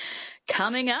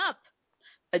Coming up,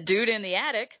 a dude in the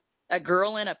attic, a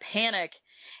girl in a panic,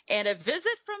 and a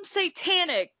visit from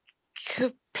satanic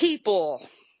people.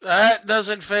 That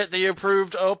doesn't fit the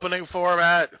approved opening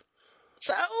format.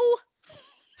 So,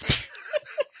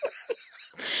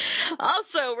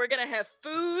 also, we're going to have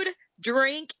food,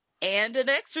 drink, and an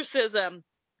exorcism.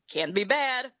 Can be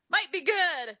bad, might be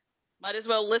good. Might as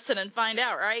well listen and find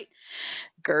out, right?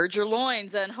 Gird your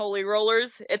loins, unholy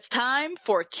rollers. It's time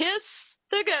for Kiss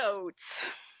the Goats.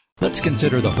 Let's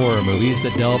consider the horror movies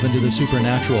that delve into the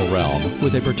supernatural realm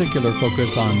with a particular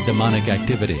focus on demonic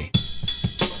activity.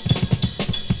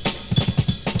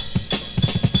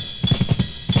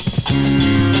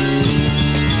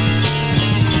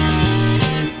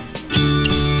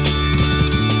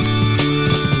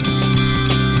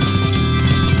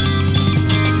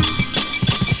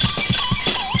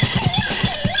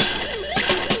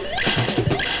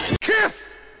 Kiss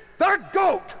the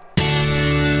Goat!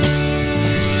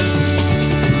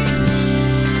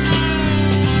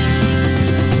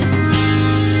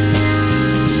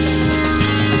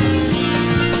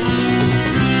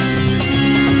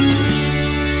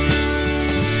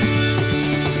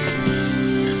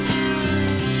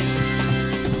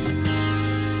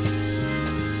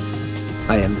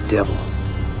 I am the devil,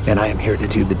 and I am here to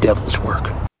do the devil's work.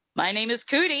 My name is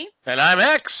Cootie. And I'm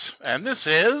X, and this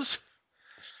is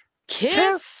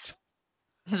Kiss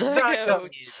the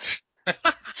Goats.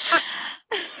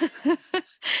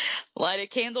 Light a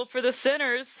candle for the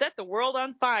sinners, set the world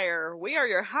on fire. We are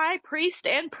your high priest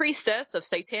and priestess of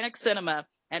satanic cinema,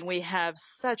 and we have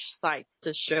such sights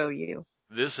to show you.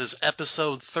 This is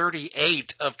episode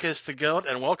 38 of Kiss the Goat,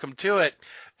 and welcome to it.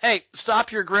 Hey,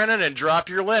 stop your grinning and drop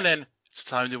your linen. It's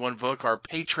time to invoke our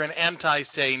patron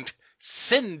anti-saint,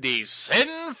 Cindy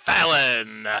Sin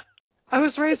Fallon. I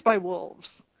was raised by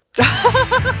wolves. This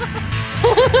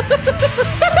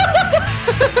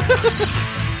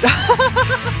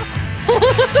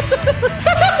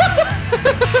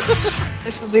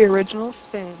is the original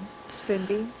Sin,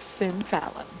 Cindy Sin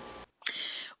Fallon.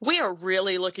 We are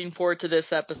really looking forward to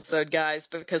this episode, guys,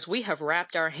 because we have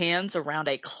wrapped our hands around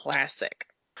a classic.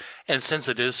 And since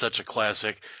it is such a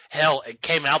classic, hell, it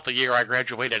came out the year I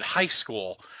graduated high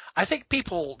school. I think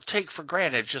people take for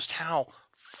granted just how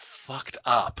fucked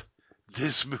up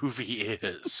this movie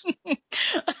is.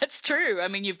 That's true. I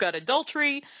mean, you've got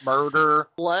adultery, Murder,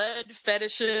 blood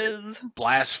fetishes,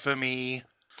 blasphemy.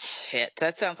 shit,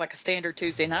 that sounds like a standard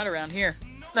Tuesday night around here.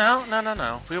 No.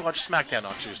 We watch SmackDown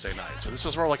on Tuesday night, so this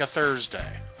is more like a Thursday.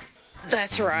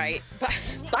 That's right.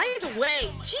 By the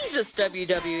way, Jesus,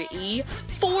 WWE,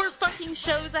 4 fucking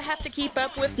shows I have to keep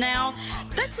up with now.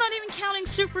 That's not even counting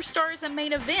Superstars and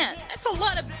Main Event. That's a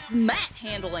lot of mat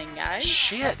handling, guys.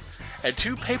 Shit. And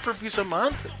 2 pay-per-views a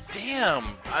month?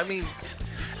 Damn. I mean,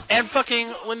 and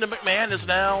fucking Linda McMahon is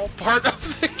now part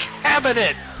of the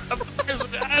cabinet.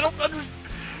 I don't understand.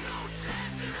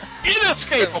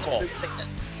 Inescapable.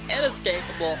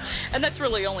 Inescapable. And that's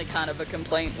really only kind of a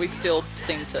complaint. We still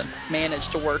seem to manage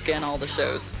to work in all the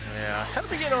shows. Yeah. How did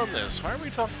we get on this? Why are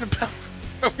we talking about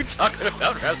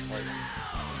wrestling?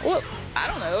 Well, I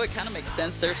don't know. It kind of makes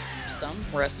sense. There's some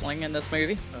wrestling in this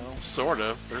movie. Well, sort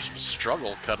of. There's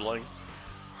struggle cuddling.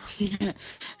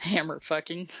 Hammer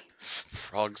fucking.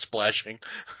 Frog splashing.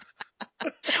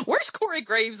 Where's Corey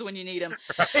Graves when you need him?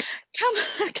 Right?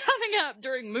 Coming up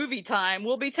during movie time,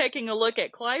 we'll be taking a look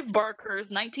at Clive Barker's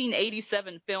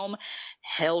 1987 film,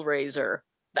 Hellraiser.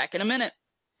 Back in a minute.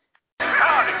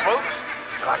 Howdy, folks.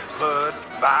 You like blood,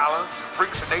 violence,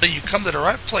 freaks and nature? Then you come to the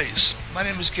right place. My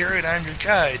name is Gary, and I'm your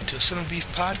guide to Cinema Beef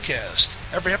Podcast.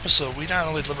 Every episode, we not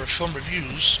only deliver film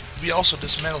reviews, we also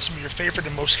dismantle some of your favorite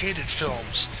and most hated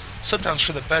films, sometimes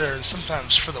for the better and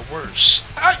sometimes for the worse.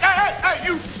 Hey,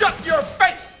 you shut your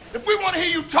face! If we want to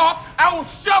hear you talk, I will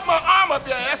shove my arm up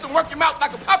your ass and work your mouth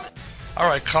like a puppet. All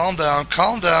right, calm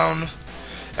down.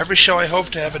 Every show I hope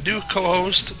to have a new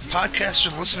co-host, podcasters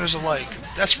and listeners alike.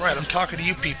 That's right, I'm talking to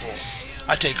you people.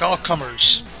 I take all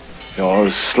comers. You're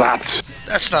sluts.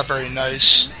 That's not very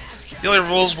nice. The only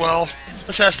rules, well,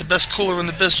 let's ask the best cooler in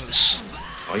the business.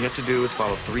 All you have to do is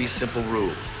follow 3 simple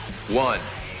rules. 1,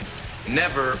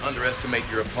 never underestimate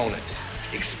your opponent.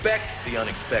 Expect the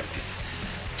unexpected.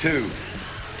 2,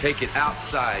 take it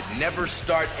outside. Never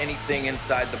start anything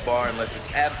inside the bar unless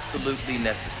it's absolutely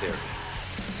necessary.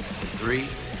 And 3,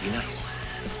 be nice.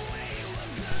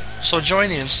 So join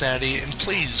the insanity and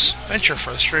please vent your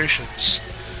frustrations.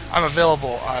 I'm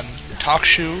available on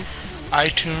TalkShoe,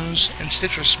 iTunes, and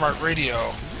Stitcher Smart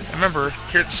Radio. And remember,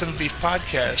 here at the Cinema Beef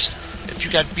Podcast, if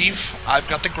you got beef, I've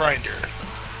got the grinder.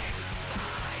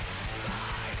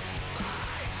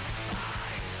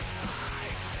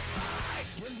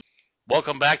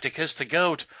 Welcome back to Kiss the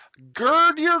Goat.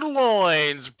 Gird your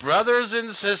loins, brothers and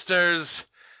sisters.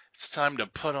 It's time to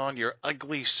put on your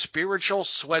ugly spiritual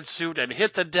sweatsuit and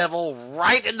hit the devil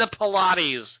right in the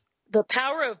Pilates. The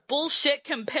power of bullshit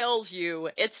compels you.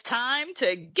 It's time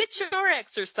to get your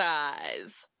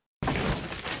exercise.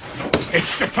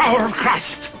 It's the power of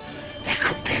Christ that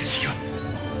compels you.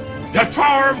 The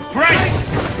power of Christ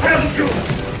compels you.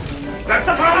 The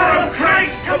power of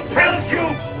Christ compels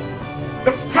you.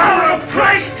 The power of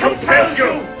Christ compels you.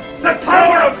 The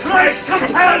power of Christ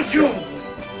compels you.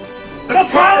 The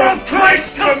power of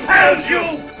Christ compels you.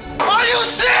 Are you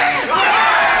sick?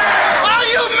 Are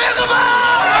you miserable?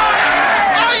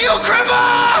 Are you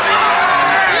crippled?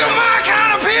 You my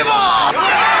kind of people.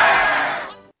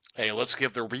 Hey, let's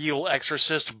give the real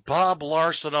exorcist Bob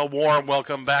Larson a warm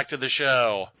welcome back to the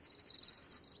show.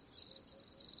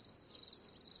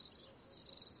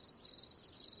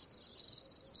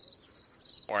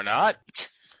 Or not.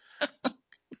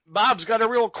 Bob's got a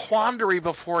real quandary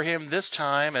before him this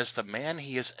time, as the man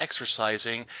he is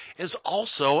exorcising is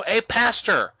also a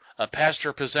pastor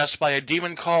possessed by a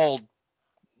demon called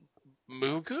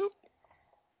Mugu?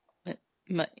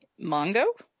 Mongo?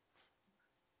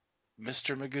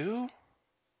 Mr. Magoo?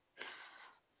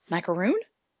 Macaroon?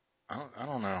 I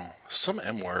don't know. Some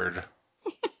M word.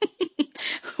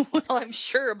 Well, I'm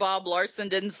sure Bob Larson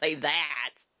didn't say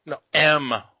that. No,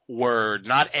 M word,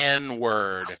 not N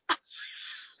word.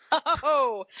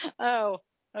 Oh,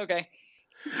 okay.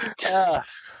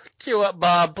 Cue up,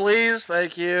 Bob, please.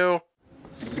 Thank you.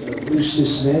 Loose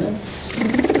this man.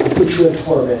 I'll put you in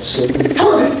torment, Satan.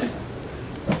 Torment!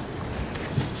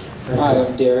 Hi,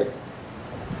 I'm Derek.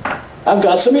 I've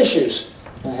got some issues.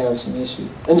 I have some issues.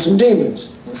 And some demons.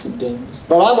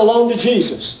 But I belong to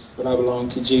Jesus. And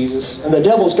the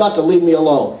devil's got to leave me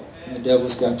alone.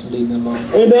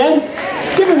 Amen?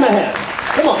 Give him a hand.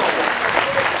 Come on.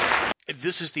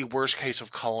 This is the worst case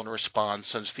of call and response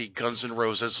since the Guns N'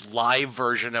 Roses live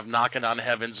version of Knocking on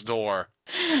Heaven's Door.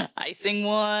 I sing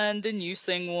one, then you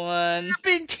sing one.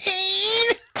 17!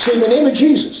 Say, in the name of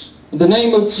Jesus. In the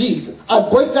name of Jesus. I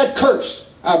break that curse.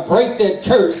 I break that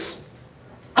curse.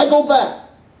 I go back.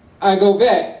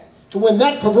 To when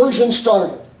that perversion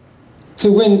started.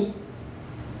 To when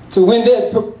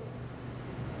that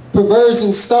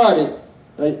perversion started.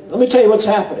 Let me tell you what's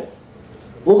happening.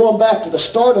 We're going back to the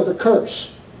start of the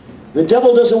curse. The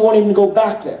devil doesn't want him to go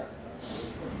back there.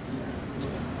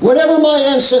 Whatever my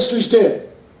ancestors did.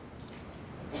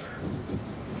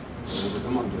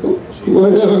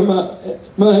 Whatever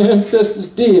my ancestors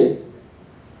did.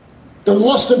 The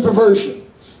lust and perversion.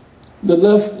 Their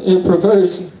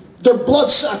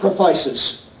blood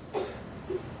sacrifices.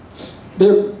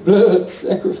 Their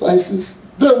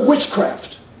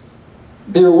witchcraft.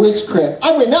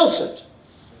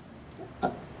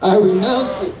 I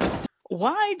renounce it.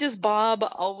 Why does Bob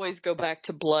always go back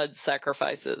to blood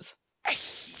sacrifices?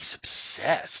 He's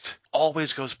obsessed.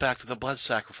 Always goes back to the blood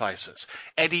sacrifices.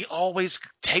 And he always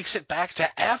takes it back to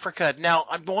Africa. Now,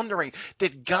 I'm wondering,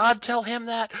 did God tell him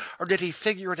that? Or did he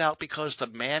figure it out because the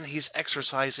man he's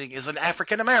exorcising is an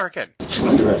African American?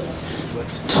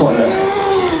 Torment.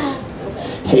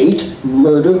 Hate,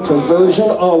 murder,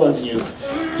 perversion, all of you.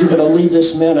 You're going to leave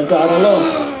this man of God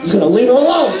alone. You're going to leave him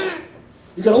alone.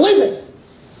 You're going to leave him.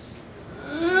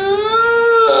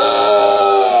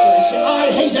 I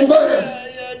hate and murder.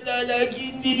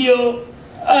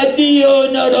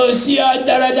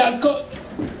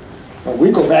 Well,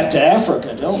 we go back to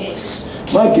Africa, don't we?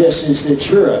 My guess is that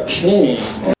you're a king.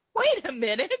 Wait a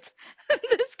minute.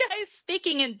 This guy is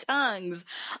speaking in tongues.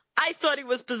 I thought he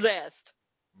was possessed.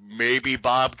 Maybe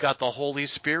Bob got the Holy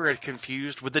Spirit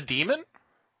confused with a demon?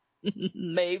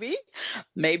 Maybe.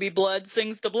 Maybe blood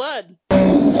sings to blood.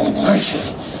 Aren't you?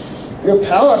 You're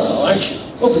powerful, aren't you?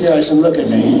 Open your eyes and look at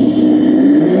me.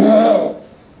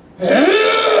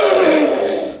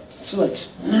 Legs.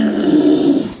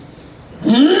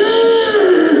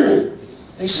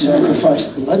 They sacrifice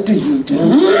blood to you,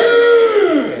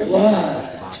 dude.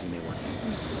 Blood.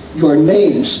 Your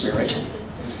name, spirit.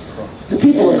 The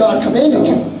people of God commanded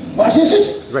you. What is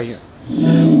it? Right here.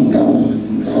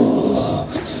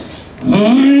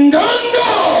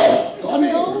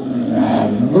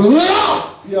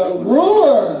 Your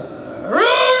ruler.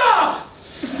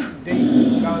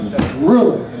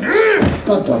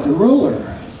 Gondo, the ruler.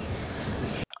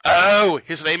 Oh,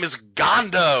 his name is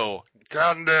Gondo.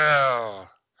 Gondo.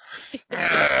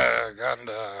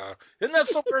 Gondo. Isn't that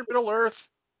somewhere in Middle Earth?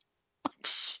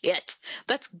 Shit.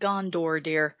 That's Gondor,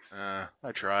 dear.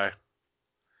 I try.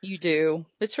 You do.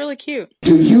 It's really cute.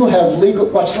 Do you have legal...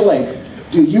 Watch the link.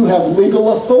 Do you have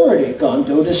legal authority,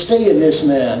 Gondo, to stay in this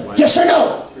man? Yes or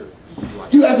no?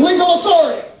 Do you have legal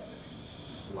authority?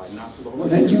 Well,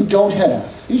 then you don't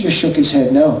have. He just shook his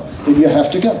head no. Then you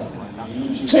have to go.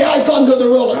 Say, I Gondo the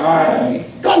ruler. I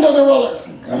Gondo the ruler.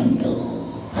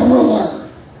 Gondo. The ruler.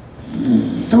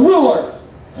 The ruler.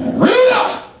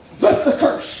 Ruler! Lift the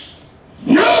curse.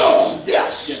 No!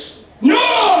 Yes! No!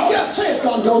 Yes! Say it,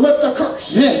 Gondo. Lift the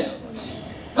curse. Yeah.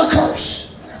 The curse.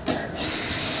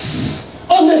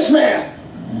 On this man.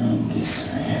 On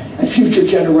this man. And future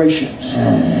generations.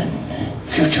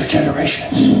 Future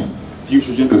generations.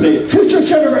 Future generations. Future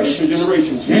generations. Future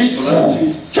generations.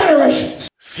 Generations.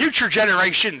 Future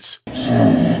generations.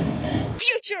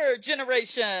 Future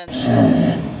generations.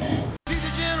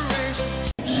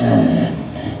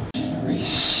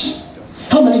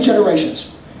 How many generations?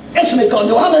 Answer me,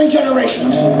 Gondo. How many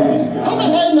generations? How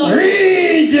many?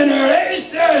 3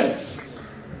 generations.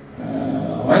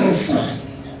 1 son,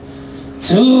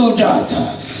 2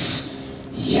 daughters.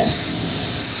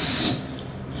 Yes.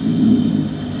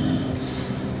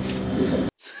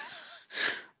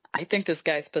 I think this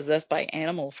guy's possessed by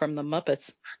Animal from the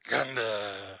Muppets.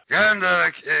 Gunda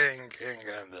the king, King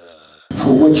Gunda.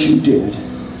 For what you did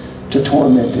to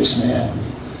torment this man,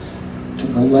 to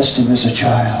molest him as a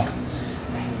child,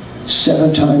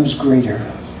 7 times greater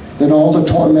than all the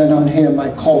torment on him,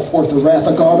 I call forth the wrath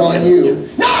of God on you.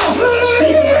 Now!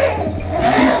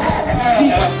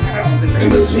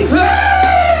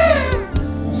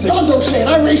 Gondo saying,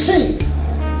 I receive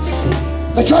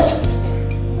the judgment.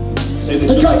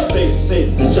 The judgment.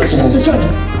 The judgment. The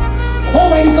judgment. Of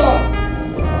Almighty God.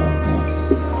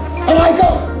 And I go.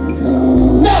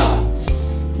 Now.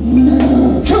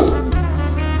 To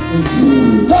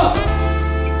the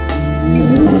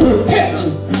pit.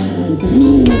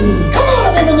 Come on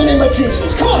of him in the name of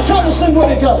Jesus. Come on, tell the sin where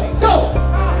to go. Go.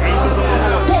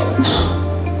 Go.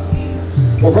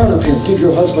 Well, run up here. Give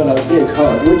your husband a big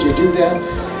hug. Would you do that?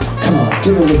 Come on,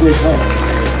 give him a big hug.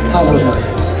 Hallelujah.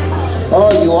 Oh,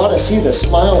 you ought to see the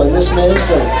smile in this man's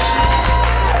face.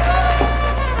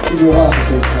 Give your wife a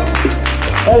big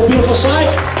hug. Oh, beautiful sight.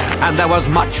 And there was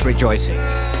much rejoicing.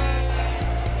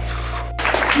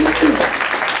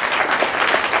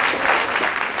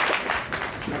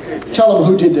 Tell him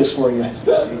who did this for you.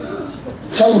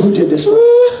 Tell him who did this for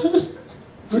you.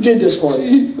 Who did this for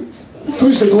you?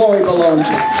 Who's the glory belong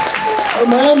to?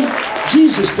 Amen?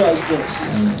 Jesus does this.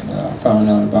 And I found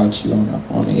out about you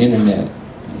on the internet.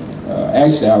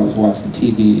 Actually, I was watching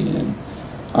TV, and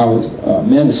I was a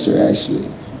minister, actually,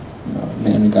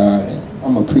 man of God, and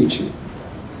I'm a preacher.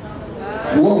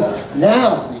 Whoa.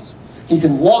 Now, he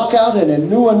can walk out in a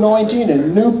new anointing, a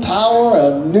new power,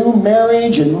 a new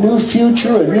marriage, a new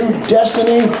future, a new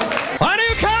destiny. A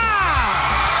new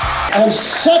car! And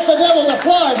set the devil to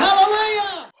flight.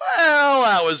 Hallelujah! Well,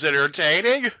 that was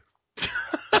entertaining.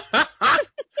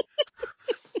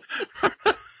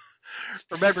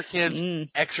 Remember, kids,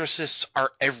 exorcists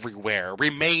are everywhere.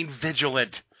 Remain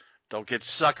vigilant. Don't get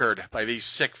suckered by these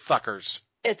sick fuckers.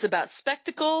 It's about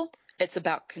spectacle, it's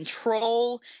about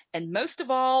control, and most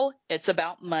of all, it's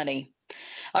about money.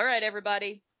 All right,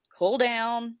 everybody, cool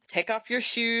down, take off your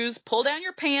shoes, pull down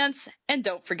your pants, and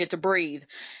don't forget to breathe.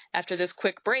 After this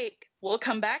quick break, we'll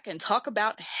come back and talk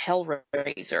about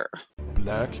Hellraiser.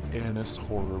 Black Annis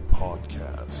Horror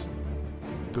Podcast.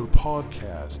 The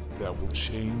podcast that will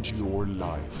change your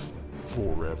life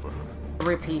forever.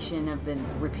 Repetition of the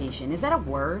repetition. Is that a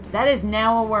word? That is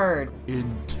now a word.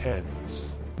 Intense.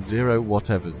 0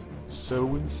 whatevers. So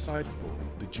insightful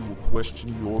that you will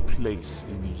question your place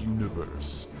in the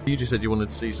universe. You just said you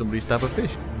wanted to see somebody stab a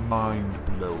fish.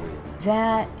 Mind-blowing.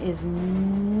 That is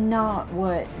not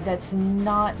what... That's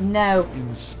not... No.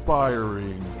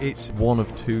 Inspiring. It's one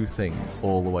of 2 things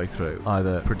all the way through.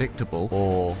 Either predictable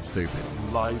or stupid.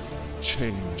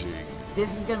 Life-changing.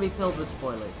 This is going to be filled with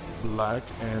spoilers. Black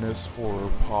Annis Horror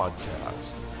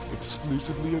Podcast.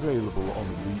 Exclusively available on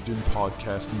the Legion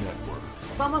Podcast Network.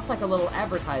 It's almost like a little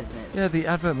advertisement. Yeah, the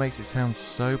advert makes it sound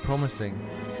so promising.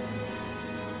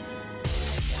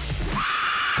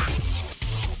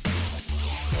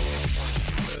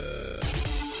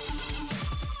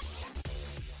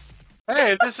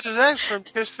 Hey, this is X from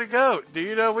Kiss the Goat. Do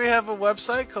you know we have a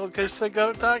website called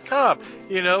KissTheGoat.com?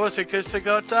 You know what's at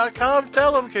KissTheGoat.com?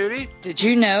 Tell them, Cootie. Did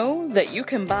you know that you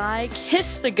can buy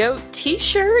Kiss the Goat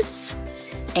t-shirts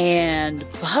and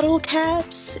bottle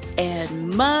caps and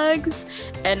mugs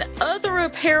and other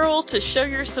apparel to show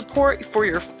your support for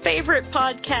your favorite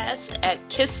podcast at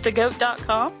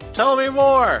KissTheGoat.com? Tell me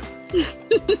more.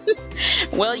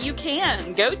 Well, you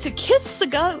can. Go to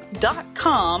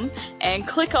KissTheGoat.com and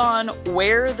click on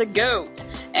Wear the Goat.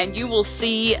 and you will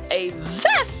see a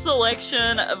vast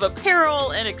selection of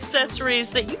apparel and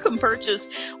accessories that you can purchase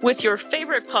with your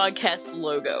favorite podcast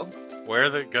logo. Where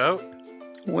the goat?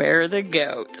 Where the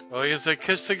goat? Well, he's at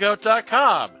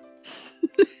kissthegoat.com.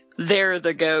 They're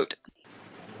the goat.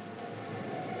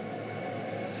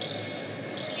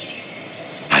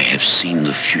 I have seen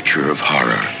the future of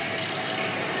horror.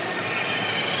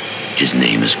 His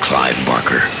name is Clive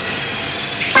Barker.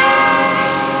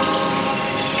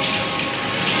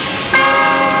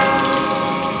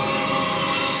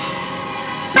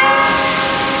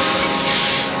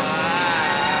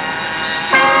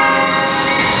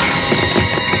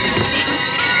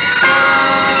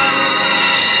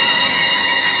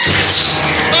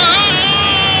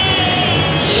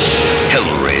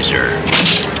 Hellraiser.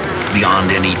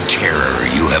 Beyond any terror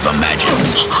you have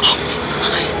imagined.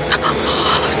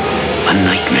 A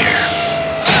nightmare.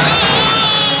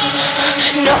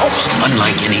 No.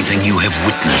 Unlike anything you have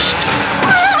witnessed,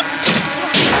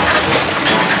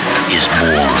 is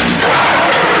born.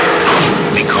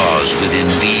 Because within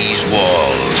these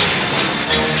walls,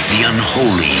 the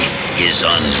unholy is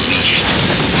unleashed.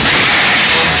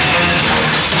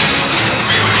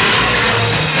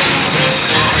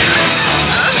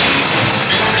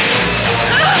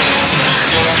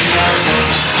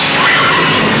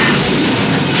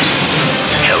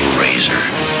 Hellraiser,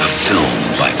 a film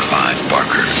by Clive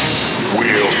Barker.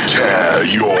 We'll tear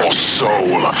your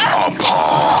soul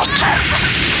apart.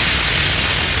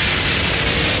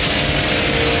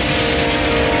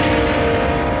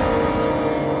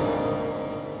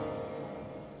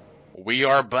 We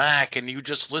are back, and you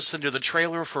just listened to the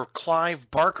trailer for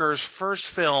Clive Barker's first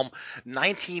film,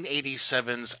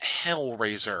 1987's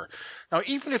Hellraiser. Now,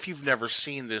 even if you've never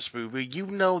seen this movie, you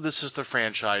know this is the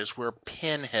franchise where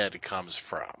Pinhead comes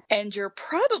from. And you're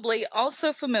probably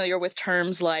also familiar with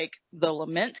terms like the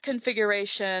Lament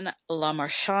configuration, La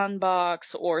Marchand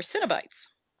box, or Cenobites.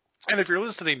 And if you're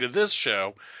listening to this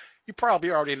show, you probably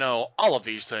already know all of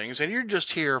these things, and you're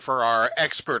just here for our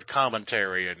expert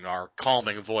commentary and our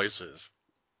calming voices.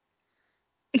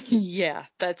 Yeah,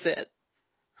 that's it.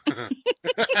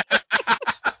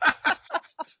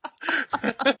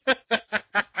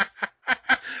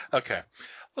 Okay,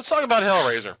 let's talk about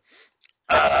Hellraiser.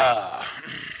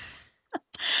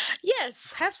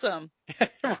 Yes, have some.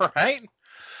 Right?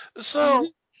 So,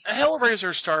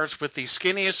 Hellraiser starts with the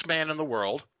skinniest man in the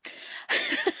world.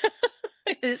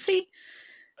 Is he?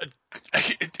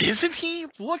 Isn't he?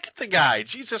 Look at the guy.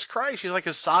 Jesus Christ, he's like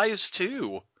a size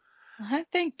 2. I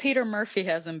think Peter Murphy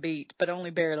has him beat, but only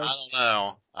barely.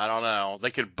 I don't know.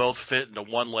 They could both fit into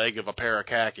one leg of a pair of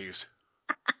khakis.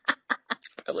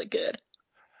 Probably good.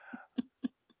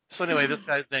 So anyway, this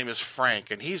guy's name is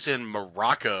Frank, and he's in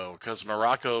Morocco, because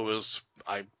Morocco is,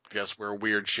 I guess, where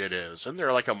weird shit is. Isn't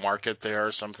there like a market there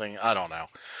or something? I don't know.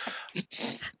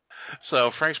 So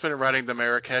Frank's been riding the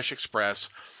Marrakesh Express,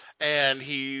 and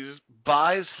he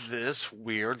buys this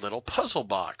weird little puzzle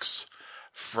box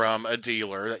from a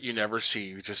dealer that you never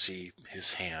see to see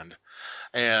his hand.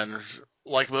 And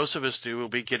like most of us do,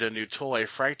 when we get a new toy,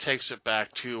 Frank takes it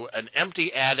back to an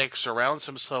empty attic, surrounds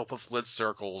himself with lit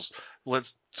circles. He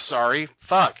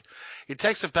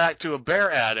takes it back to a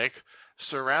bare attic,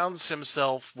 surrounds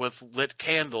himself with lit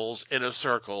candles in a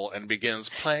circle, and begins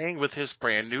playing with his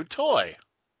brand new toy.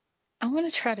 I want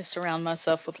to try to surround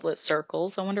myself with lit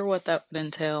circles. I wonder what that would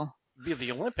entail. Be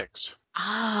the Olympics.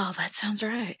 Oh, that sounds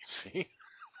right. See?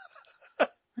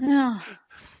 Yeah.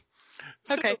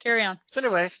 Okay, carry on. So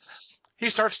anyway,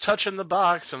 he starts touching the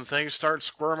box and things start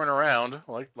squirming around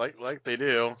like they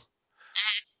do.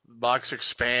 The box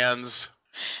expands.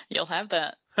 You'll have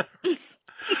that.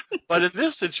 But in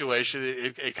this situation,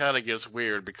 it kind of gets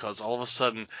weird because all of a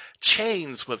sudden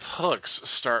chains with hooks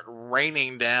start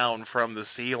raining down from the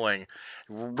ceiling,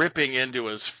 ripping into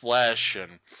his flesh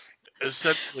and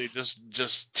essentially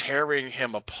just tearing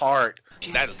him apart.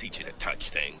 That'll teach you to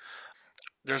touch things.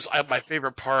 There's my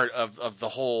favorite part of the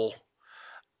whole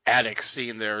attic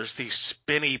scene. There's the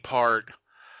spinny part.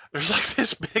 There's like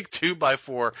this big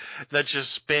 2x4 that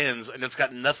just spins, and it's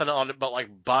got nothing on it but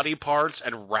like body parts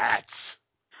and rats.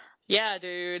 Yeah,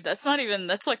 dude, that's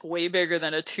like way bigger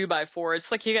than a 2x4.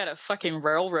 It's like you got a fucking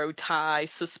railroad tie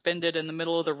suspended in the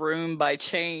middle of the room by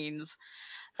chains.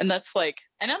 And that's like,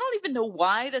 and I don't even know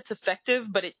why that's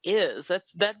effective, but it is.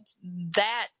 That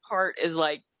part is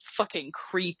like fucking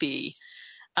creepy.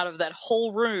 Out of that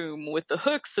whole room with the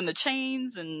hooks and the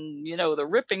chains and, you know, the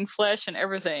ripping flesh and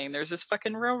everything. There's this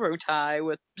fucking railroad tie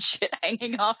with shit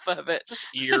hanging off of it. Just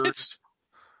ears.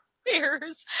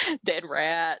 Ears. Dead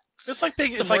rat. It's like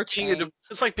being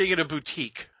in a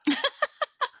boutique.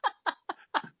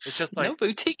 It's just like No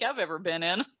boutique I've ever been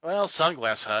in. Well,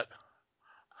 Sunglass Hut.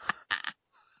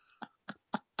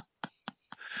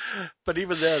 But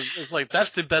even then, it's like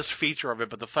that's the best feature of it.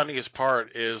 But the funniest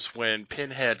part is when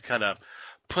Pinhead kind of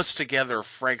puts together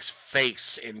Frank's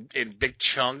face in big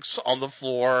chunks on the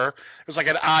floor. There's like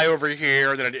an eye over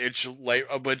here, then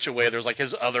a bunch away. There's like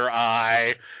his other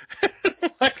eye,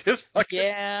 like his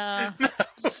fucking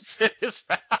nose in his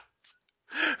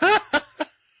mouth.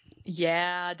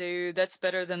 Yeah, dude, that's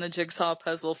better than the jigsaw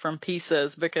puzzle from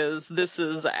Pieces because this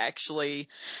is actually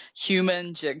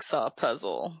human jigsaw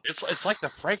puzzle. It's like the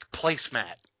Frank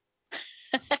placemat.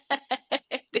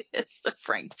 It is the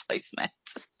Frank placemat.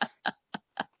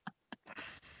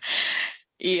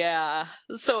 Yeah.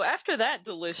 So after that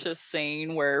delicious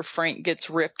scene where Frank gets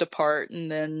ripped apart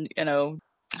and then,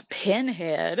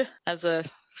 Pinhead, as a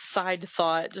side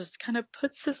thought, just kind of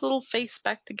puts his little face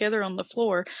back together on the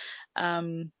floor.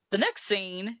 The next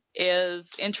scene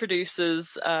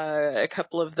introduces a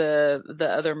couple of the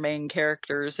other main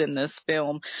characters in this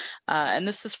film, and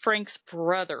this is Frank's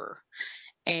brother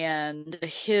and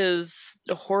his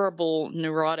horrible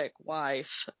neurotic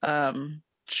wife,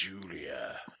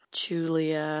 Julia.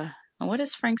 What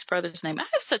is Frank's brother's name? I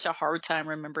have such a hard time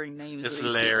remembering names It's of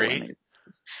these Larry. people.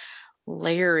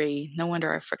 Larry. No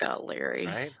wonder I forgot Larry.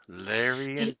 Right?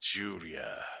 Larry and Julia.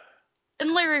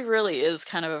 And Larry really is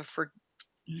kind of a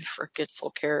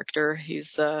forgetful character.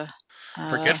 He's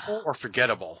forgetful or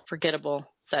forgettable? Forgettable.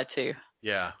 That too.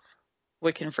 Yeah.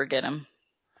 We can forget him.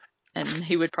 And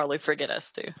he would probably forget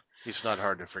us too. He's not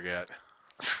hard to forget.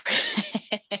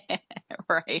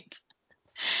 Right.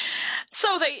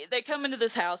 So they come into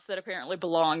this house that apparently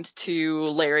belonged to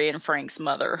Larry and Frank's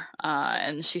mother,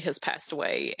 and she has passed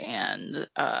away. And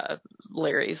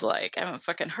Larry's like, I haven't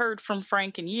fucking heard from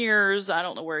Frank in years. I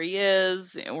don't know where he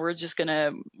is. And we're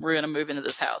gonna move into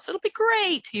this house. It'll be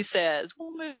great, he says.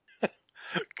 We'll move.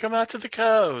 Come out to the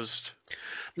coast.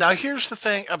 Now here's the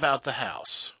thing about the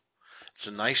house. It's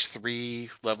a nice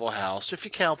 3-level house if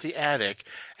you count the attic,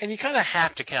 and you kind of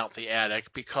have to count the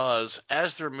attic because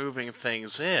as they're moving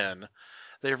things in,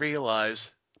 they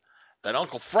realize that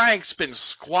Uncle Frank's been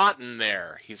squatting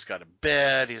there. He's got a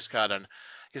bed, he's got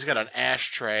an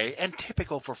ashtray, and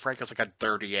typical for Frank is like a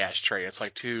dirty ashtray. It's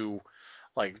like two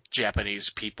Japanese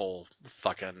people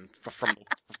fucking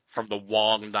from the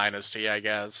Wong dynasty, I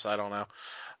guess. I don't know.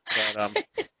 But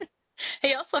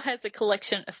He also has a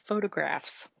collection of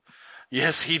photographs.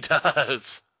 Yes, he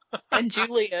does. And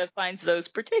Julia finds those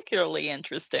particularly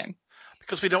interesting.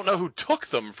 Because we don't know who took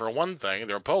them, for one thing.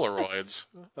 They're Polaroids.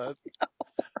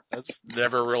 That's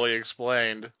never really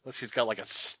explained. Unless he's got like a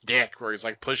stick where he's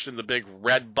like pushing the big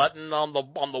red button on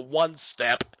the one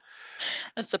step.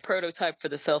 That's the prototype for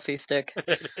the selfie stick.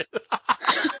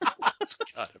 It's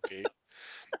gotta be.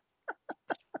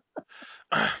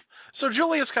 So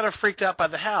Julia's kind of freaked out by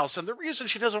the house, and the reason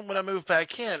she doesn't want to move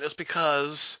back in is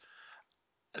because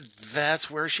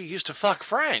that's where she used to fuck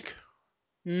Frank.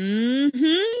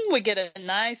 Mm-hmm. We get a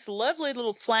nice, lovely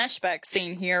little flashback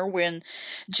scene here when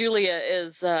Julia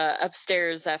is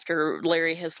upstairs after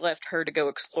Larry has left her to go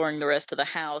exploring the rest of the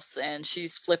house, and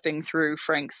she's flipping through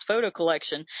Frank's photo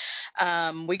collection.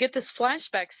 We get this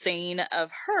flashback scene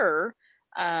of her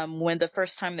when the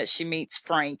first time that she meets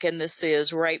Frank, and this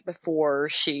is right before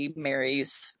she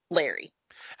marries Larry.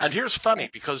 And here's funny,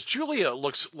 because Julia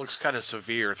looks kind of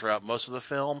severe throughout most of the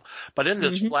film, but in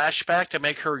this flashback, to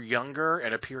make her younger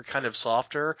and appear kind of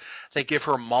softer, they give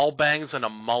her mall bangs and a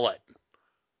mullet.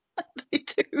 They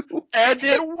do. And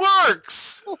it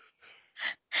works!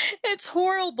 It's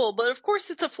horrible, but of course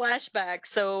it's a flashback,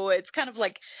 so it's kind of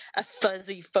like a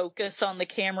fuzzy focus on the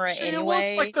camera She anyway.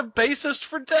 looks like the bassist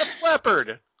for Def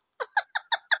Leppard.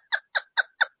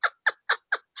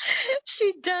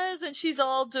 She does, and she's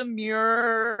all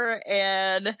demure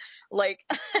and like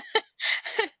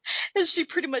she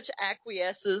pretty much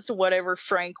acquiesces to whatever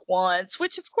Frank wants,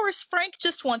 which of course Frank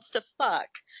just wants to fuck.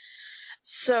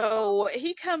 So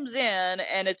he comes in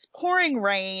and it's pouring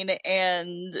rain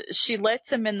and she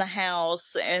lets him in the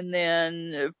house, and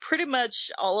then pretty much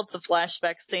all of the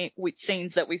flashback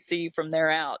scenes that we see from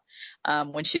there out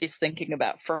when she's thinking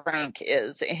about Frank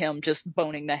is him just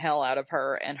boning the hell out of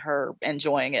her and her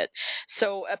enjoying it.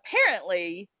 So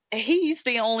apparently he's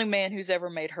the only man who's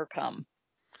ever made her come.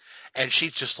 And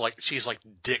she's like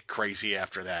dick crazy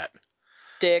after that.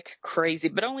 Dick crazy,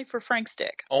 but only for Frank's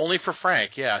dick. Only for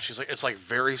Frank, yeah. She's like, it's like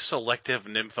very selective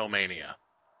nymphomania.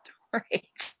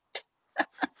 Right.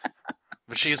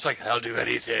 But she's like, I'll do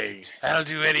anything. I'll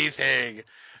do anything.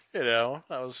 You know,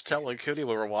 I was telling Cootie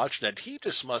when we were watching it, he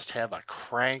just must have a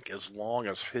crank as long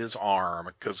as his arm,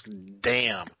 because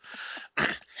damn.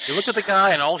 You look at the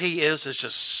guy and all he is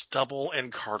just stubble and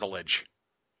cartilage.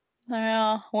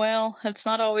 Yeah, well, it's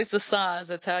not always the size,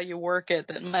 it's how you work it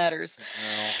that matters.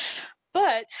 Well,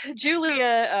 but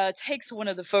Julia takes one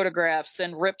of the photographs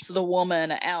and rips the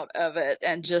woman out of it,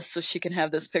 and just so she can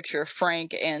have this picture of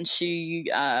Frank, and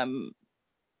she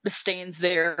stands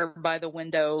there by the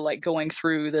window, like going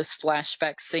through this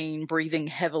flashback scene, breathing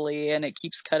heavily, and it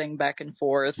keeps cutting back and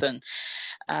forth. And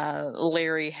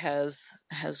Larry has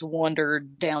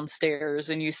wandered downstairs,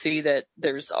 and you see that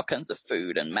there's all kinds of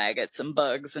food and maggots and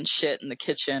bugs and shit in the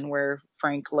kitchen where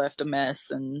Frank left a mess,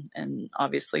 and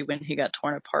obviously when he got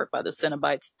torn apart by the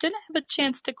Cenobites, didn't have a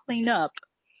chance to clean up.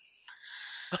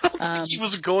 I don't think he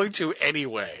was going to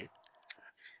anyway.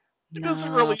 He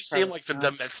doesn't really seem like the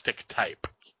domestic type.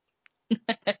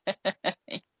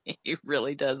 He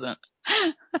really doesn't.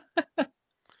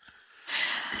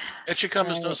 It should come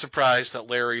as no surprise that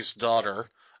Larry's daughter,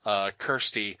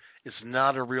 Kirsty, is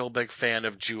not a real big fan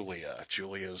of Julia.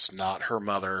 Julia's not her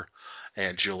mother,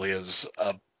 and Julia's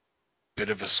a bit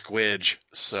of a squidge,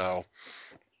 so...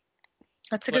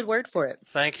 That's a good word for it.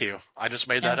 Thank you. I just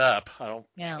made that up. I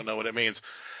don't know what it means.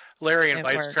 Larry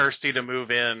invites Kirsty to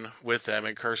move in with them,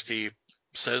 and Kirsty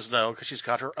says no because she's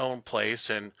got her own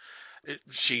place, and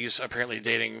she's apparently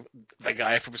dating the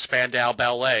guy from Spandau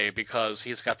Ballet because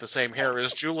he's got the same hair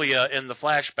as Julia in the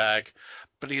flashback,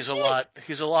 but he's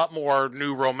a lot more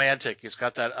new romantic. He's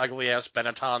got that ugly ass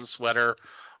Benetton sweater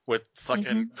with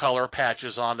fucking color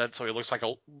patches on it, so he looks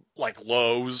like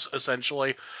Lowe's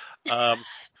essentially.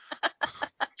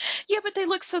 Yeah, but they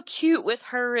look so cute with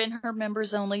her in her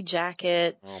members only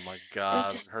jacket. Oh my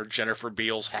god, her Jennifer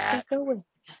Beals hat. They go with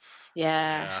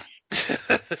Yeah.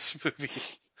 This movie.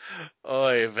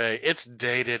 Oy vey. It's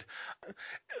dated.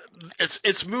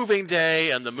 It's moving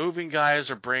day, and the moving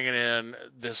guys are bringing in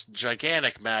this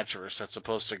gigantic mattress that's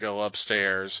supposed to go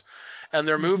upstairs, and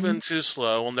they're moving too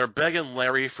slow, and they're begging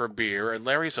Larry for beer, and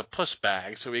Larry's a puss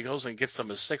bag, so he goes and gets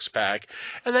them a 6-pack,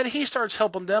 and then he starts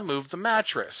helping them move the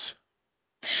mattress.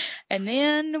 And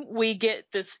then we get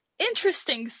this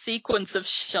interesting sequence of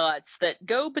shots that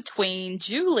go between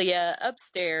Julia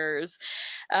upstairs,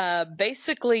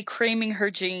 basically creaming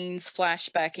her jeans,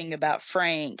 flashbacking about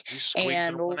Frank. He's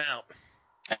squeezing one out.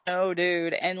 Oh,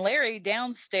 dude. And Larry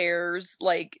downstairs,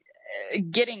 like,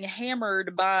 getting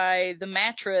hammered by the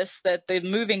mattress that the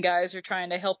moving guys are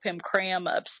trying to help him cram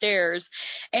upstairs.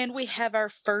 And we have our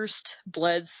first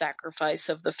blood sacrifice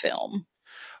of the film.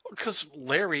 Because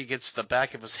Larry gets the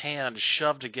back of his hand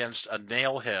shoved against a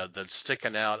nail head that's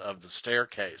sticking out of the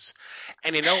staircase.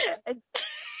 And you know...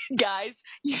 Guys,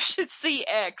 you should see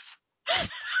X.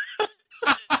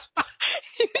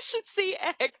 You should see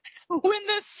X when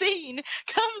this scene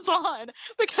comes on,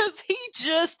 because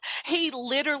he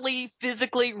literally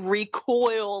physically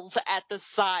recoils at the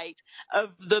sight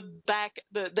of the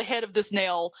head of this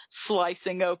nail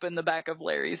slicing open the back of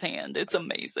Larry's hand. It's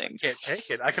amazing. I can't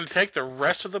take it. I can take the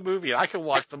rest of the movie. I can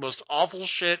watch the most awful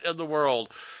shit in the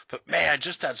world. But man,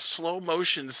 just that slow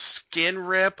motion skin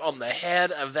rip on the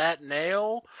head of that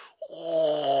nail.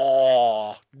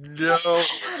 Oh, no.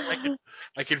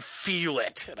 I can feel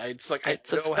it. And I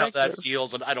know how that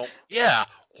feels, and I don't, yeah.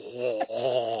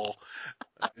 Oh,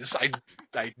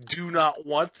 I do not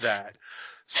want that.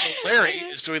 So Larry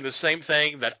is doing the same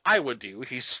thing that I would do.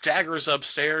 He staggers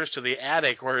upstairs to the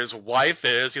attic where his wife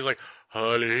is. He's like,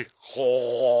 honey,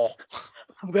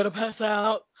 I'm going to pass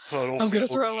out. I'm going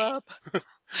to throw up.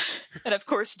 And of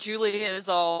course, Julia is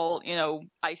all,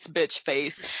 ice bitch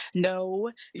face.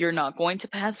 No, you're not going to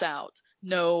pass out.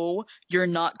 No, you're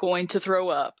not going to throw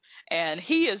up. And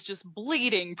he is just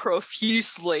bleeding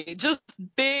profusely. Just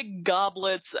big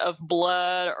goblets of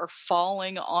blood are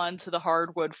falling onto the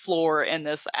hardwood floor in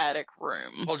this attic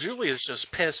room. Well, Julia's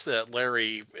just pissed that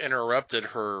Larry interrupted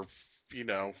her,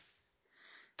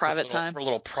 private time. Her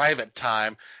little private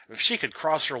time. If she could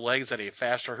cross her legs any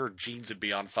faster, her jeans would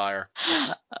be on fire.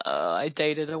 I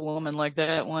dated a woman like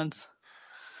that once.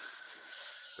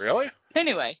 Really?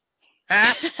 Anyway.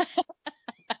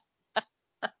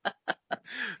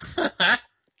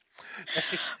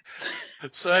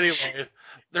 So anyway,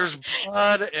 there's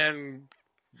blood and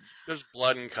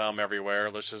cum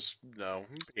everywhere. Let's just,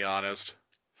 be honest.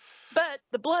 But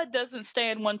the blood doesn't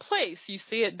stay in one place. You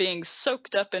see it being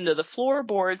soaked up into the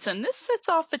floorboards, and this sets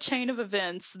off a chain of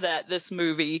events that this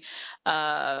movie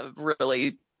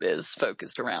really is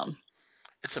focused around.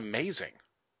 It's amazing.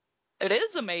 It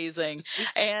is amazing.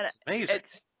 And amazing.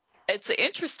 It's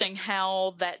interesting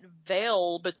how that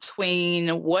veil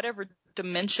between whatever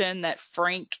dimension that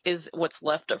Frank is, what's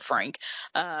left of Frank,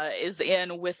 is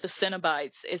in with the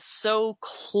Cenobites is so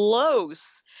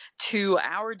close to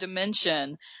our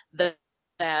dimension that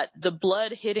the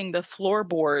blood hitting the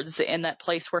floorboards in that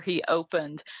place where he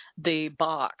opened the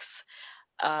box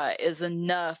is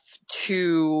enough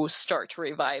to start to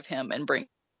revive him and bring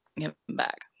him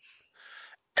back.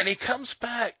 And he comes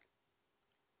back,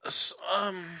 what's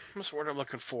the word I'm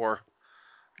looking for?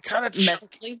 Kind of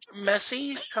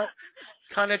messy,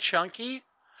 kind of chunky.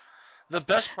 The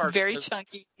best part's very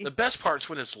chunky. The best part's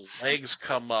when his legs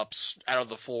come up out of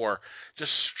the floor,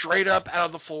 just straight up out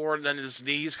of the floor, and then his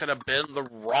knees kind of bend the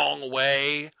wrong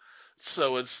way.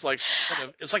 So it's like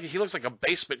it's like he looks like a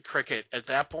basement cricket at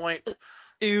that point.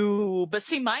 Ew. But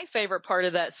see, my favorite part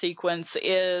of that sequence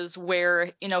is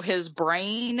where, his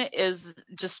brain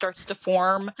just starts to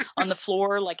form on the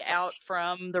floor, like out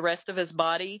from the rest of his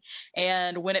body.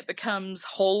 And when it becomes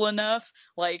whole enough,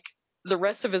 like the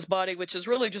rest of his body, which is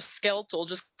really just skeletal,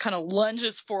 just kind of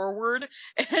lunges forward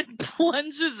and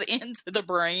plunges into the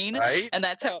brain. Right? And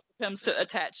that's how it becomes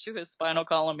attached to his spinal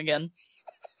column again.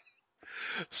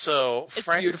 So it's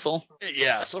beautiful.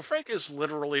 Yeah, so Frank is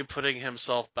literally putting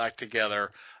himself back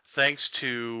together thanks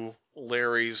to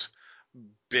Larry's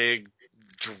big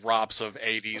drops of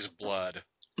 80s blood.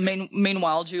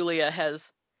 Meanwhile, Julia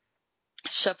has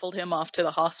shuffled him off to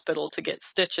the hospital to get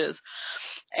stitches.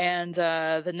 And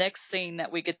the next scene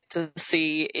that we get to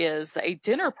see is a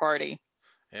dinner party.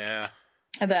 Yeah.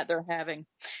 That they're having.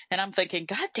 And I'm thinking,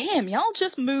 God damn, y'all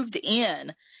just moved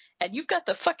in and you've got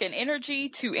the fucking energy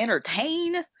to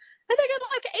entertain? And they got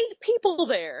like 8 people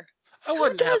there.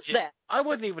 Who does that? I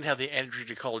wouldn't even have the energy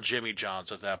to call Jimmy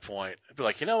John's at that point. I'd be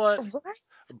like, you know what?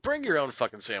 Right? Bring your own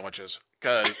fucking sandwiches.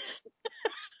 Because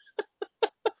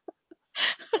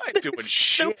I ain't doing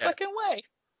shit. No fucking way.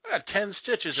 I got 10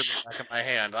 stitches in the back of my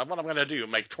hand. What I'm going to do?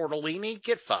 Make tortellini?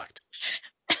 Get fucked.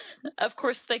 Of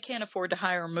course, they can't afford to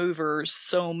hire movers,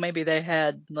 so maybe they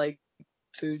had, like,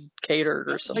 food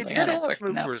catered or something. They did have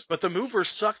movers, but the movers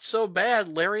sucked so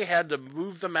bad, Larry had to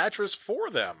move the mattress for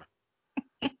them.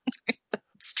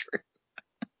 That's true.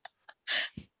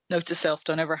 Note to self,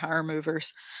 don't ever hire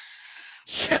movers.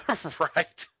 Yeah,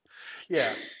 right.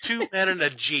 Yeah, 2 men in a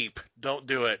Jeep. Don't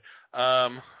do it.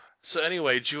 So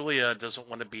anyway, Julia doesn't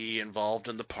want to be involved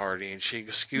in the party, and she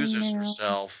excuses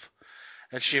herself.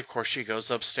 And she goes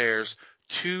upstairs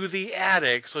to the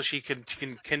attic so she can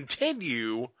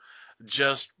continue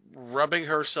just rubbing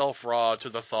herself raw to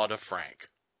the thought of Frank.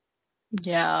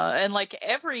 Yeah, and like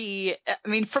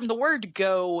from the word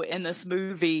go in this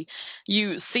movie,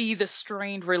 you see the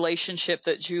strained relationship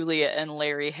that Julia and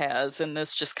Larry has, and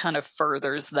this just kind of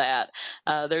furthers that.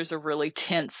 There's a really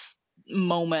tense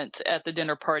moment at the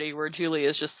dinner party where Julia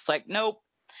is just like, nope,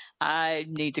 I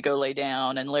need to go lay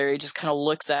down. And Larry just kind of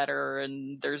looks at her,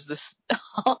 and there's this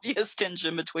obvious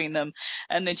tension between them,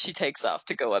 and then she takes off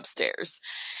to go upstairs.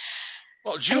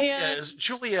 Well,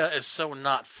 Julia is so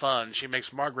not fun. She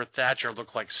makes Margaret Thatcher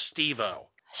look like Steve-O.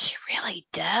 She really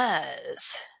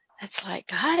does. It's like,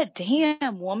 God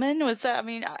damn, woman, was that? I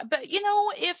mean, but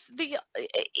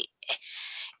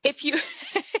if you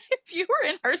were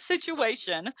in her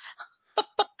situation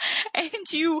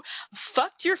and you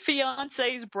fucked your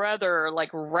fiance's brother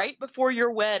like right before your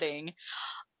wedding,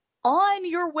 on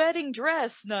your wedding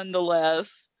dress,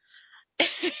 nonetheless.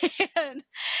 And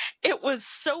it was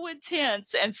so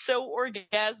intense and so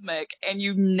orgasmic, and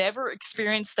you never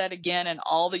experienced that again in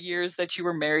all the years that you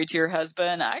were married to your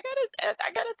husband. I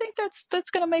gotta think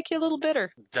that's gonna make you a little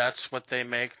bitter. That's what they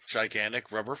make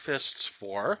gigantic rubber fists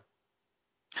for.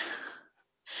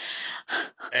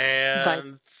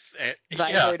 And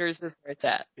vibrators is where it's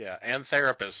at. Yeah, and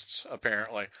therapists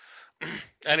apparently.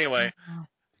 Anyway,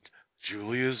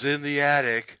 Julia's in the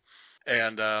attic,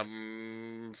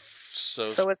 and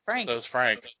so is Frank. So is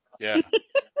Frank. Yeah.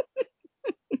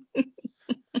 And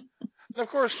of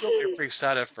course, Julia freaks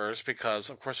out at first because,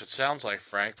 of course, it sounds like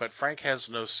Frank, but Frank has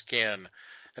no skin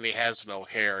and he has no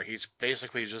hair. He's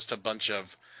basically just a bunch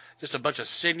of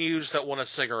sinews that want a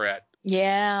cigarette.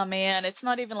 Yeah, man, it's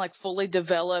not even like fully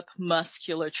developed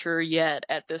musculature yet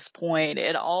at this point.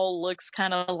 It all looks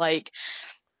kind of like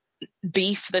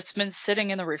beef that's been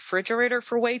sitting in the refrigerator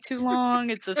for way too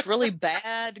long. It's this really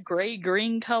bad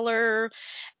gray-green color,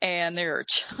 and there are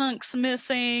chunks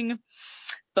missing.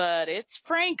 But it's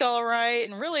Frank, all right,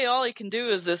 and really all he can do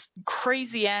is this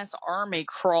crazy-ass army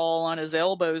crawl on his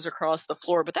elbows across the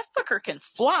floor. But that fucker can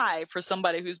fly for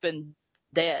somebody who's been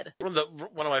dead. One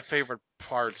of my favorite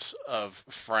parts of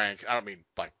Frank, I don't mean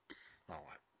like,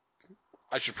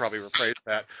 I should probably rephrase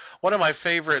that. One of my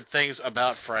favorite things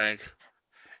about Frank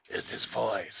is his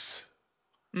voice.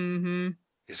 Mm-hmm.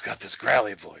 he's got this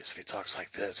growly voice, and he talks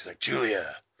like this. He's like,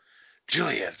 Julia,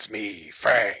 it's me,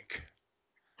 Frank.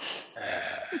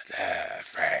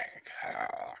 Frank.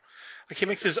 Like, he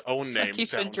makes his own name Like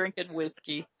he's been sound. drinking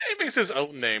whiskey. He makes his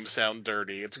own name sound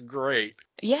dirty. It's great.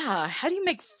 Yeah, how do you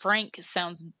make Frank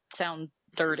sound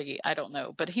dirty? I don't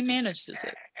know, but he manages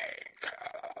it.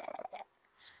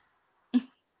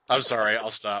 I'm sorry,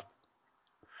 I'll stop.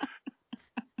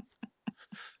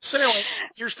 So anyway,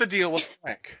 here's the deal with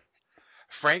Frank.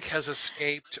 Frank has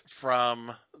escaped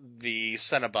from the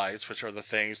Cenobites, which are the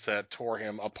things that tore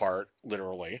him apart,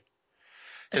 literally.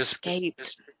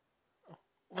 Escaped.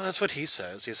 Well, that's what he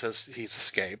says. He says he's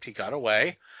escaped. He got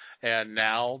away, and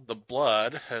now the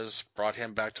blood has brought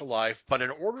him back to life. But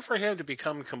in order for him to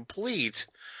become complete,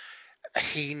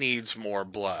 he needs more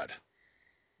blood.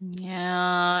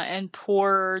 Yeah, and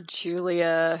poor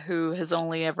Julia, who has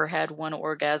only ever had one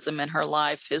orgasm in her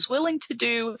life, is willing to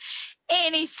do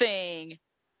anything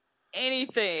I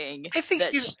think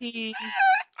that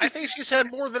I think she's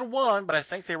had more than one, but I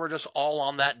think they were just all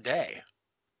on that day.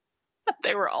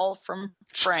 they were all from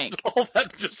Frank.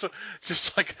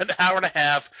 Just like an hour and a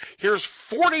half. Here's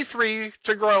 43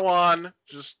 to grow on.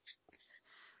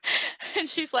 And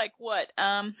she's like, what?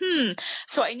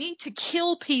 So I need to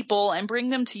kill people and bring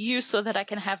them to you so that I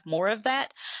can have more of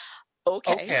that?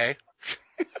 Okay.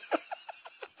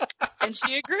 And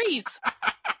she agrees.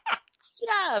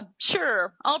 Yeah,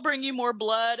 sure. I'll bring you more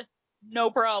blood.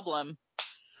 No problem.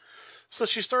 So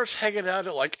she starts hanging out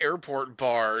at like airport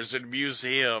bars and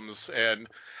museums, and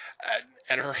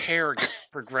her hair gets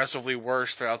progressively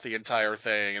worse throughout the entire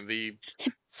thing, and the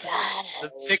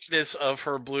thickness of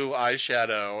her blue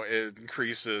eyeshadow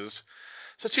increases.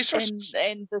 So she starts,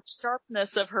 and the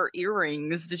sharpness of her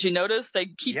earrings. Did you notice they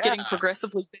keep getting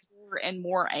progressively bigger and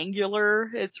more angular?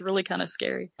 It's really kind of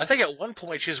scary. I think at one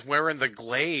point she's wearing the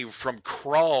glaive from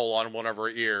Krull on one of her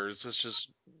ears. It's just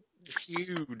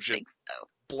huge. I think so.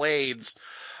 Blades.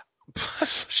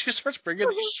 So she starts bringing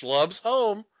these schlubs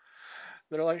home.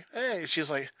 They're like, hey, she's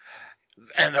like,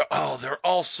 and they're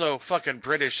all so fucking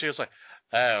British. She was like,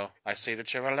 oh, I see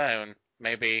that you're alone.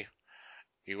 Maybe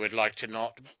you would like to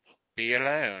not be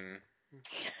alone.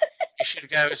 You should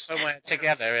go somewhere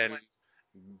together and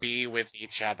be with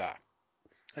each other.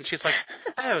 And she's like,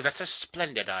 oh, that's a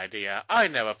splendid idea. I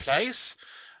know a place.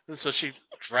 And so she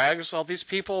drags all these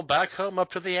people back home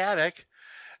up to the attic.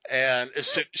 And as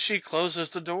soon as she closes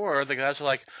the door, the guys are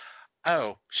like,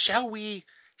 oh, shall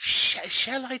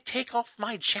I take off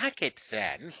my jacket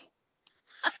then?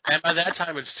 And by that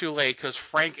time, it's too late because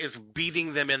Frank is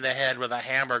beating them in the head with a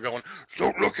hammer going,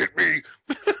 don't look at me.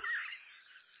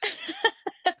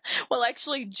 Well,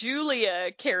 actually,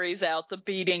 Julia carries out the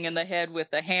beating in the head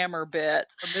with the hammer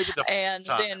bit. And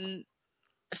then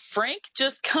Frank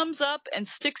just comes up and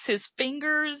sticks his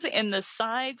fingers in the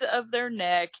sides of their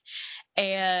neck,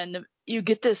 and you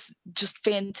get this just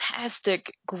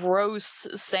fantastic, gross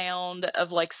sound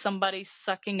of like somebody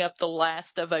sucking up the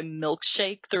last of a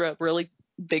milkshake through a really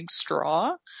big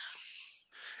straw.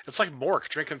 It's like Mork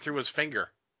drinking through his finger.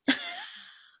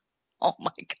 Oh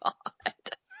my God.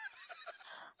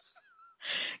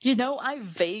 You know, I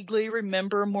vaguely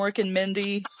remember Mork and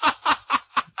Mindy.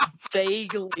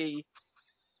 Vaguely.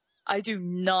 I do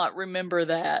not remember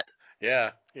that.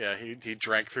 Yeah, he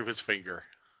drank through his finger.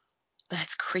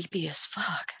 That's creepy as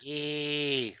fuck.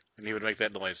 Yee. And he would make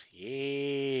that noise.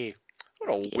 Yee. What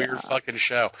a weird fucking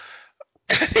show.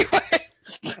 Anyway,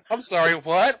 I'm sorry,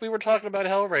 what? We were talking about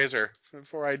Hellraiser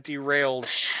before I derailed.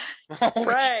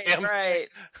 Right.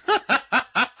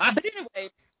 But anyway,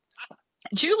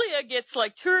 Julia gets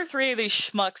like 2 or 3 of these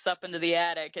schmucks up into the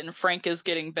attic, and Frank is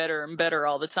getting better and better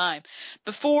all the time.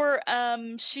 Before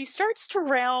she starts to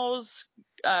rouse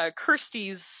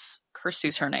Kirsty's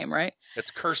her name, right?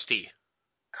 It's Kirsty.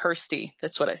 Kirsty,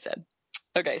 that's what I said.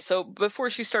 Okay, so before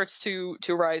she starts to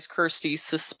rise Kirsty's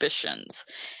suspicions,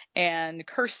 and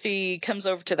Kirsty comes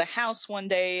over to the house one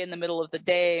day in the middle of the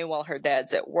day while her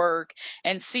dad's at work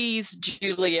and sees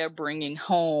Julia bringing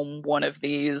home one of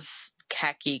these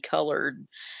khaki-colored,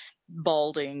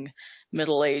 balding,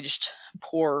 middle-aged,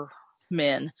 poor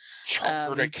men.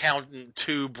 Chartered accountant,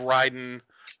 tube riding,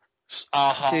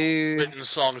 written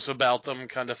songs about them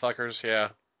kind of fuckers, yeah.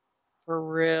 For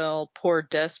real, poor,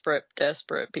 desperate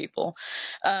people.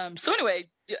 So anyway,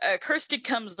 Kirsty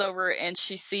comes over and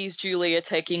she sees Julia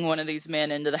taking one of these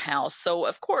men into the house. So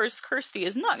of course, Kirsty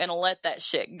is not going to let that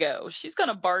shit go. She's going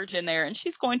to barge in there and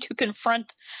she's going to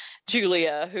confront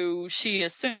Julia, who she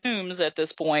assumes at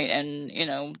this point, and you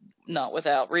know, not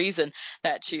without reason,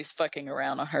 that she's fucking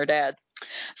around on her dad.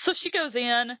 So she goes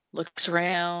in, looks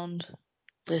around,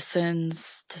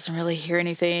 listens, doesn't really hear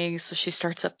anything, so she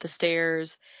starts up the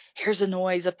stairs, hears a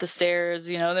noise up the stairs.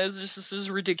 There's just this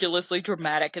ridiculously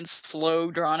dramatic and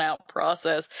slow, drawn-out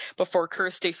process before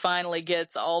Kirsty finally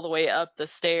gets all the way up the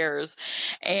stairs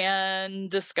and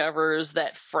discovers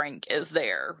that Frank is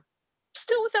there,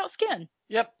 still without skin.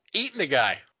 Yep, eating a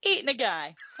guy.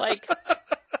 Like,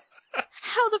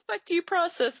 how the fuck do you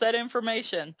process that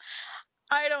information?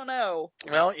 I don't know.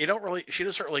 Well, she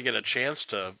doesn't really get a chance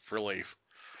to really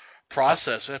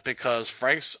process it because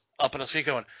Frank's up on his feet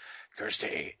going,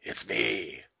 Kirsty, it's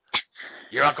me.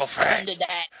 Your Uncle Frank.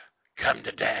 Come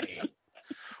to Daddy.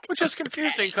 Which is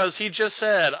confusing because he just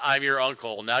said, I'm your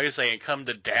uncle. Now he's saying, come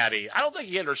to Daddy. I don't think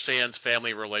he understands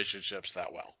family relationships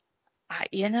that well.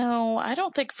 I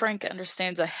don't think Frank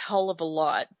understands a hell of a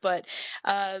lot, but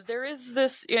there is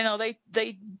this,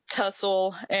 they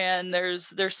tussle and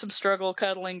there's some struggle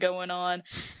cuddling going on,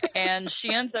 and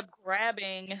she ends up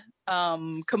grabbing,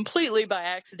 completely by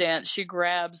accident, she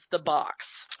grabs the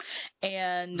box.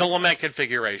 And the lament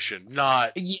configuration,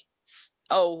 not... Yes.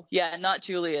 Oh, yeah, not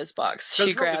Julia's box.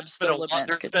 She grabs the lament.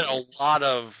 There's been a lot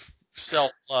of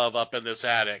self-love up in this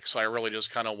attic, so I really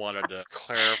just kind of wanted to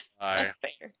clarify. That's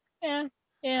fair.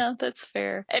 Yeah, that's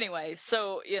fair. Anyway,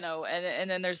 so, and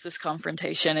then there's this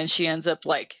confrontation, and she ends up,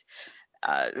 like,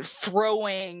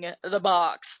 throwing the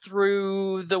box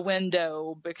through the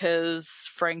window because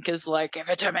Frank is like, give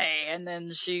it to me, and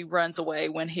then she runs away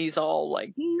when he's all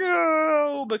like,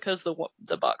 no, because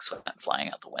the box went flying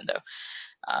out the window.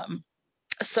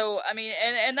 So, I mean,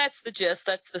 and that's the gist,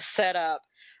 that's the setup.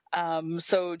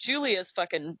 So Julia's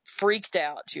fucking freaked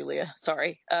out.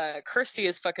 Kirsty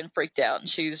is fucking freaked out, and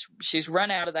she's run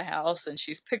out of the house, and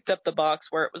she's picked up the box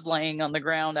where it was laying on the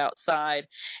ground outside,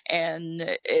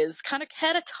 and is kind of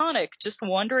catatonic, just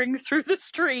wandering through the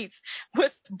streets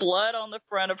with blood on the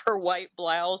front of her white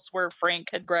blouse where Frank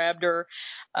had grabbed her,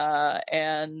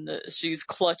 and she's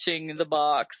clutching the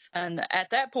box. And at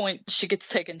that point, she gets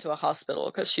taken to a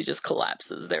hospital because she just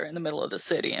collapses there in the middle of the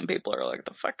city, and people are like,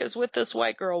 the fuck is with this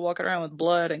white girl walking around with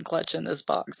blood and clutching this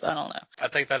box? I don't know. I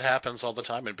think that happens all the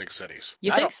time in big cities.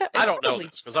 You think so? I don't know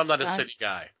this because I'm not a city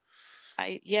guy.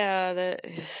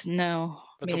 No.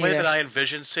 But the way that I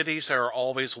envision cities, there are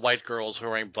always white girls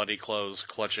wearing bloody clothes,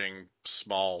 clutching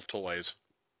small toys.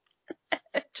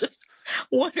 Just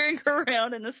wandering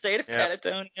around in the state of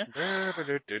catatonia.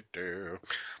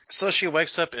 So she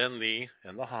wakes up in the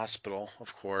hospital,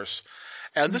 of course.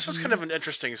 And this is kind of an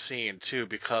interesting scene, too,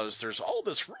 because there's all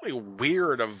this really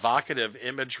weird, evocative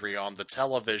imagery on the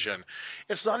television.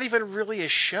 It's not even really a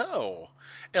show,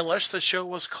 unless the show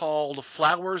was called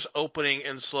Flowers Opening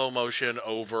in Slow Motion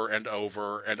Over and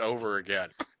Over and Over Again.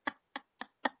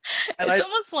 And it's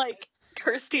almost like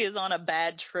Kirsty is on a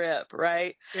bad trip,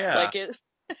 right? Yeah. Like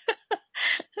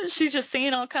she's just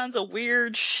seeing all kinds of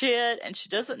weird shit, and she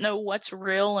doesn't know what's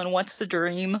real and what's the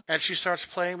dream. And she starts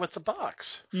playing with the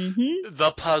box. Mm-hmm.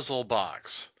 The puzzle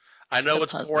box. I know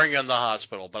it's boring in the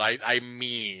hospital, but I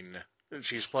mean,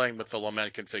 she's playing with the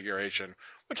lament configuration,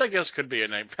 which I guess could be a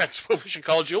name. That's what we should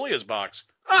call Julia's box.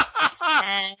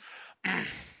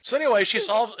 So anyway, she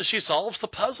solves the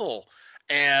puzzle.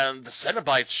 And the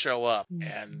Cenobites show up,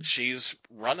 and she's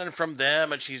running from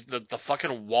them, and the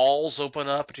fucking walls open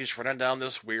up, and she's running down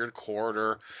this weird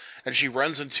corridor, and she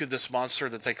runs into this monster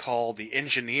that they call the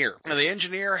Engineer. And the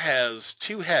Engineer has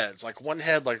two heads, like one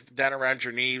head like down around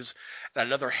your knees, and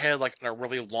another head like on a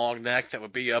really long neck that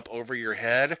would be up over your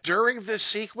head. During this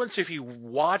sequence, if you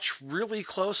watch really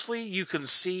closely, you can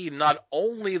see not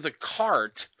only the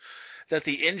cart that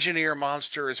the Engineer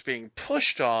monster is being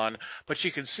pushed on, but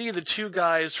you can see the two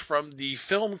guys from the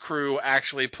film crew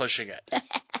actually pushing it.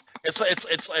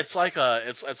 It's like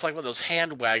one of those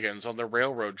hand wagons on the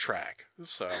railroad track.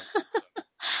 So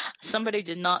somebody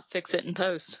did not fix it in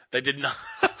post. They did not.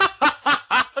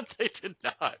 They did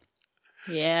not.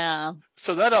 Yeah.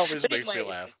 So that always makes me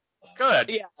laugh. Go ahead.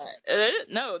 Yeah.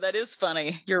 No, that is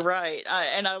funny. You're right.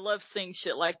 And I love seeing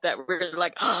shit like that where you're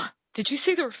like, did you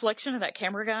see the reflection of that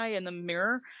camera guy in the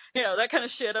mirror? That kind of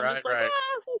shit. I'm just like,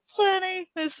 that's funny.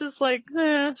 It's just like,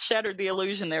 shattered the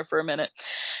illusion there for a minute.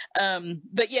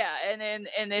 But yeah,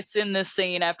 and it's in this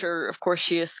scene after, of course,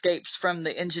 she escapes from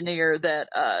the Engineer that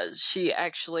she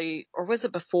actually, or was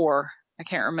it before? I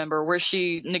can't remember, where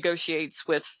she negotiates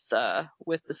with the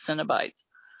Cenobites.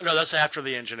 No, that's after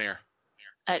the Engineer.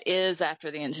 That is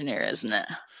after the Engineer, isn't it?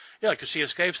 Yeah, because she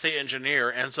escapes the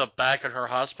Engineer, ends up back in her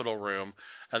hospital room,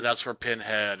 and that's where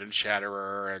Pinhead and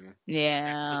Shatterer and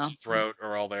Pussy Throat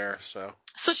are all there. So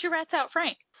she rats out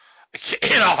Frank.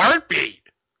 In a heartbeat.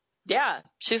 Yeah,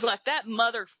 she's like, that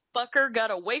mother fucker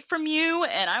got away from you,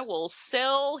 and I will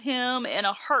sell him in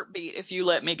a heartbeat if you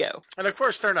let me go. And of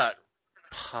course, they're not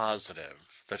positive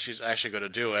that she's actually going to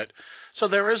do it. So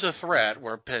there is a threat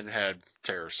where Pinhead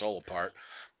tears her soul apart.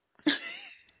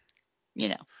 You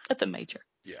know, at the major.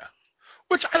 Yeah.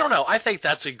 Which, I don't know. I think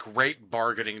that's a great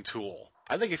bargaining tool.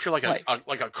 I think if you're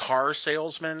like a car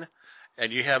salesman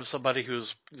and you have somebody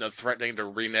who's threatening to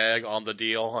renege on the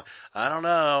deal, I don't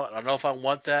know. I don't know if I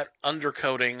want that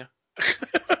undercoating.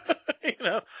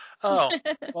 Oh,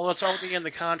 well, it's already in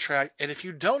the contract, and if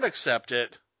you don't accept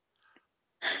it,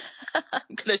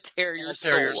 I'm going to tear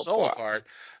your soul apart.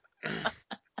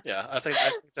 Yeah, I think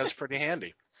that's pretty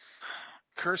handy.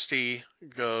 Kirsty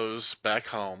goes back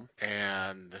home,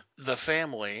 and the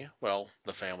family,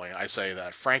 I say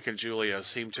that, Frank and Julia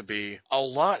seem to be a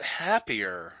lot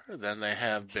happier than they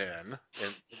have been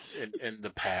in the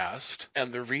past.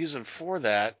 And the reason for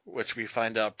that, which we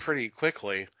find out pretty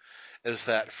quickly, is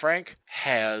that Frank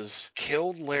has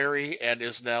killed Larry and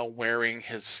is now wearing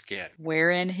his skin.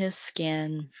 Wearing his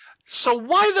skin. So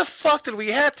why the fuck did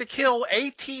we have to kill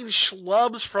 18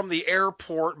 schlubs from the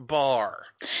airport bar?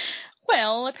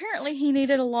 Well, apparently he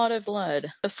needed a lot of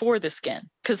blood before the skin.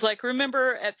 Because,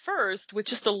 remember at first, with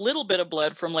just a little bit of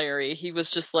blood from Larry, he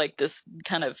was just like this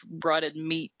kind of rotted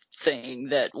meat thing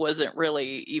that wasn't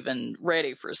really even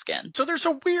ready for skin. So there's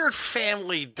a weird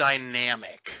family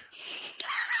dynamic.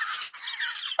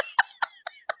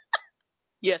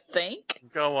 You think?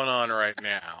 Going on right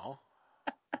now.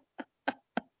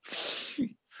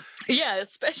 Yeah,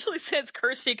 especially since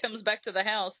Kirsty comes back to the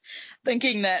house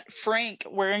thinking that Frank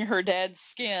wearing her dad's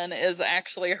skin is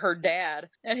actually her dad.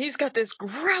 And he's got this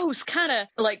gross kind of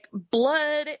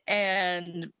blood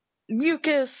and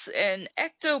mucus and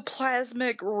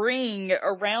ectoplasmic ring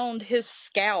around his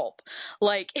scalp.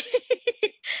 Like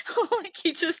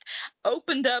he just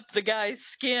opened up the guy's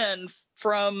skin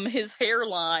from his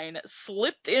hairline,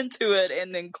 slipped into it,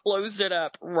 and then closed it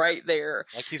up right there.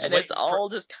 Like he's and it's all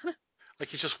just kind of... Like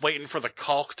he's just waiting for the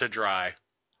caulk to dry.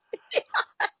 Yeah,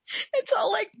 it's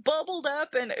all bubbled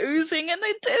up and oozing, and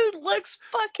the dude looks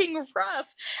fucking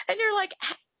rough. And you're like,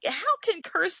 how can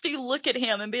Kirsty look at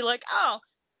him and be like, oh,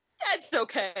 that's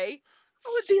okay?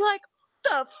 I would be like,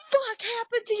 what the fuck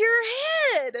happened to your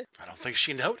head? I don't think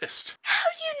she noticed. How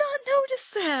do you not notice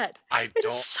that?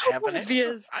 It's so have an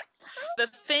obvious. The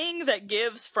thing that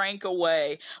gives Frank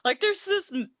away, there's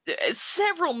this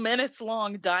several minutes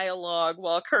long dialogue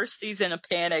while Kirsty's in a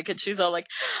panic and she's all like,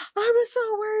 I was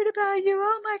so worried about you.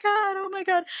 Oh my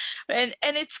God.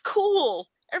 And it's cool.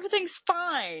 Everything's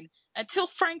fine until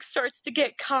Frank starts to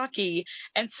get cocky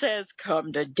and says,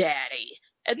 come to daddy.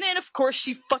 And then, of course,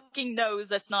 she fucking knows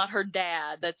that's not her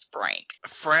dad. That's Frank.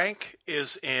 Frank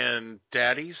is in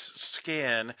Daddy's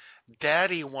skin.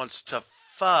 Daddy wants to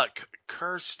fuck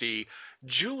Kirsty.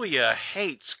 Julia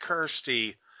hates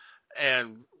Kirsty.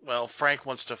 And, Frank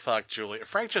wants to fuck Julia.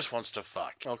 Frank just wants to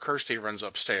fuck. Well, Kirsty runs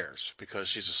upstairs because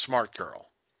she's a smart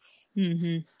girl.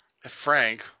 Mm-hmm.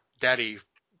 Frank, Daddy,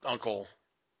 Uncle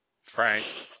Frank,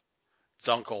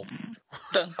 Dunkle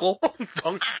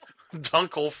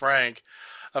Frank,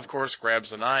 of course,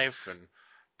 grabs a knife and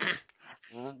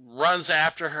runs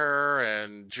after her,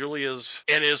 and Julia's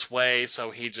in his way,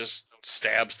 so he just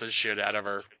stabs the shit out of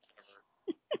her.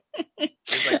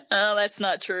 Oh, that's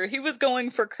not true. He was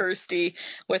going for Kirsty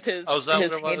with his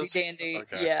handy dandy,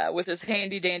 with his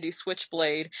handy dandy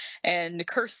switchblade, and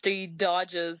Kirsty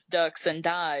dodges, ducks, and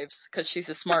dives because she's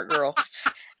a smart girl.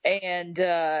 And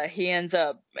he ends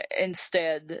up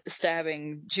instead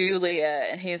stabbing Julia,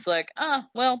 and he's like,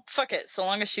 fuck it. So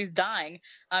long as she's dying,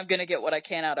 I'm going to get what I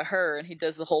can out of her. And he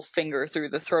does the whole finger through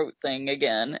the throat thing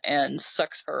again and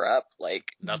sucks her up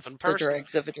like nothing personal. The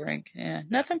dregs of a drink. Yeah,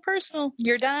 nothing personal.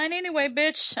 You're dying anyway,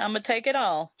 bitch. I'm going to take it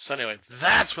all. So anyway,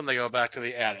 that's when they go back to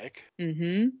the attic.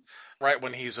 Mm-hmm. Right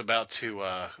when he's about to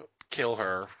kill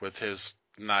her with his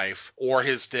knife or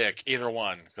his dick, either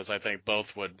one, because I think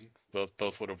both would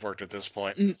have worked at this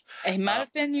point. He might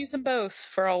have been using both,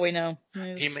 for all we know.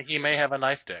 He may have a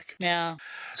knife dick. Yeah.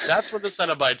 That's when the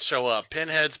Cenobites show up.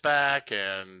 Pinhead's back,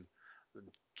 and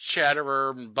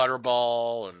Chatterer, and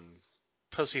Butterball, and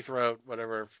Pussythroat,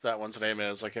 whatever that one's name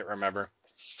is. I can't remember.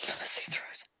 Pussythroat.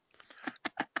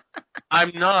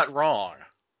 I'm not wrong.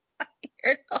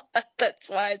 You're not. That's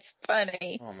why it's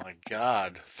funny. Oh my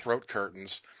God. Throat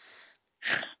curtains.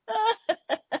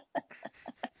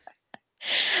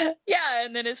 Yeah,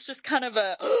 and then it's just kind of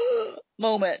a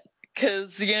moment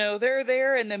because, they're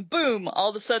there, and then boom, all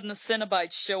of a sudden the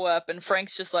Cenobites show up, and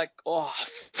Frank's just like, oh,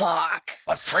 fuck.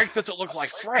 But Frank doesn't look like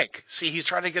Frank. See, he's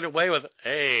trying to get away with,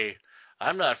 hey,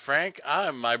 I'm not Frank.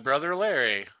 I'm my brother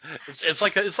Larry. It's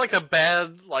like a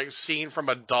bad like scene from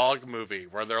a dog movie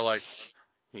where they're like,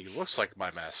 he looks like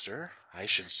my master. I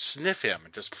should sniff him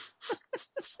and just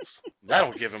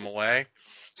that'll give him away.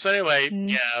 So anyway,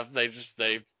 yeah,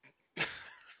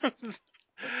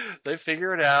 they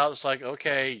figure it out. It's like,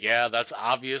 okay, yeah, that's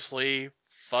obviously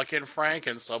fucking Frank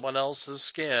in someone else's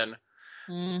skin.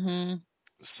 Mm-hmm.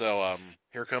 So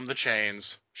here come the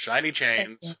chains, shiny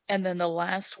chains, and then the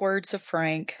last words of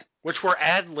Frank, which were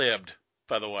ad-libbed,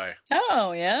 by the way.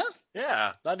 Oh, yeah?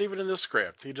 Yeah, not even in the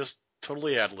script. He just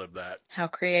totally ad-libbed that. How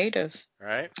creative.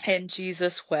 Right? And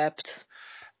Jesus wept.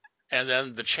 And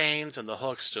then the chains and the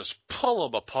hooks just pull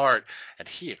him apart, and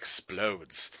he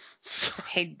explodes.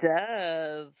 He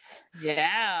does.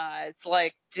 Yeah, it's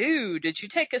like, dude, did you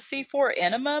take a C4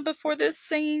 enema before this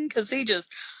scene? Because he just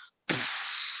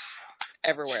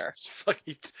everywhere.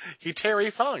 He Terry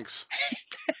Funks.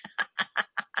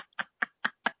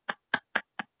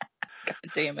 God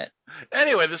damn it.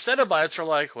 Anyway, the Cenobites are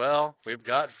like, well, we've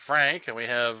got Frank, and we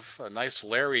have a nice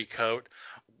Larry coat.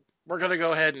 We're going to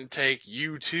go ahead and take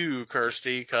you too,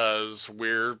 Kirsty, because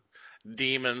we're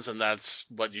demons, and that's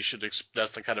what you should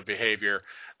that's the kind of behavior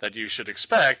that you should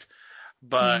expect.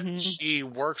 But she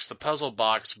works the puzzle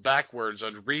box backwards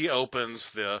and reopens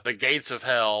the gates of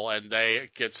hell, and they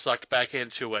get sucked back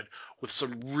into it with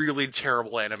some really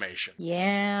terrible animation.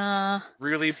 Yeah.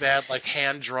 Really bad, like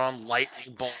hand-drawn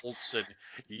lightning bolts and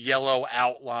yellow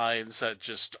outlines that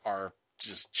just are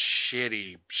just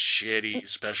shitty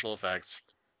special effects.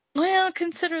 Well,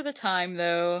 consider the time,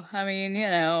 though. I mean, you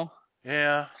know.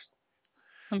 Yeah.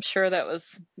 I'm sure that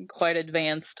was quite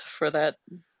advanced for that.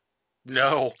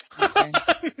 No. Okay.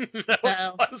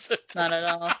 No, was it? Not at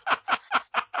all.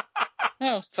 I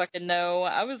don't fucking know.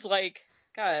 I was like,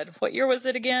 God, what year was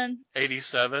it again?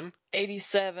 87.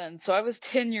 87. So I was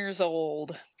 10 years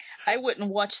old. I wouldn't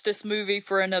watch this movie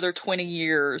for another 20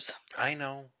 years. I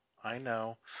know.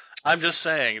 I'm just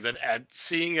saying that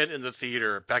seeing it in the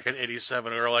theater back in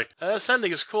 87, we were like, this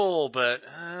ending's cool, but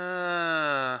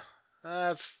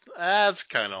that's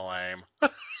kind of lame.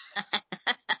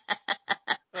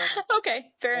 Okay,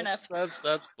 fair enough.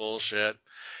 That's bullshit.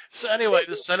 So anyway,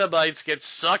 the Cenobites get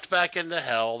sucked back into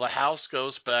hell. The house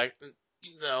goes back.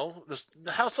 No,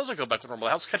 the house doesn't go back to normal.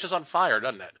 The house catches on fire,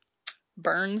 doesn't it?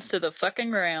 Burns to the fucking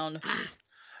ground.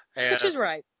 Which is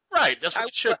right. Right, that's what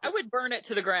it should be. I would burn it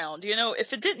to the ground. You know,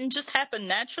 if it didn't just happen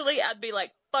naturally, I'd be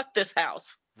like, fuck this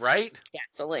house. Right?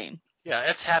 Gasoline. Yeah,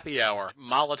 it's happy hour.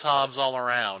 Molotovs all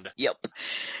around. Yep.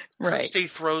 Right. Kirsty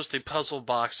throws the puzzle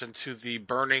box into the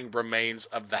burning remains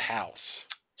of the house.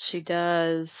 She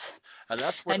does. And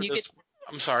that's where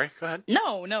I'm sorry, go ahead.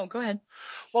 No, go ahead.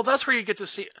 Well, that's where you get to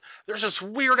see, there's this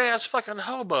weird-ass fucking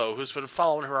hobo who's been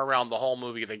following her around the whole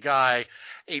movie. The guy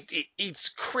eats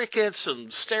crickets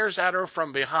and stares at her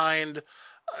from behind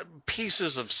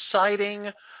pieces of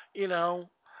siding, you know,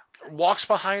 walks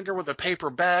behind her with a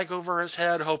paper bag over his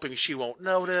head, hoping she won't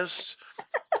notice.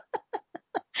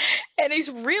 And he's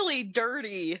really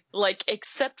dirty, like,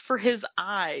 except for his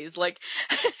eyes. Like,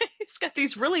 he's got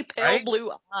these really pale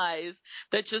blue eyes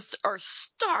that just are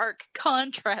stark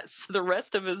contrasts to the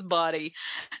rest of his body.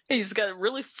 He's got a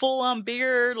really full-on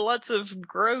beard, lots of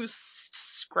gross,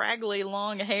 scraggly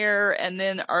long hair, and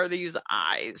then are these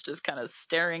eyes just kind of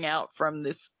staring out from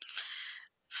this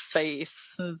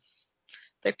face.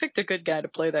 They picked a good guy to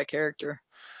play that character.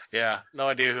 Yeah, no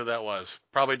idea who that was.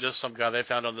 Probably just some guy they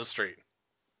found on the street.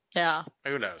 Yeah.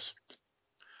 Who knows?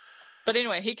 But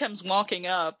anyway, he comes walking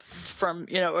up from,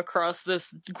 across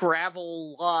this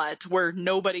gravel lot where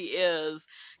nobody is,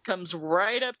 comes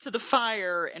right up to the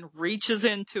fire and reaches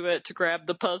into it to grab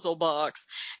the puzzle box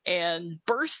and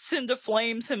bursts into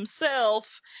flames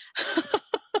himself.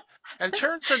 And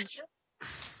turns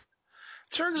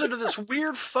into this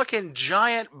weird fucking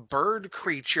giant bird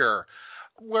creature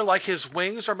where like his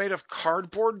wings are made of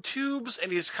cardboard tubes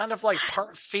and he's kind of like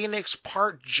part phoenix,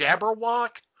 part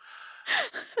jabberwock.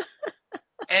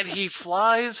 And he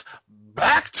flies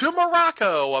back to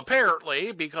Morocco,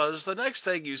 apparently, because the next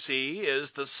thing you see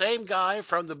is the same guy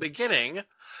from the beginning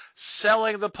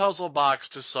selling the puzzle box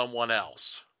to someone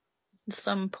else.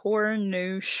 Some poor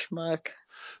new schmuck.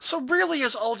 So really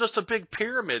it's all just a big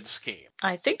pyramid scheme.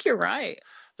 I think you're right.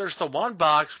 There's the one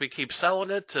box, we keep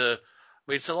selling it to...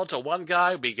 We sell it to one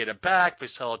guy, we get it back. We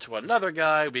sell it to another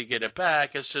guy, we get it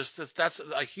back. It's just, that's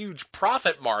a huge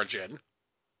profit margin.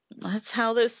 That's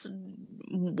how this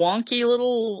wonky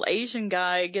little Asian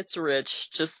guy gets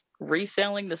rich, just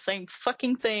reselling the same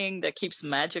fucking thing that keeps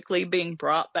magically being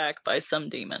brought back by some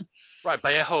demon. Right,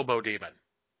 by a hobo demon.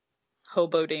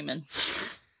 Hobo demon.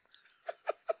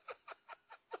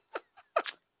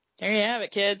 There you have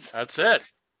it, kids. That's it.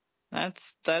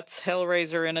 That's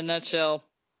Hellraiser in a nutshell.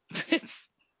 It's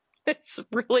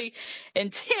really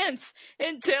intense,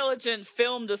 intelligent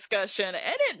film discussion,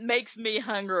 and it makes me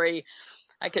hungry.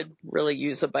 I could really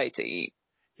use a bite to eat.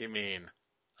 You mean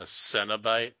a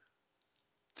Cenobite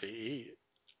to eat?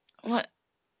 What?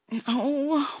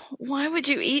 Oh, why would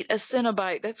you eat a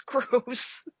Cenobite? That's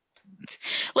gross.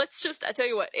 I tell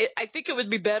you what, I think it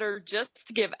would be better just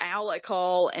to give Al a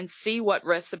call and see what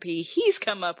recipe he's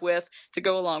come up with to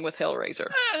go along with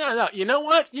Hellraiser. No. You know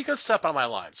what? You can step on my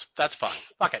lines. That's fine.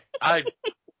 Fuck it. I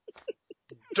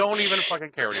don't even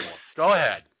fucking care anymore. Go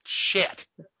ahead. Shit.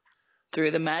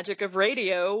 Through the magic of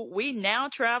radio, we now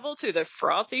travel to the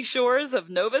frothy shores of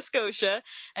Nova Scotia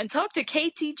and talk to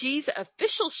KTG's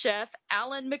official chef,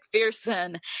 Alan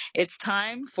McPherson. It's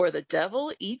time for The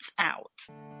Devil Eats Out.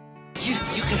 You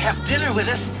can have dinner with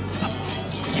us.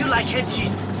 You like head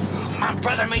cheese. My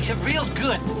brother makes it real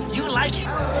good. You like it. Do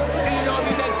you know if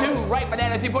you said 2 ripe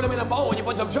bananas, you put them in a bowl, you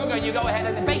put some sugar, and you go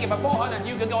ahead and bake it for 400,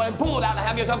 you can go and pull it out and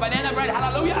have yourself banana bread.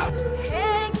 Hallelujah.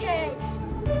 Pancakes.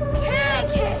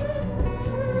 Pancakes.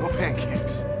 No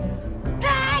pancakes.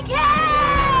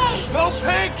 Pancakes! No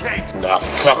pancakes! Now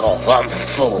fuck off, I'm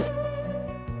full.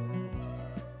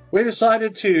 We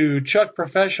decided to chuck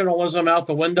professionalism out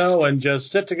the window and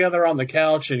just sit together on the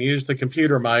couch and use the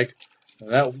computer mic.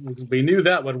 We knew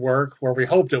that would work, or we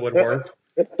hoped it would work.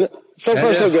 So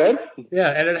far, so good. Yeah,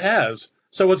 and it has.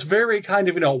 So it's very kind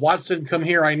of, Watson, come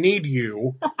here, I need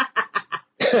you.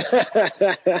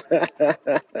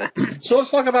 So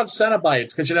let's talk about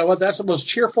Cenobites, because you know what? That's the most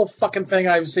cheerful fucking thing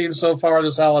I've seen so far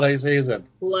this holiday season.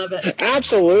 Love it.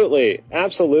 Absolutely.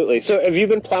 So have you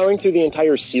been plowing through the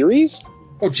entire series?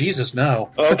 Oh, Jesus, no.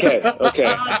 Okay.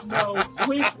 No,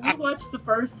 we watched the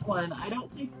first one. I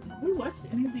don't think we watched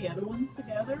any of the other ones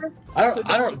together.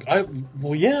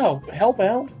 Well, yeah,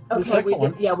 Hellbound. The second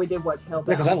one. We did watch Hellbound.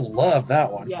 Yeah, because I love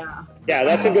that one. Yeah. Yeah,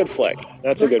 that's a good flick.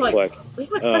 There's like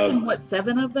fucking,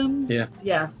 7 of them? Yeah.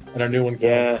 Yeah. And a new one.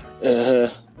 Yeah.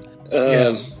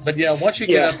 But yeah, once you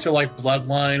get up to like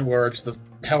Bloodline, where it's the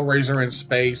Hellraiser in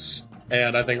space,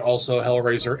 and I think also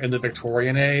Hellraiser in the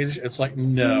Victorian age, it's like,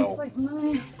 no.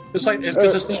 It's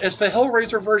the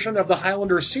Hellraiser version of the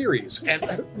Highlander series,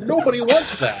 and nobody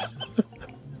wants that.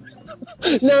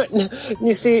 No,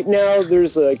 you see, now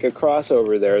there's like a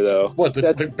crossover there, though. What,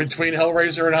 between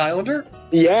Hellraiser and Highlander?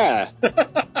 Yeah.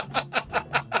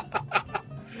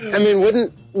 I mean,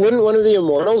 wouldn't one of the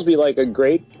Immortals be like a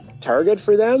great target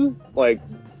for them? Like,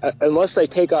 unless they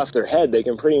take off their head, they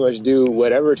can pretty much do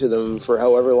whatever to them for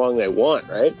however long they want,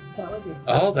 right? That would be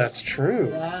Oh, that's true.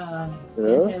 Yeah.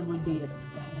 Yeah. Head would be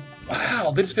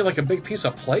Wow, they just feel like a big piece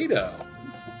of Play-Doh.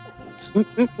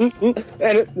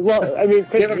 And well, I mean,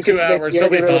 give him 2 hours, he'll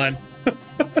be fine.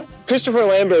 Christopher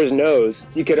Lambert's nose,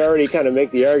 you could already kind of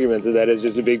make the argument that is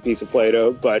just a big piece of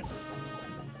Play-Doh, but,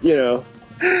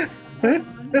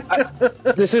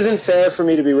 this isn't fair for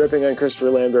me to be ripping on Christopher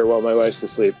Lambert while my wife's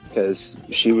asleep, because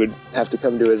she would have to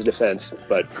come to his defense,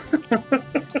 but...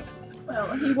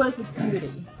 Well, he was a cutie.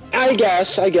 I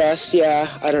guess,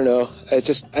 yeah. I don't know.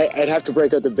 I'd have to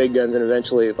break out the big guns and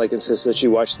eventually, insist that she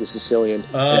watch The Sicilian.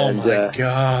 Oh, my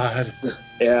God.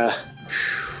 Yeah.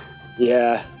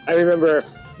 Yeah. I remember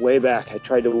way back, I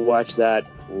tried to watch that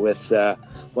with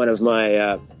one of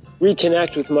my...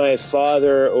 reconnect with my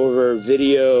father over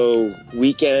video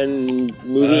weekend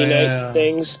movie night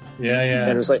things. Yeah.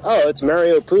 And it was like, oh, it's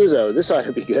Mario Puzo. This ought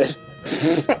to be good.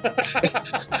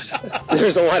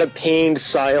 There's a lot of pained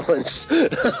silence. I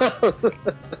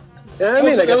guess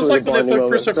it was like a bonding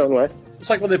moment its own way.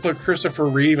 It's like when they put Christopher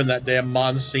Reeve in that damn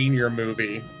Monsignor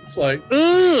movie. It's like...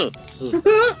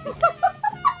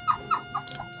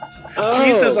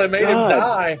 Jesus, I made him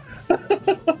die.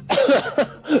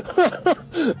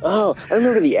 Oh, I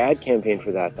remember the ad campaign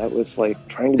for that. That was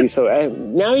trying to be so...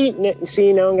 now I'm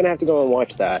going to have to go and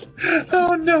watch that.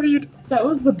 Oh, no, you... That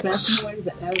was the best noise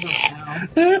ever,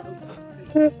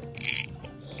 Al.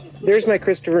 There's my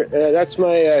Christopher... that's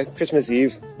my Christmas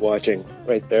Eve watching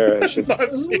right there. I should break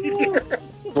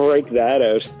that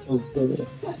out.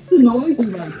 That's the noise you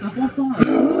make the whole time.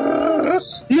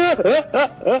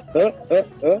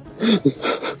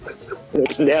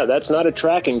 That's not a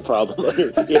tracking problem on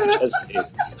your VHS tape.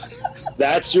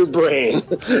 That's your brain.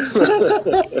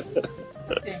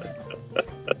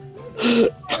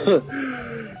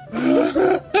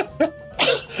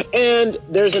 And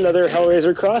there's another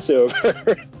Hellraiser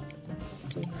crossover.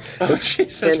 Oh,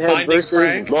 Jesus. Pinhead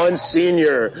versus Frank.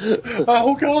 Monsignor.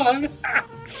 Oh, God.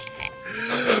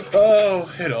 Oh,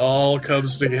 it all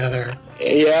comes together.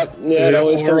 Yep. Yeah, it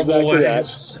always comes back to that.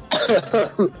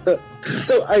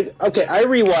 So I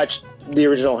rewatched the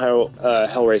original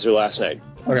Hellraiser last night.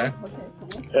 Okay.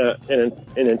 In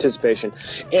anticipation,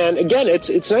 and again,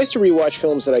 it's nice to rewatch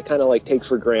films that I kind of like take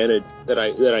for granted that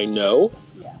I know,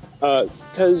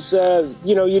 because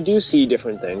you do see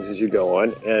different things as you go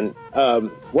on. And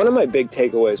one of my big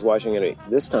takeaways watching it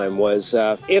this time was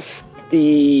if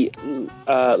the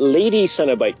Lady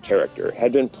Cenobite character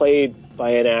had been played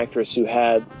by an actress who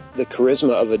had the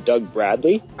charisma of a Doug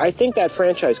Bradley, I think that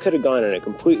franchise could have gone in a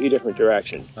completely different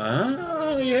direction.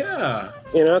 Oh, yeah.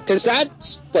 Because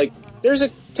that's, like, there's a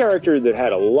character that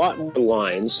had a lot more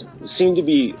lines, seemed to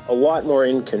be a lot more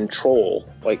in control,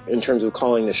 like, in terms of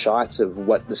calling the shots of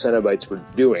what the Cenobites were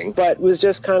doing, but was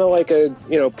just kind of like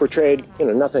portrayed,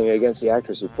 nothing against the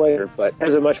actress who played her, but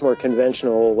as a much more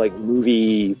conventional, like,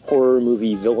 horror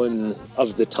movie villain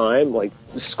of the time, like,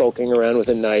 skulking around with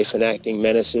a knife and acting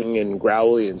menacing and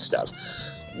growly and stuff.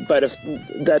 But if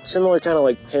that similar kind of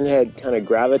like Pinhead kind of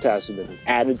gravitas had been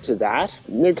added to that,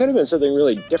 there could have been something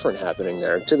really different happening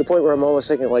there, to the point where I'm almost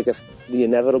thinking, like, if the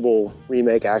inevitable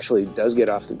remake actually does get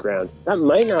off the ground, that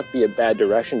might not be a bad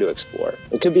direction to explore.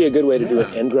 It could be a good way to do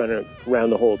an end run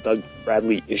around the whole Doug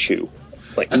Bradley issue.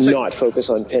 Like, not focus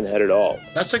on Pinhead at all.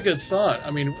 That's a good thought.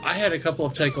 I mean, I had a couple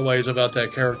of takeaways about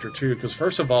that character, too, because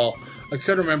first of all, I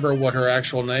couldn't remember what her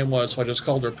actual name was, so I just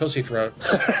called her Pussy Throat.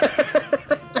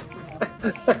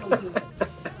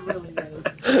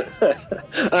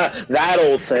 That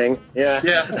old thing, yeah.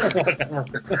 Yeah, whatever.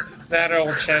 That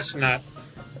old chestnut.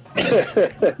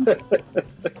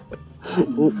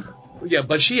 Yeah,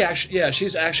 but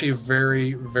she's actually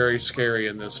very, very scary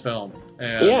in this film.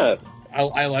 And yeah.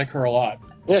 I like her a lot.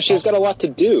 Yeah, she's got a lot to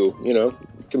do,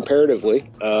 comparatively.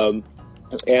 And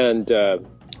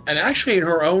actually, in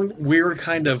her own weird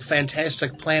kind of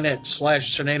Fantastic Planet /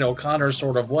 Sinead O'Connor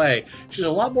sort of way, she's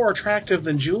a lot more attractive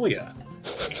than Julia.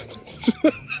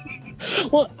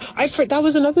 Well, that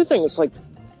was another thing. It's like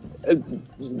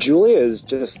Julia is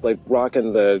just like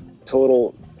rocking the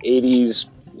total 80s,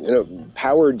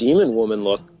 power demon woman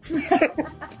look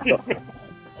the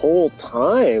whole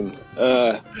time.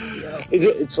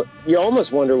 It's you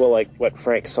almost wonder, what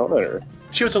Frank saw in her.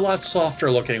 She was a lot softer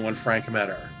looking when Frank met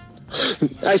her.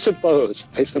 I suppose.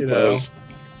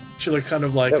 She looked kind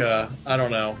of like a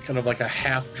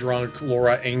half-drunk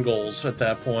Laura Ingalls at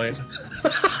that point.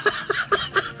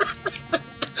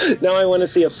 Now I want to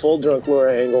see a full-drunk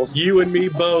Laura Ingalls. You and me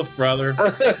both, brother. I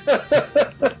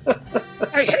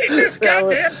hate this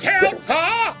goddamn town,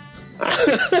 Pa!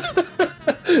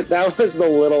 That was the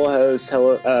Little House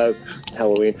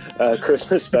Halloween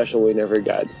Christmas special we never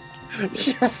got.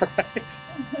 You're right.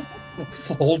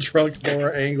 Full-drunk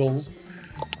Laura Ingalls.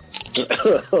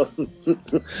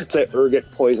 It's like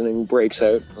ergot poisoning breaks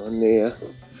out on the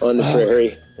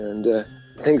prairie, and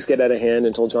things get out of hand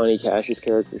until Johnny Cash's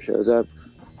character shows up.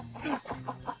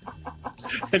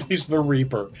 And he's the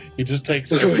Reaper. He just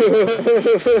takes everything.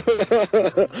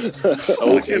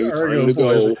 Fucking ergo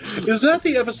poison. Is that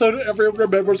the episode everyone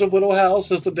remembers of Little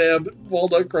House? As the damn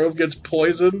Walnut Grove gets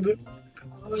poisoned?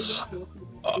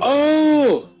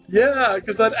 Oh! Yeah,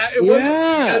 because it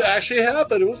actually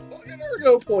happened. It was fucking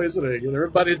ergo poisoning. And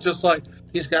everybody's just like,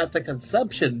 he's got the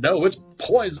consumption. No, it's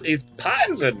poison. He's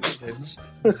poisoned.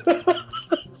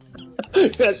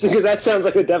 Because that sounds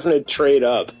like a definite trade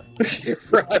up.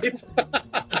 Right?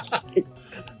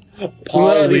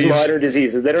 These modern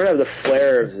diseases, they don't have the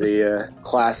flair of the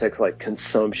classics like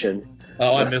consumption.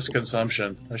 Oh, I miss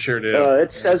consumption. I sure do.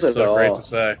 It says it all. Great to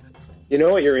say. You know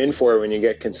what you're in for when you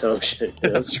get consumption.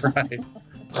 That's right.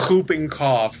 Whooping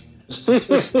cough.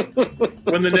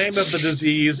 When the name of the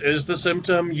disease is the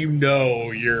symptom,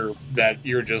 you're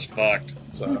just fucked.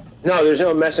 So. No, there's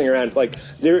no messing around. Like,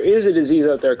 there is a disease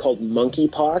out there called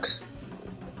monkeypox.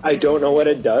 I don't know what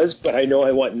it does, but I know I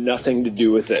want nothing to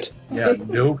do with it. Yeah,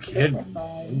 no kidding.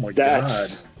 Oh my God.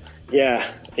 Yeah,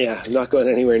 I'm not going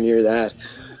anywhere near that.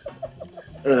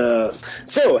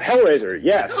 So, Hellraiser,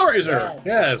 yes. Hellraiser,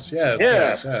 yes.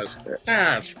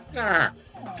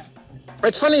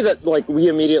 It's funny that, we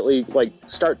immediately,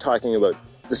 start talking about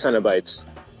the Cenobites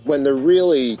when they're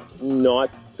really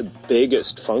not the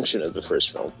biggest function of the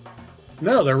first film.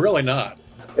 No, they're really not.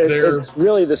 It's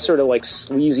really this sort of,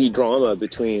 sleazy drama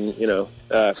between,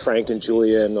 Frank and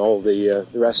Julia and all the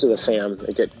rest of the fam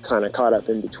that get kind of caught up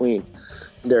in between.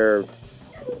 They're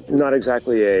not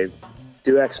exactly a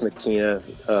Deus Ex Machina,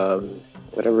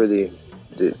 whatever the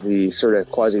sort of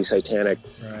quasi-satanic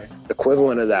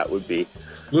equivalent of that would be.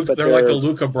 They're like the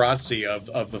Luca Brasi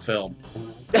of the film.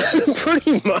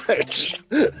 Pretty much.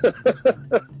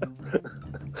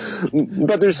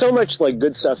 But there's so much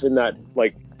good stuff in that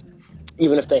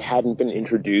even if they hadn't been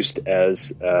introduced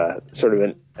as sort of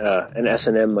an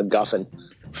S&M MacGuffin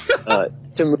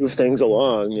to move things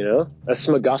along, you know, a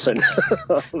SMacGuffin.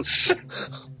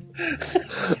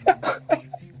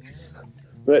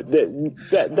 But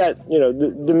that you know,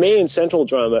 the main central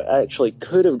drama actually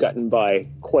could have gotten by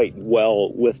quite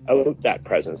well without that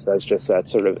presence. That's just that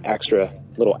sort of extra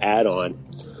little add-on,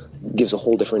 gives a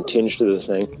whole different tinge to the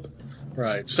thing.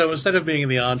 Right. So instead of being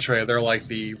the entree, they're like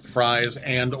the fries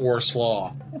and or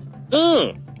slaw.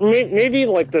 Maybe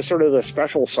like the sort of the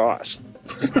special sauce.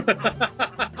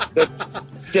 That's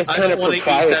just kind of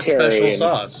proprietary. Eat that special and,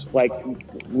 sauce. Like,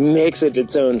 makes it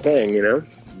its own thing, you know?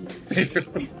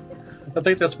 I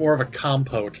think that's more of a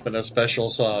compote than a special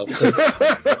sauce.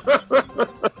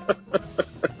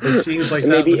 It seems like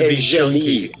that would be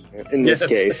chunky. In this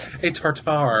case. A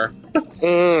tartare.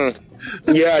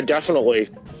 Yeah, definitely.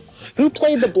 Who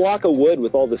played the block of wood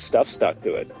with all the stuff stuck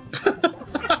to it?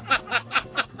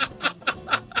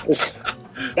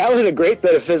 That was a great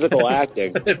bit of physical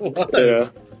acting. It was. You know?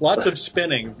 Lots of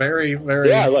spinning. Very,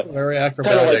 very acrobatic.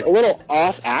 Kind of like a little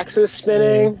off-axis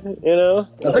spinning, you know?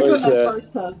 I think it was my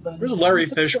first husband. There's Larry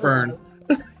Fishburne.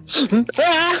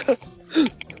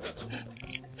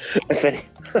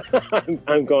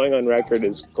 I'm going on record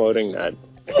as quoting that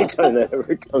anytime that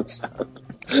ever comes up.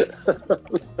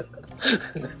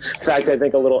 In fact, I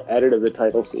think a little edit of the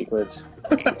title sequence.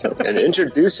 And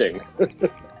introducing.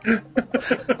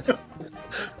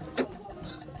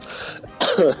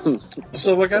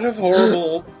 So what kind of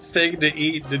horrible thing to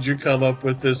eat did you come up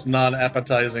with this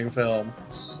non-appetizing film?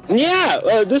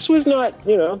 Yeah, this was not,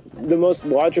 you know, the most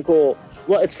logical...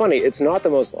 Well, it's funny, it's not the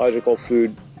most logical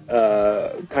food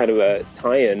kind of a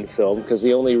tie-in film, because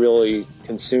the only really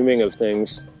consuming of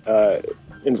things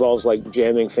involves, like,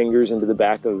 jamming fingers into the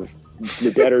back of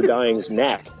the dead or dying's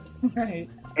neck. Right.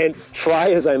 And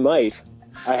try as I might,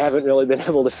 I haven't really been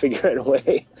able to figure out a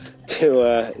way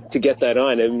to get that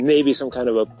on. And maybe some kind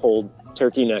of a pulled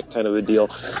turkey neck kind of a deal.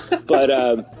 But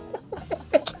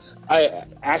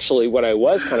what I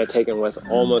was kind of taken with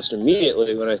almost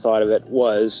immediately when I thought of it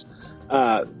was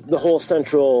the whole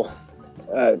central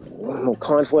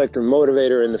conflict or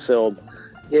motivator in the film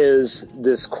is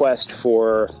this quest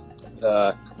for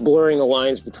blurring the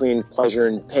lines between pleasure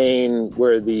and pain,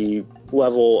 where the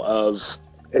level of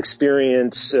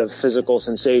experience of physical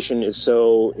sensation is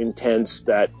so intense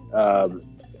that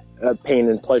pain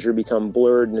and pleasure become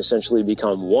blurred and essentially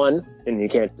become one, and you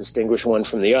can't distinguish one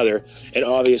from the other. And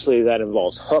obviously that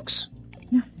involves hooks,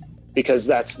 because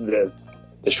that's the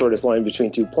shortest line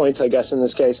between 2 points, I guess, in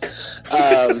this case.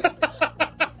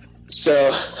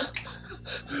 So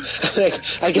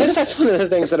I guess that's one of the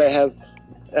things that I have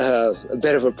a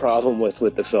bit of a problem with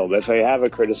the film. If I have a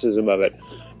criticism of it,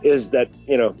 is that,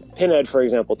 you know, Pinhead, for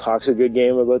example, talks a good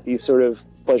game about these sort of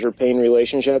pleasure-pain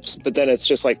relationships, but then it's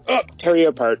just like, oh, tear you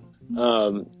apart.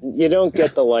 You don't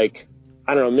get the, like,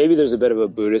 I don't know, maybe there's a bit of a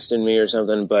Buddhist in me or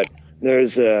something, but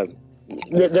there's they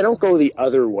don't go the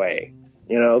other way.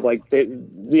 You know, like,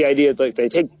 the idea is, like, they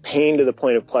take pain to the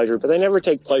point of pleasure, but they never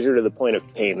take pleasure to the point of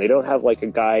pain. They don't have, like, a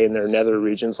guy in their nether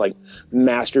regions, like,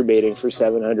 masturbating for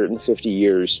 750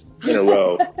 years in a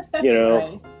row, you know,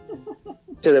 Right.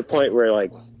 to the point where,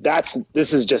 like,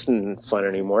 this is just not fun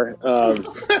anymore.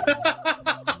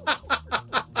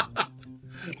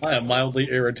 I am mildly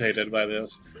irritated by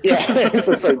this. Yeah,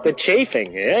 so it's like the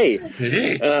chafing. Hey.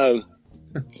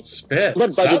 Spit.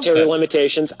 But budgetary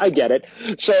limitations, I get it.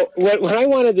 So what I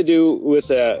wanted to do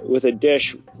with a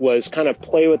dish was kind of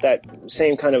play with that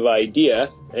same kind of idea.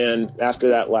 And after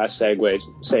that last segue,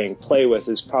 saying play with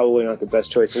is probably not the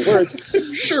best choice of words.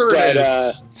 Sure it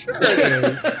is.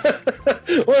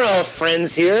 We're all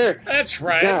friends here. That's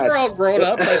right. God. We're all grown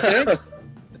up, I think.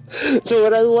 So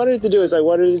what I wanted to do is I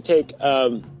wanted to take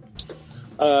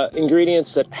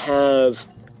ingredients that have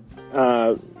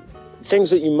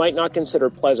things that you might not consider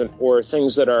pleasant, or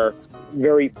things that are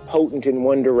very potent in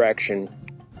one direction,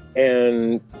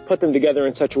 and put them together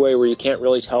in such a way where you can't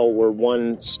really tell where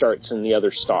one starts and the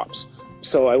other stops.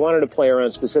 So I wanted to play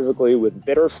around specifically with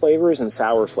bitter flavors and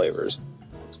sour flavors,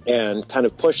 and kind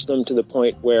of push them to the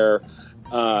point where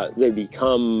they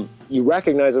become, you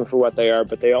recognize them for what they are,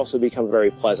 but they also become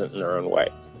very pleasant in their own way.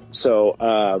 So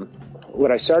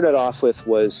what I started off with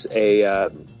was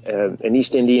an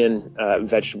East Indian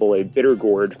vegetable, a bitter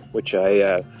gourd, which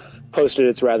I posted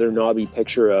its rather knobby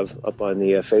picture of up on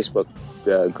the Facebook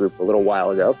group a little while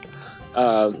ago.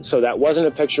 So that wasn't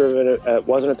a picture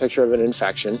of an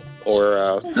infection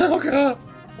or. Oh God!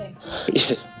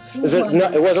 It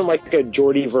wasn't like a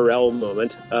Jordy Verrell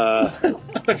moment.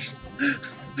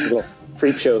 Little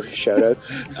freak show shout out.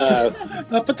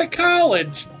 Up at the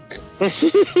college.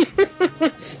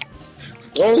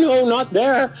 Oh no, not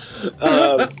there.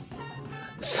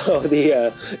 So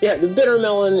the bitter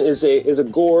melon is a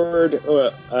gourd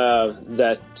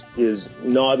that is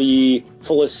knobby,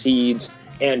 full of seeds,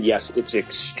 and yes, it's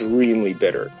extremely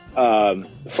bitter.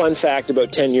 Fun fact: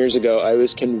 about 10 years ago, I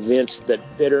was convinced that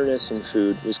bitterness in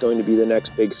food was going to be the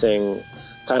next big thing,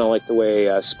 kind of like the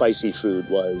way spicy food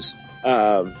was.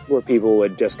 Where people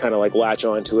would just kind of like latch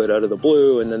onto it out of the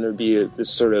blue, and then there'd be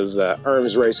this sort of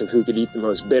arms race of who could eat the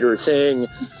most bitter thing.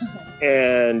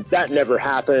 And that never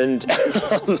happened.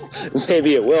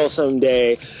 Maybe it will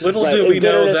someday. Little do we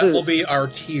know that will be our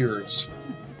tears.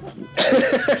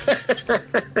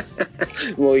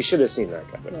 Well, you should have seen that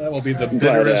coming. That will be the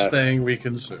bitterest thing we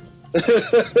consume.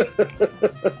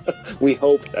 We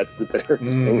hope that's the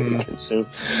bitterest thing we consume.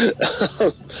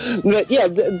 But yeah,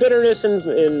 bitterness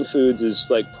in foods is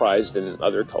like prized in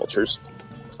other cultures.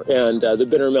 And the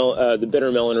bitter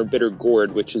melon or bitter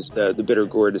gourd, which is the bitter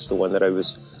gourd, is the one that I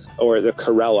was, or the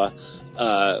Corella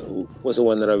was the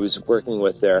one that I was working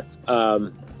with there.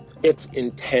 It's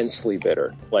intensely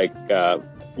bitter. Like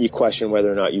you question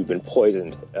whether or not you've been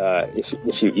poisoned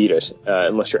if you eat it,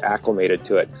 unless you're acclimated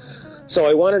to it. So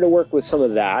I wanted to work with some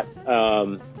of that.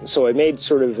 So I made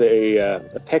sort of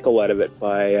a pickle out of it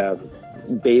by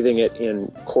bathing it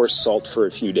in coarse salt for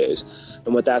a few days.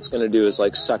 And what that's going to do is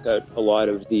like suck out a lot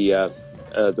of the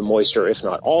moisture, if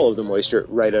not all of the moisture,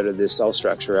 right out of the cell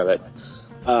structure of it.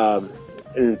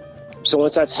 And so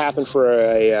once that's happened for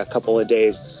a couple of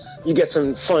days, you get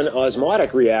some fun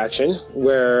osmotic reaction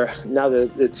where now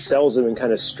that its cells have been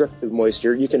kind of stripped of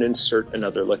moisture, you can insert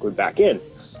another liquid back in.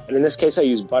 And in this case, I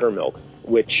use buttermilk,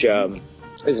 which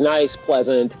is nice,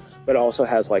 pleasant, but also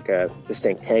has like a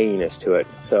distinct tanginess to it.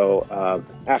 So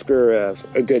after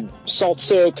a good salt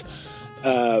soak,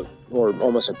 or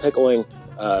almost a pickling,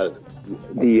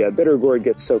 the bitter gourd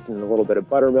gets soaked in a little bit of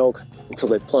buttermilk until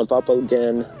they plump up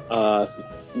again.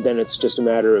 Then it's just a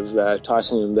matter of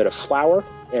tossing them a bit of flour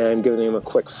and giving them a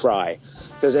quick fry.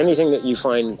 Because anything that you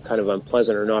find kind of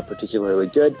unpleasant or not particularly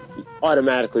good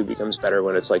automatically becomes better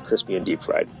when it's like crispy and deep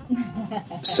fried.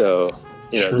 So,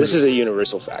 this is a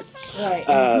universal fact.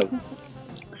 Right.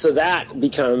 So that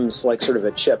becomes like sort of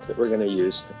a chip that we're going to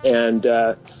use. And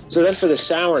so then for the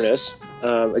sourness,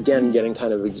 again, getting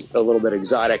kind of a little bit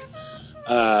exotic,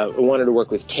 I wanted to work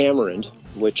with tamarind,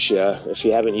 which if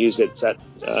you haven't used it,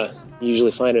 you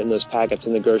usually find it in those packets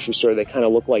in the grocery store. They kind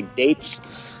of look like dates,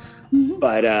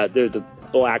 but they're the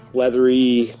black,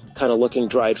 leathery kind of looking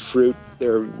dried fruit.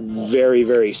 They're very,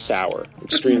 very sour,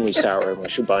 extremely sour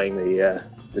unless you're buying the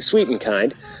sweetened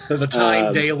kind. They're the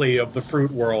Time Daily of the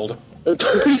fruit world.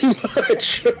 Pretty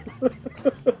much.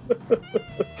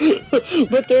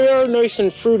 But they are nice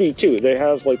and fruity too. They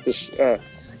have like this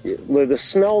the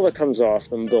smell that comes off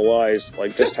them belies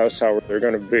like just how sour they're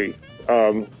going to be,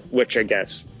 which I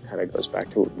guess kind of goes back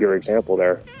to your example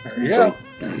there. Yeah.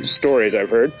 From stories I've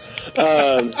heard.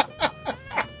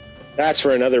 That's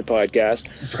for another podcast.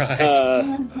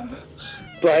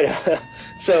 Right.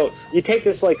 So you take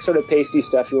this like sort of pasty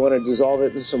stuff, you want to dissolve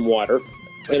it in some water,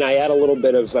 and I add a little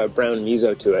bit of brown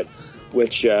miso to it,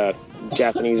 which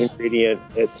Japanese ingredient.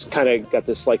 It's kind of got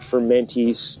this like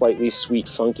fermenty, slightly sweet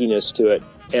funkiness to it,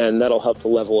 and that'll help to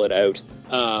level it out.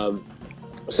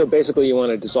 So basically you want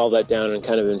to dissolve that down and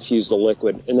kind of infuse the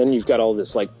liquid, and then you've got all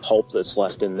this like pulp that's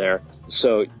left in there.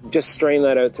 So just strain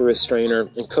that out through a strainer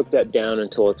and cook that down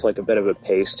until it's like a bit of a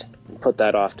paste. Put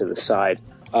that off to the side.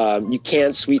 You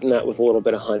can sweeten that with a little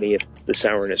bit of honey if the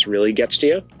sourness really gets to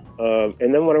you.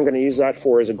 And then what I'm going to use that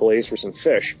for is a glaze for some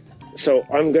fish. So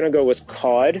I'm going to go with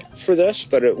cod for this,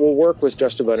 but it will work with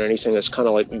just about anything that's kind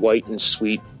of like white and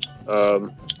sweet.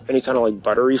 Any kind of like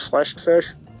buttery fleshed fish.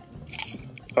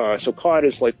 So cod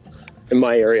is like, in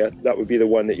my area, that would be the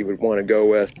one that you would want to go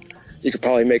with. You could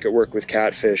probably make it work with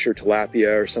catfish or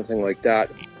tilapia or something like that.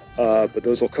 But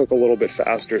those will cook a little bit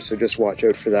faster, so just watch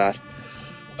out for that.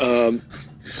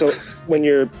 So when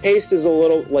your paste is a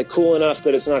little like cool enough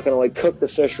that it's not going to like cook the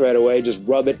fish right away, just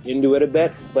rub it into it a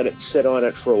bit, let it sit on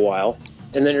it for a while,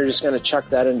 and then you're just going to chuck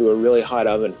that into a really hot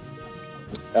oven.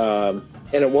 And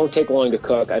it won't take long to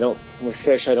cook. With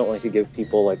fish, I don't like to give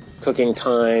people like cooking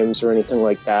times or anything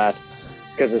like that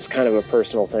because it's kind of a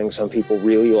personal thing. Some people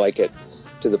really like it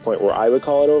to the point where I would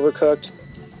call it overcooked.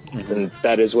 And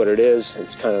that is what it is.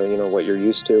 It's kind of, what you're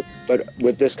used to. But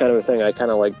with this kind of a thing, I kind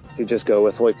of like to just go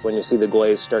with like when you see the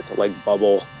glaze start to like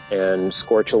bubble and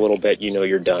scorch a little bit,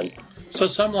 you're done. So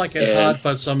some like it hot,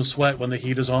 but some sweat when the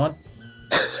heat is on?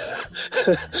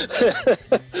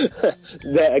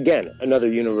 Again, another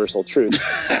universal truth.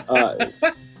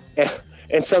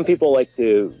 And some people like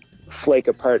to flake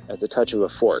apart at the touch of a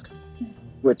fork.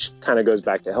 which kind of goes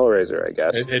back to Hellraiser, I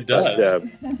guess. It does.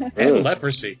 And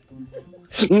leprosy.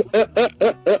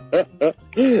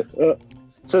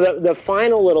 So the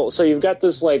final little, so you've got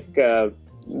this like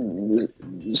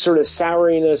sort of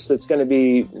souriness that's going to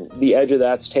be, the edge of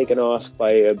that's taken off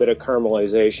by a bit of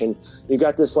caramelization. You've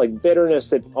got this like bitterness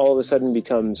that all of a sudden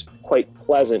becomes quite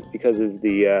pleasant because of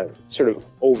the sort of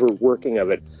overworking of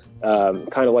it,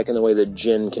 kind of like in the way that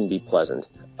gin can be pleasant.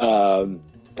 And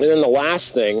then the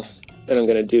last thing that I'm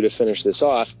going to do to finish this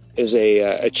off is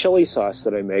a chili sauce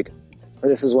that I make. And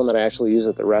this is one that I actually use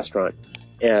at the restaurant.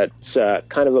 And it's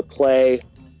kind of a play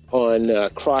on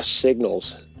cross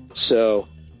signals. So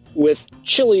with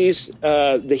chilies,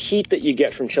 the heat that you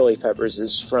get from chili peppers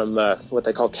is from what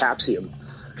they call capsium.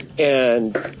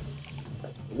 And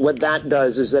what that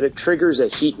does is that it triggers a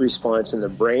heat response in the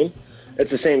brain.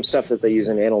 It's the same stuff that they use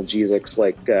in analgesics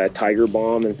like Tiger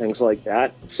Balm and things like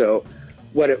that. So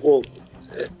what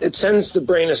it sends the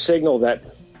brain a signal that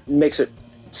makes it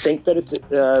think that it's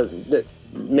that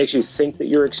makes you think that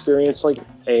you're experiencing like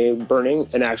a burning,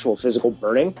 an actual physical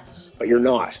burning, but you're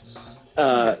not.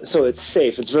 So it's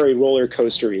safe. It's very roller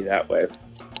coastery that way.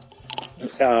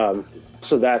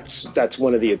 So that's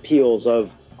one of the appeals of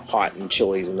hot and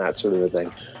chilies and that sort of a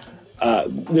thing.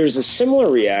 There's a similar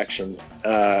reaction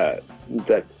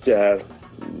that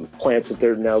plants that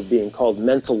they're now being called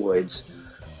mentholoids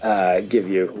give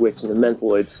you, which the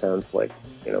mentholoids sounds like,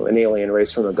 you know, an alien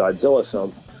race from a Godzilla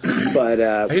film. But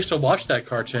I used to watch that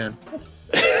cartoon.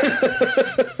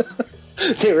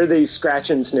 They were these scratch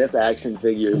and sniff action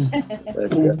figures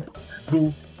that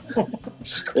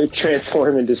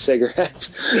transform into cigarettes.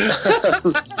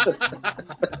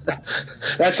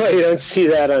 That's why you don't see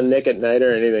that on Nick at Night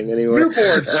or anything anymore.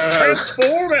 Newports,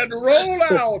 transform and roll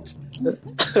out.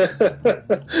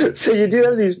 So you do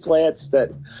have these plants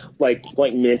that, like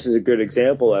mint is a good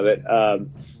example of it,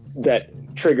 that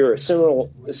trigger a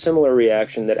similar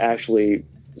reaction that actually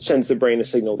sends the brain a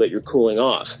signal that you're cooling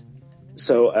off.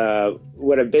 So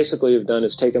what I basically have done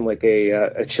is taken like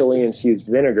a chili infused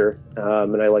vinegar,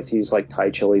 and I like to use like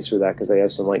Thai chilies for that because they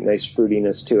have some like nice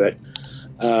fruitiness to it.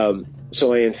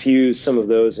 So I infuse some of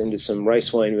those into some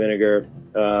rice wine vinegar,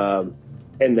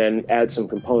 and then add some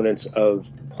components of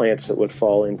plants that would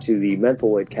fall into the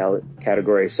mentholoid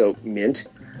category. So mint,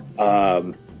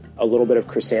 a little bit of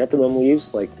chrysanthemum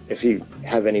leaves. Like if you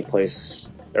have any place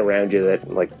around you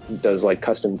that like does like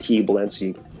custom tea blends,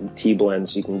 you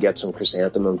can get some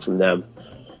chrysanthemum from them.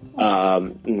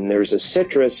 And there's a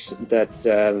citrus that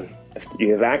if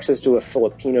you have access to a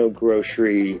Filipino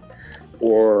grocery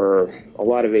or a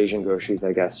lot of Asian groceries,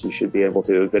 I guess you should be able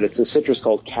to. But it's a citrus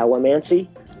called calamansi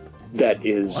that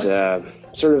is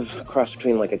sort of a cross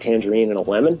between like a tangerine and a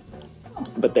lemon.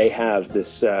 But they have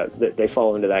this, that they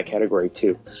fall into that category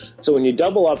too. So when you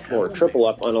double up or triple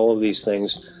up on all of these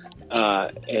things,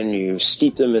 and you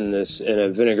steep them in a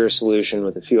vinegar solution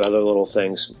with a few other little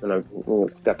things, and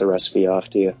I've got the recipe off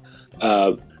to you.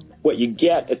 What you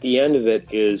get at the end of it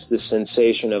is this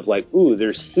sensation of like, ooh,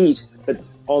 there's heat, but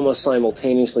almost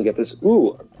simultaneously get this,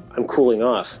 ooh, I'm cooling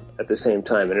off at the same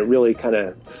time, and it really kind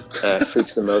of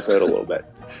freaks the mouth out a little bit.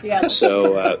 Yeah.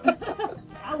 So.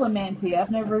 Calamansi,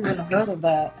 I've never even heard of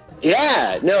that.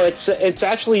 Yeah, no, it's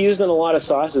actually used in a lot of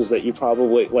sauces that you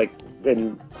probably like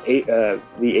in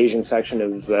the Asian section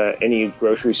of any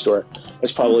grocery store.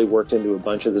 It's probably worked into a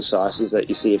bunch of the sauces that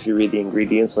you see. If you read the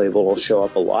ingredients label, it'll show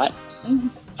up a lot.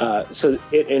 Mm-hmm. So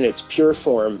it in its pure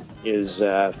form is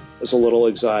a little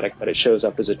exotic, but it shows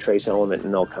up as a trace element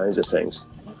in all kinds of things.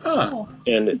 Cool.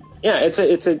 And yeah, it's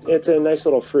a nice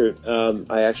little fruit.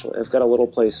 I've got a little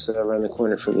place around the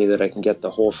corner from me that I can get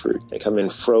the whole fruit. They come in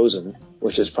frozen,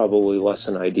 which is probably less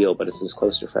than ideal, but it's as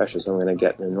close to fresh as I'm going to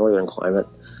get in a northern climate.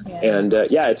 Yeah. And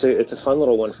it's a fun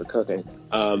little one for cooking.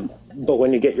 But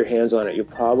when you get your hands on it, you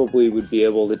probably would be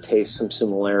able to taste some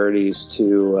similarities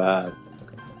to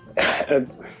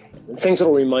things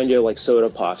that'll remind you of like soda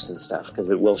pops and stuff, because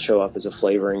it will show up as a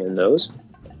flavoring in those.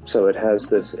 So it has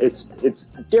this, it's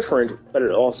different, but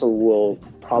it also will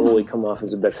probably come off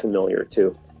as a bit familiar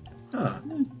too. Huh.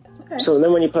 Okay. So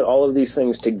then when you put all of these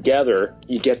things together,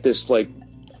 you get this like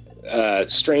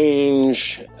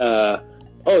strange, oh,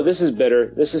 this is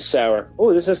bitter, this is sour,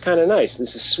 oh, this is kind of nice,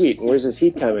 this is sweet, where's this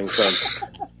heat coming from?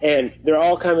 And they're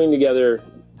all coming together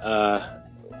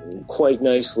quite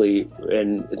nicely,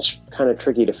 and it's kind of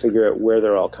tricky to figure out where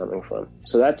they're all coming from.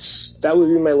 So that would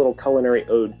be my little culinary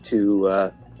ode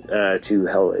to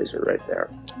Hellraiser right there.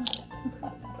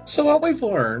 So what we've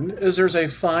learned is there's a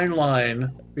fine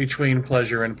line between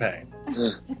pleasure and pain.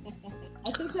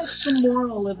 I think that's the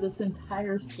moral of this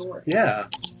entire story. Yeah.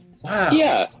 Wow.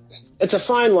 Yeah. It's a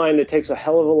fine line that takes a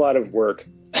hell of a lot of work.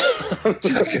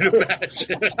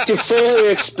 to fully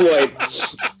exploit,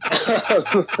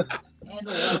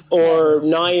 or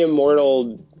nigh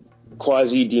immortal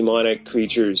quasi-demonic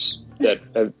creatures that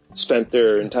have spent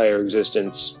their entire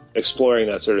existence exploring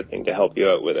that sort of thing to help you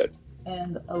out with it.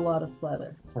 And a lot of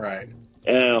pleather. Right.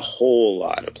 And a whole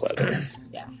lot of pleather.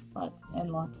 Yeah,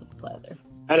 lots of pleather.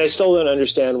 And I still don't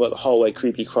understand what the whole like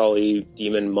creepy crawly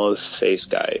demon mouth face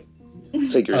guy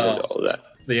figures into all of that.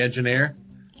 The engineer?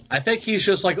 I think he's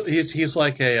just like he's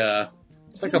like a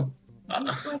it's like a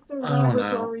He's like the I don't know.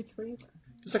 Labrador Retriever.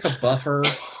 He's like a buffer.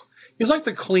 He's like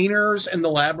the cleaners in the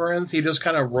labyrinth. He just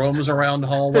kind of roams around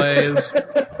hallways.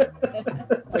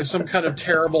 Like some kind of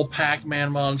terrible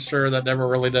Pac-Man monster that never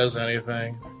really does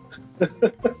anything.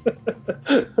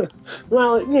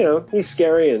 Well, you know, he's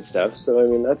scary and stuff, so I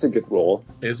mean that's a good role.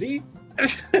 Is he?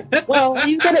 Well,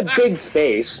 he's got a big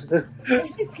face.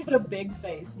 He's got a big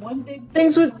face. One big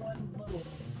Things face with and one little.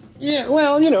 Yeah,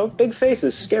 well, you know, big face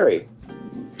is scary.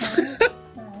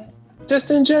 Just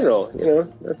in general, you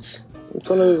know, that's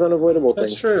one of those unavoidable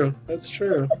things. That's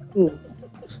true.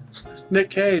 Nick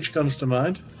Cage comes to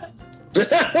mind.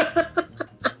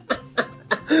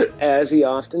 As he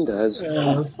often does.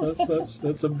 Yeah,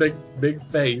 that's a big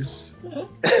face.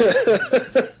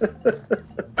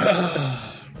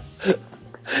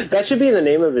 That should be the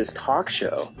name of his talk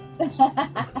show.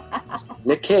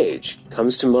 Nick Cage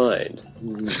comes to mind.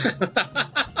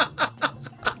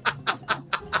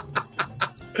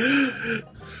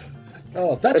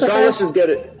 Oh, that's it's almost as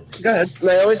good. Go ahead.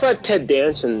 I always thought Ted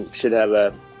Danson should have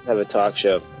a talk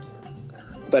show,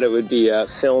 but it would be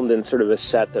filmed in sort of a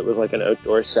set that was like an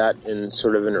outdoor set in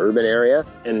sort of an urban area,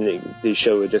 and the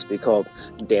show would just be called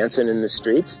Dancing in the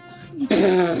Streets.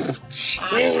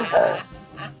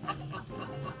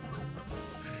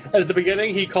 At the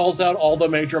beginning, he calls out all the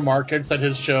major markets that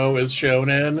his show is shown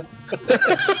in.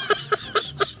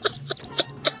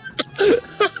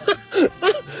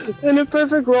 In a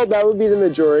perfect world, that would be the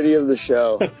majority of the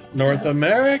show. North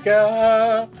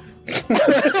America!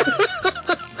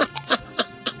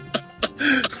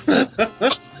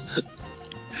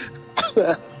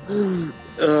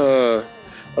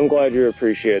 I'm glad you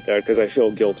appreciate that, because I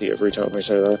feel guilty every time I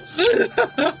say that.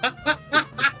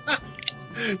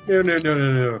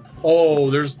 No.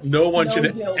 Oh, there's no one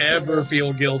should ever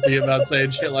feel guilty about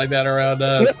saying shit like that around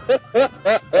us.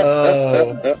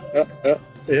 Oh.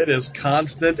 It is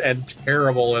constant and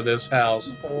terrible in this house.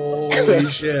 Holy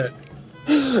shit.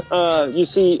 You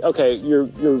see, okay, you're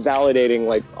validating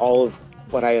like all of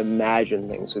what I imagine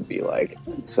things would be like.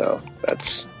 So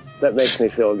that makes me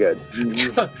feel good.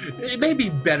 It may be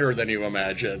better than you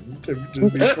imagine, to be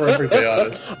perfectly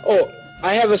honest. Oh,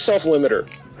 I have a self-limiter.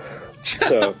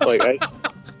 So, like,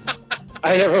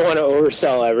 I never want to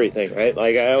oversell everything, right?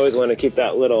 Like, I always want to keep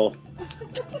that little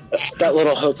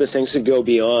hope that things could go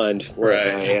beyond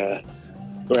where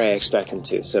I expect them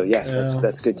to. So, yes,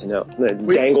 that's good to know.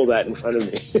 Dangle that in front of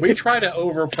me. We try to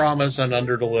overpromise and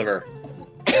underdeliver.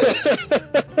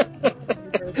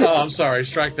 Oh, I'm sorry.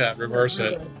 Strike that. Reverse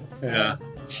it. Yeah.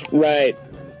 Right.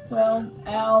 Well,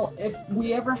 Al, if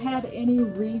we ever had any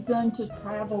reason to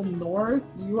travel north,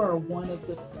 you are one of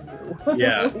the few.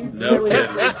 Yeah, no really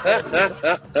kidding.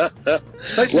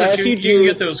 Especially well, if you can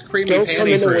get those creamy don't panty come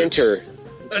in the fruits. winter.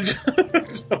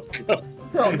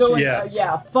 Don't go in.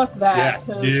 Yeah. Fuck that.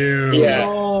 Yeah.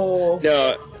 No.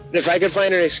 No. If I could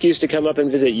find an excuse to come up and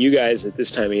visit you guys at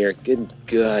this time of year,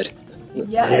 good.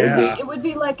 Yeah. It would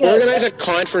be like organize a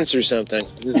conference or something.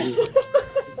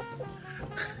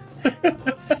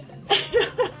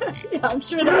 Yeah, I'm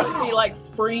sure that would be like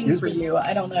spring for you.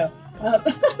 I don't know.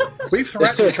 We've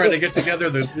threatened trying to get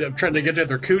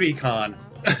together Cootie Con.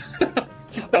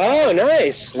 Oh,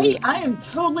 nice. Hey, I am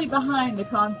totally behind the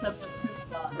concept of Cootie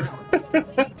Con.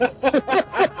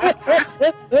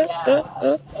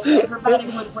 Yeah. And everybody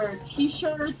would wear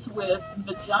t-shirts with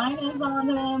vaginas on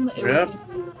them. It would be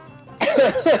beautiful.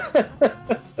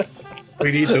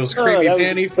 We'd eat those creamy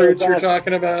panty fruits you're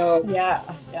talking about. Yeah.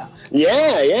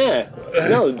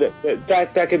 No,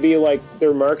 that could be like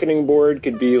their marketing board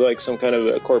could be like some kind of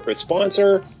a corporate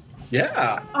sponsor.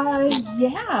 Yeah.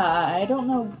 Yeah. I don't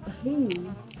know who.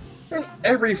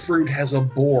 Every fruit has a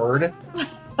board.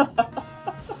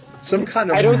 Some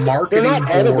kind of marketing they're not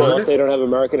board. edible if they don't have a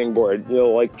marketing board.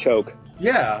 You'll like choke.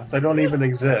 Yeah, they don't even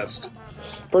exist.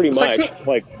 Pretty much.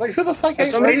 Like who the fuck if ate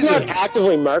somebody's raisins? not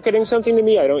actively marketing something to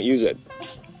me, I don't use it.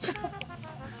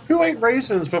 Who ate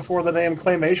raisins before the damn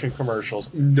Claymation commercials?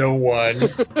 No one.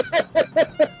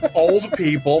 Old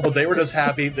people, but they were just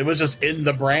happy. It was just in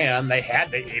the brand. They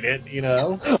had to eat it, you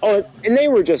know? Oh, and they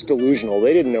were just delusional.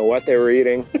 They didn't know what they were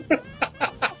eating.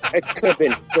 It could have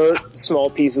been dirt, small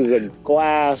pieces of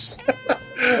glass.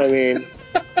 I mean,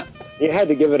 you had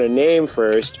to give it a name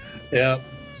first. Yep.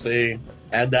 See,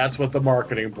 and that's what the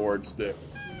marketing boards do.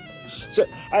 So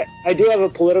I do have a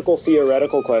political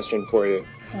theoretical question for you.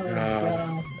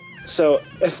 So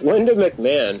if Linda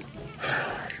McMahon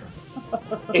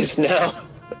is now,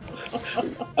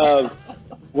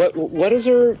 what is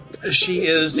her? She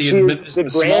is the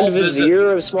Grand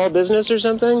Vizier of Small Business or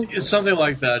something? It's something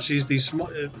like that. She's the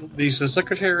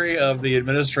Secretary of the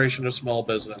Administration of Small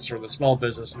Business, or the Small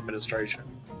Business Administration.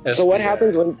 So what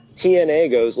happens when TNA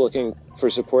goes looking for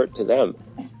support to them?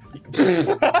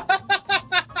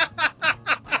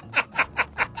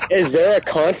 Is there a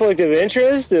conflict of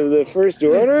interest of the First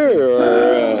Order,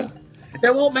 or?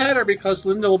 It won't matter because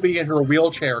Linda will be in her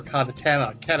wheelchair,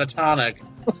 catatonic.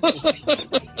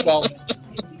 Well,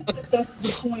 I think that's the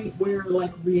point where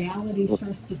like reality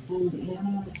starts to fold in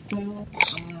on itself,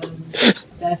 and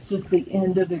that's just the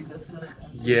end of existence.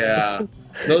 Yeah,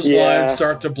 those lines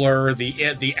start to blur.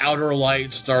 The outer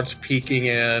light starts peeking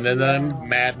in, and then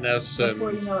madness and.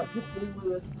 Before you know it,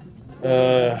 Cthulhu is.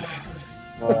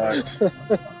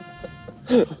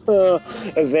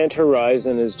 Event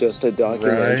Horizon is just a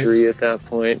documentary at that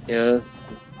point. Yeah.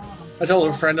 I told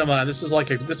a friend of mine this is like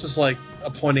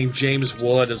appointing James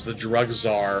Wood as the drug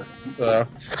czar. So.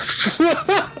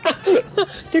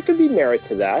 There could be merit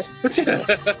to that.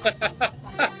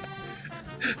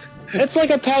 It's like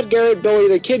a Pat Garrett, Billy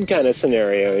the Kid kind of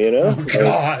scenario, you know? Oh,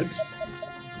 God.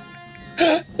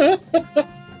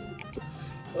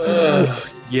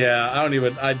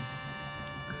 Yeah,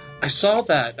 I saw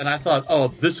that and I thought, oh,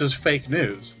 this is fake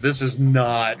news. This is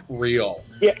not real.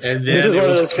 Yeah, and then this is one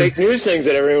of those fake news things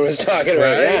that everyone was talking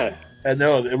about, yeah. And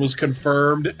no, it was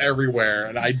confirmed everywhere,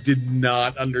 and I did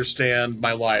not understand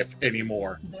my life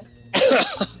anymore.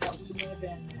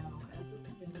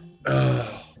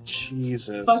 Oh,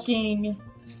 Jesus. Fucking...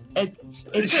 It's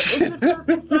a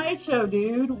circus sideshow,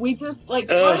 dude. We just, like,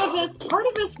 part of us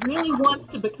really wants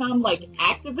to become, like,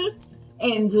 activists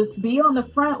and just be on the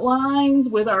front lines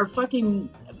with our fucking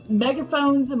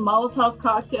megaphones and Molotov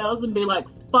cocktails and be like,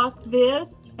 fuck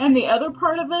this. And the other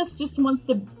part of us just wants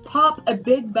to pop a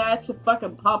big batch of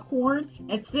fucking popcorn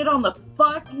and sit on the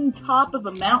fucking top of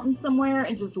a mountain somewhere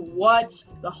and just watch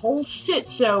the whole shit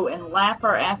show and laugh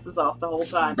our asses off the whole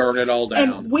time. Burn it all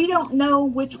down. And we don't know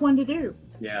which one to do.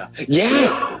 Yeah.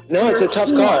 No, it's a tough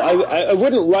call. I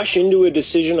wouldn't rush into a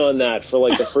decision on that for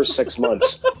like the first 6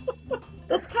 months.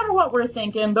 That's kind of what we're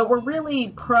thinking, but we're really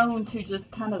prone to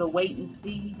just kind of the wait and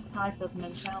see type of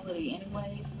mentality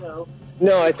anyway, so.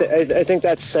 No, I think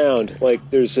that's sound. Like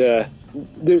there's a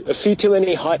few too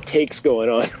many hot takes going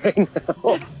on right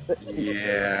now.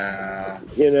 Yeah.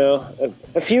 You know,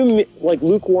 a few like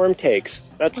lukewarm takes.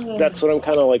 That's what I'm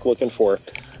kind of like looking for.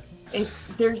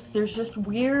 There's just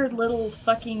weird little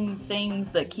fucking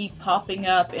things that keep popping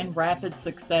up in rapid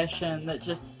succession that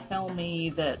just tell me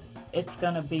that it's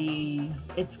gonna be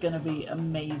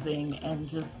amazing and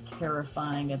just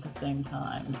terrifying at the same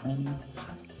time. And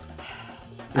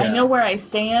I know where I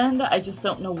stand. I just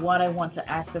don't know what I want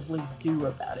to actively do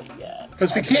about it yet.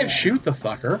 Because we can't shoot the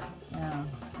fucker. Yeah.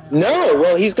 No,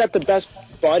 well, he's got the best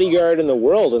bodyguard in the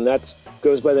world, and that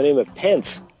goes by the name of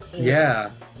Pence.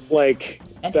 Yeah. Like.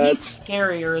 And he's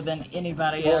scarier than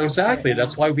anybody else. Well, exactly.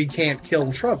 That's why we can't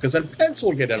kill Trump, because then Pence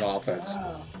will get in office.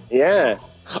 Yeah.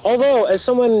 Although, as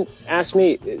someone asked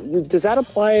me, does that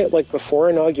apply like before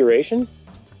inauguration?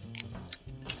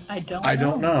 I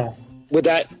don't know. Would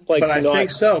that like? But I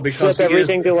think so, because flip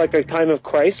everything to like a time of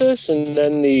crisis, and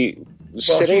then the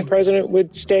sitting president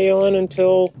would stay on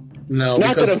until. No,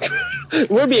 not because that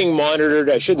we're being monitored.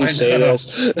 I shouldn't say this.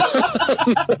 TSA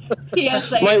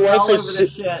My wife all over is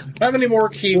this shit. How many more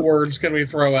keywords can we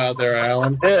throw out there,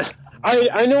 Alan?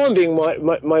 I know I'm being.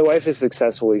 My wife has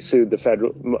successfully sued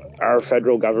our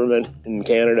federal government in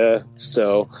Canada,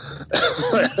 so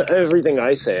everything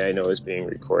I say I know is being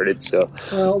recorded. So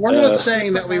well, we're not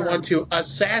saying that we want to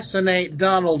assassinate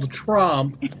Donald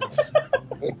Trump.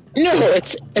 No,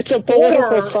 it's a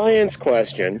political science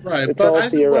question. Right, it's all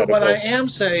theoretical. What I am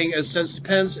saying is, since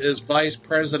Pence is vice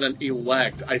president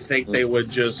elect, I think they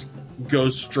would just go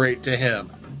straight to him,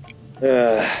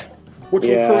 which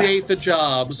will create the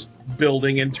jobs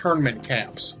building internment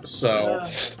camps. So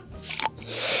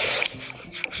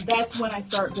that's when I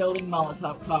start building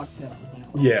Molotov cocktails.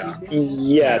 Yeah.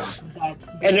 Yes.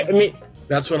 And I mean,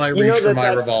 that's when I reach for my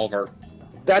revolver.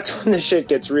 That's when the shit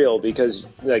gets real, because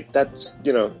like that's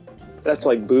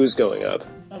like booze going up.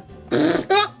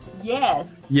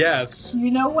 Yes. Yes.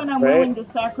 You know, when I'm willing to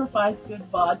sacrifice good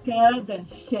vodka, then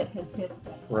shit has hit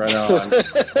me. Right on.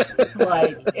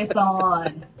 Like, it's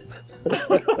on.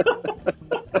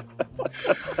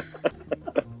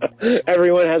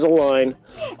 Everyone has a line.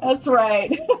 That's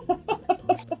right.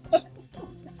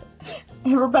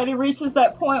 Everybody reaches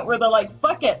that point where they're like,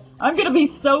 fuck it, I'm going to be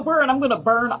sober and I'm going to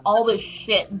burn all this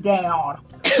shit down.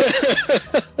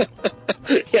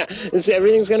 Yeah,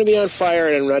 everything's going to be on fire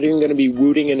and I'm not even going to be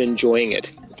rooting and enjoying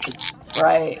it. That's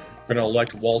right. We're going to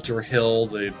elect Walter Hill,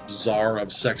 the czar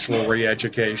of sexual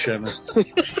re-education.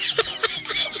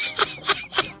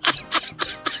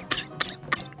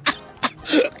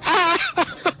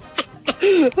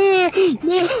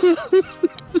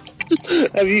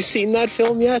 Have you seen that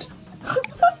film yet?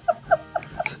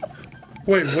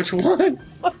 Wait, which one?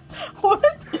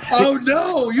 What? Oh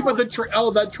no! You meant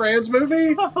that trans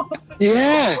movie?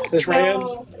 Yeah. Trans.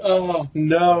 No. Oh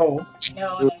no.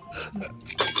 No.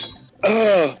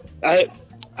 Oh, I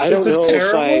don't know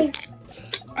terrible?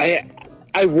 if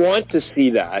I want to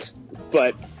see that,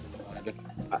 but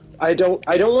I don't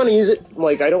want to use it.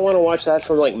 Like, I don't want to watch that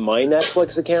from like my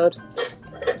Netflix account.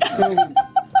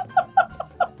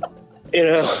 You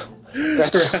know,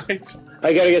 that's right.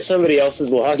 I gotta get somebody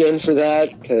else's login for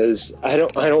that because I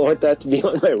don't want that to be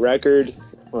on my record.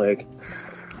 Like,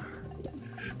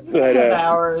 but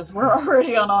hours. We're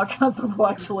already on all kinds of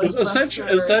watch lists.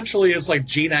 Essentially, it's like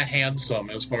Gina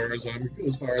Handsome as far as I can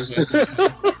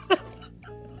tell.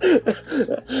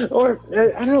 Or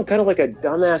I don't know, kind of like a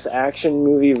dumbass action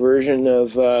movie version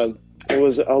of what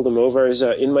was Almodovar's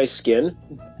In My Skin?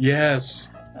 Yes.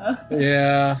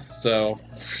 Yeah. So,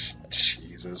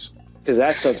 Jesus. Because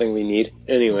that's something we need.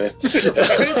 Anyway.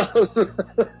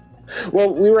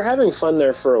 Well, we were having fun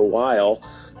there for a while.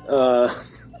 That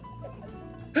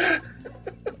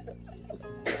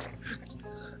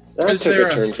took a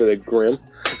turn for the grim.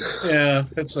 Yeah,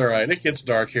 it's all right. It gets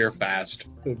dark here fast.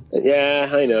 Yeah,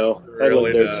 I know. It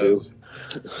really I live there does. too.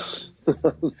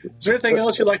 Is there anything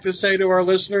else you'd like to say to our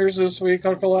listeners this week,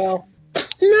 Uncle Al?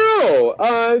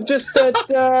 No, just that,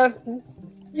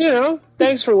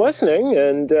 thanks for listening,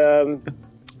 and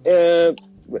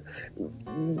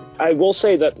I will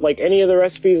say that, like any of the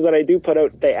recipes that I do put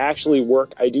out, they actually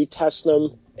work. I do test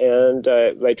them, and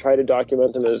I try to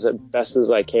document them as best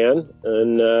as I can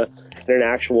in an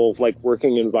actual, like,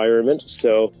 working environment,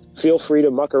 so feel free to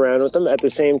muck around with them. At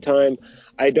the same time,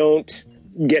 I don't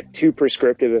get too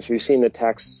prescriptive. If you've seen the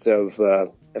texts of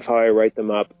how I write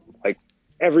them up, like,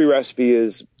 every recipe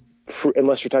is,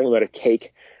 unless you're talking about a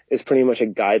cake, is pretty much a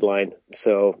guideline.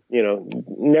 So,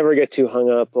 never get too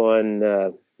hung up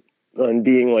on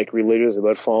being like religious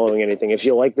about following anything. If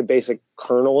you like the basic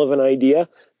kernel of an idea,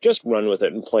 just run with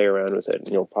it and play around with it, and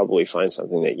you'll probably find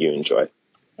something that you enjoy.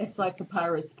 It's like the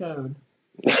Pirate's Code.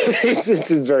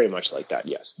 It's very much like that,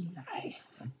 yes.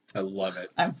 Nice. I love it.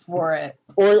 I'm for it.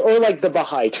 Or like the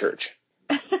Baha'i Church.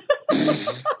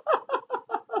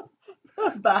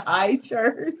 Baha'i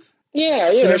Church?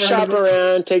 Yeah, shop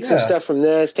around, take some stuff from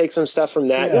this, take some stuff from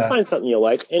that. Yeah. You'll find something you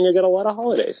like, and you'll get a lot of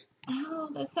holidays. Oh,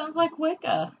 that sounds like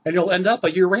Wicca. And you'll end up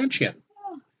a Urantian.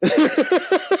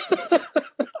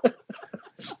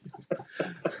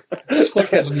 This book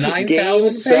has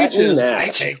 9,000 pages. I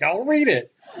think I'll read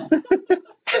it.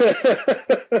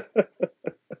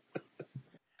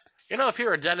 If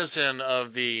you're a denizen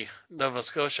of the Nova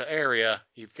Scotia area,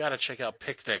 you've got to check out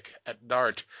Picnic at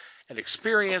Dart and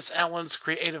experience Alan's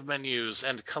creative menus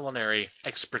and culinary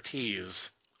expertise.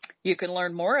 You can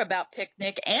learn more about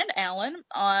Picnic and Alan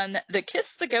on the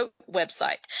Kiss the Goat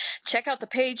website. Check out the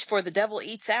page for The Devil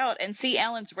Eats Out and see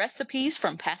Alan's recipes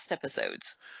from past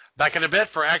episodes. Back in a bit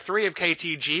for Act 3 of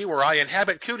KTG, where I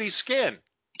inhabit Cootie's skin.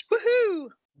 Woohoo!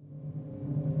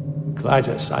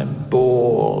 Clytus, I'm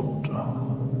bored.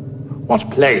 What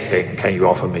plaything can you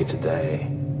offer me today?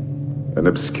 An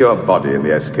obscure body in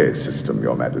the SK system,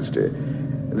 Your Majesty.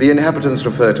 The inhabitants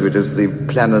refer to it as the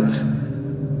planet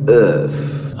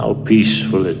Earth. How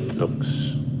peaceful it looks.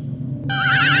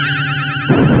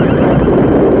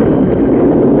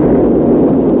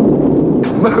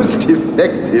 Most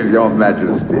effective, Your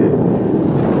Majesty.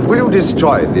 Will you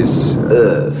destroy this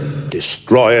Earth?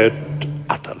 Destroy it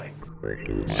utterly.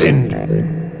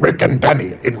 Send Rick and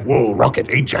Danny in Wool Rocket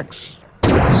Ajax.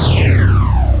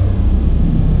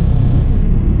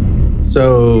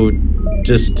 So,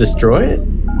 just destroy it?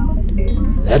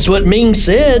 That's what Ming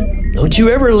said. Don't you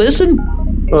ever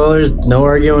listen? Well, there's no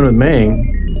arguing with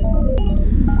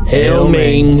Ming. Hail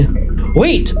Ming.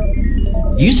 Wait!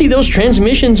 You see those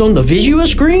transmissions on the Visua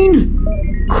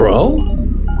screen? Crow?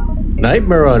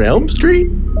 Nightmare on Elm Street?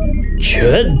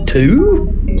 Chud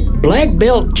 2? Black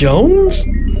Belt Jones?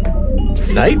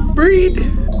 Nightbreed?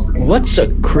 What's a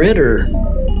critter?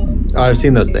 Oh, I've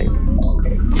seen those things.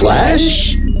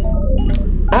 Flash?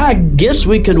 I guess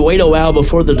we could wait a while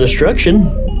before the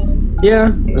destruction. Yeah,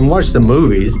 and watch the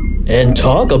movies. And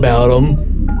talk about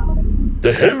them.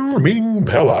 The Hell Ming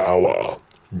Power Hour.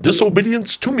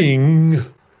 Disobedience to Ming.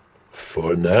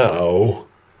 For now.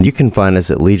 You can find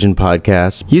us at Legion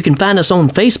Podcast. You can find us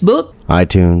on Facebook.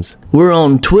 iTunes. We're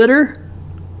on Twitter.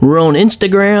 We're on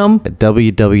Instagram. At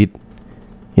www.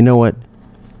 You know what?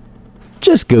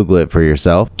 Just Google it for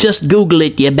yourself. Just Google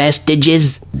it, you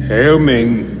bastages. Hail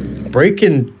Ming.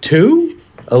 Breaking 2?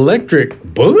 Electric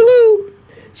Boogaloo?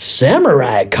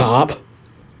 Samurai Cop.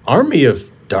 Army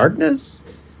of Darkness?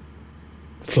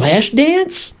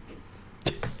 Flashdance?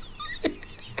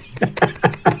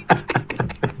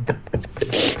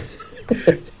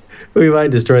 We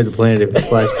might destroy the planet if it's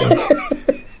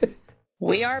Flashdance.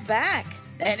 We are back,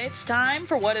 and it's time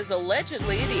for what is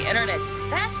allegedly the internet's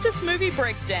fastest movie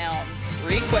breakdown.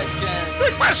 3 questions.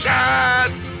 3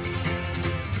 questions!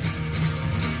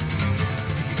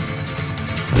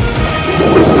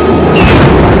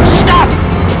 Stop!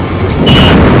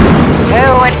 Who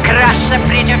would cross the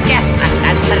bridge of death must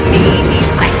answer me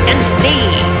these questions 3.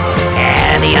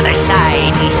 Ere the other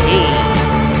side we see.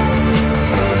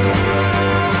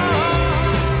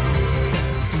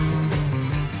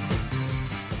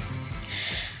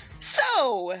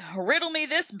 So, riddle me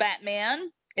this,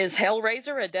 Batman. Is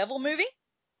Hellraiser a devil movie?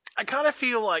 I kind of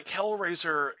feel like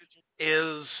Hellraiser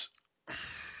is...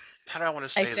 How do I want to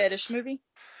say A fetish this? movie?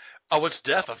 Oh, it's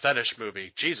death a fetish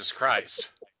movie. Jesus Christ.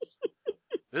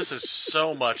 This is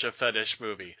so much a fetish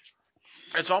movie.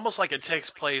 It's almost like it takes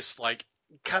place like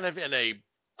kind of in a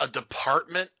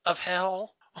department of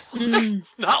hell.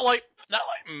 not like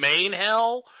main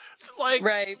hell. Like,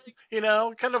 right. You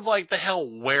know, kind of like the hell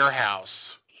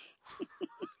warehouse.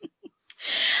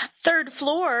 3rd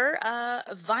floor,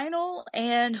 vinyl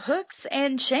and hooks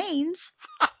and chains.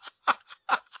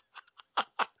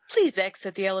 Please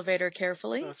exit the elevator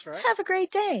carefully. That's right. Have a great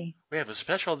day. We have a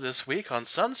special this week on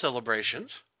sun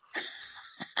celebrations.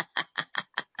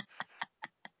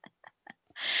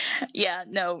 Yeah,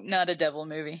 no, not a devil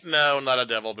movie. No, not a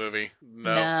devil movie.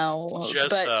 No.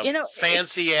 Just but, a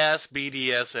fancy-ass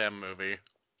BDSM movie.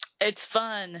 It's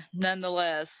fun,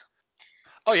 nonetheless.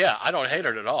 Oh, yeah, I don't hate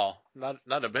it at all. Not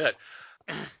a bit.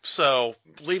 So,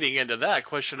 leading into that,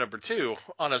 question number 2,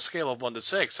 on a scale of 1 to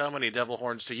 6, how many devil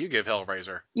horns do you give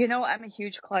Hellraiser? You know, I'm a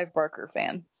huge Clive Barker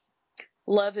fan.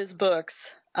 Love his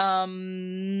books. They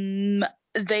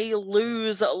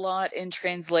lose a lot in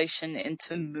translation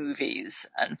into movies,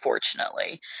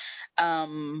 unfortunately.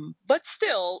 But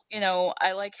still, you know,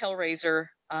 I like Hellraiser.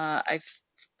 I'm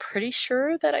pretty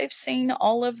sure that I've seen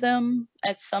all of them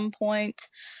at some point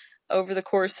over the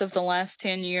course of the last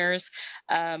 10 years.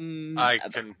 I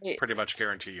can pretty much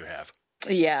guarantee you have.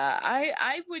 Yeah,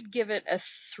 I would give it a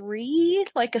 3,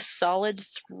 like a solid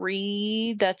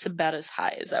 3. That's about as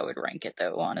high as I would rank it,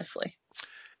 though, honestly.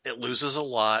 It loses a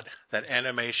lot. That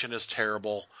animation is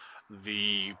terrible.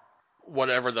 That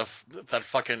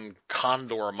fucking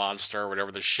condor monster,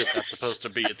 whatever the shit that's supposed to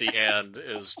be at the end,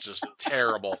 is just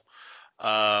terrible.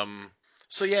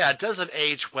 So yeah, it doesn't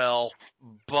age well,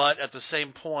 but at the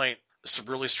same point, some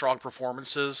really strong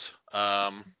performances. So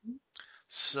I'm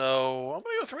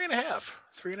gonna go 3.5.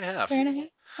 3.5. 3.5.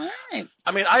 All right.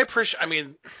 I mean, I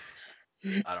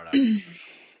don't know.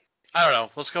 I don't know.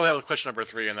 Let's go ahead with question number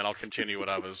 3, and then I'll continue what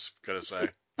I was gonna say.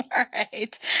 All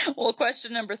right. Well,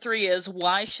 question number 3 is,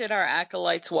 why should our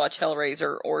acolytes watch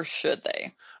Hellraiser, or should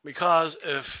they? Because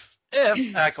if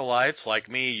acolytes like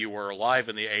me, you were alive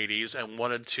in the 80s and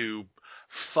wanted to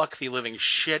fuck the living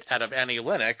shit out of Annie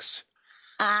Lennox,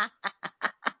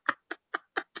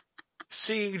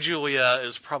 seeing Julia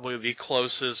is probably the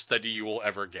closest that you will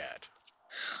ever get.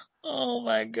 Oh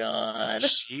my god.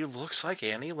 She looks like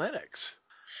Annie Lennox.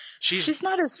 She's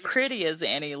not as pretty as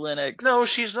Annie Lennox. No,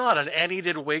 she's not. And Annie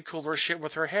did way cooler shit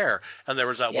with her hair. And there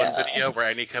was that one video where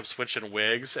Annie kept switching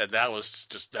wigs, and that was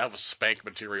spank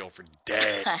material for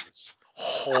days.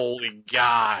 Holy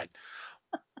God.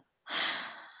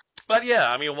 But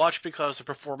yeah, I mean, watch because the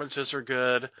performances are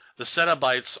good. The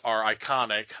Cenobites are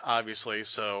iconic, obviously.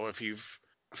 So if you've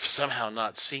somehow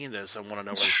not seen this and want to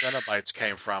know where the Cenobites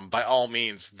came from, by all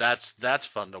means, that's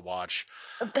fun to watch.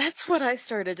 That's what I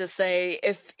started to say.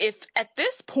 If at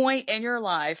this point in your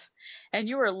life and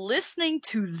you are listening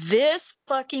to this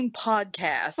fucking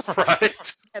podcast,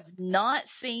 right, have not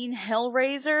seen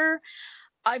Hellraiser,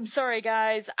 I'm sorry,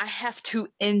 guys. I have to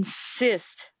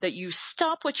insist that you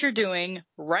stop what you're doing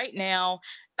right now.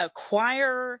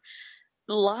 Acquire,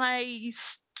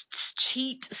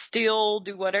 cheat, steal,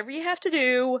 do whatever you have to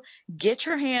do. Get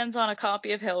your hands on a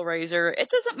copy of Hellraiser. It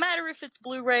doesn't matter if it's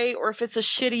Blu-ray or if it's a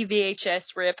shitty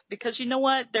VHS rip, because you know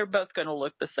what? They're both going to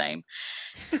look the same.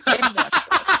 And watch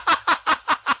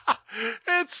it.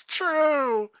 It's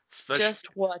true.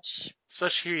 Just watch.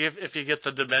 Especially if you get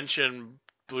the Dimension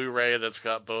Blu-ray that's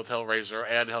got both Hellraiser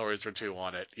and Hellraiser 2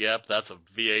 on it. Yep, that's a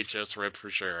VHS rip for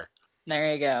sure.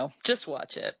 There you go. Just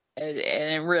watch it.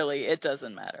 And really, it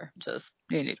doesn't matter. Just,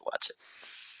 you need to watch it.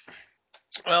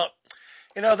 Well,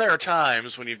 you know, there are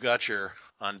times when you've got your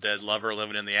undead lover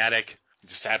living in the attic. It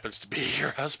just happens to be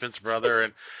your husband's brother,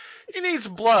 and he needs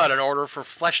blood in order for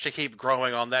flesh to keep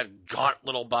growing on that gaunt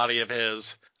little body of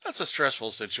his. That's a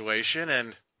stressful situation,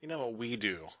 and you know what we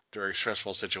do during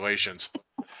stressful situations?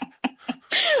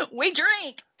 We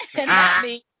drink! And that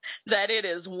means that it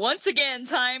is once again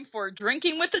time for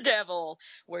Drinking with the Devil,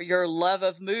 where your love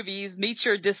of movies meets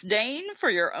your disdain for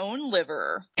your own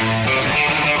liver.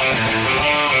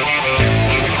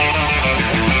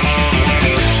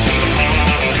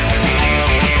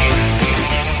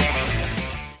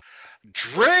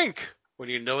 Drink when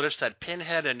you notice that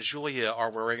Pinhead and Julia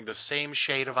are wearing the same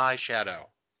shade of eyeshadow.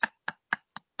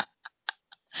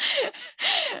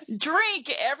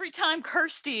 Drink every time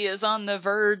Kirsty is on the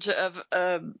verge of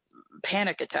a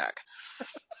panic attack.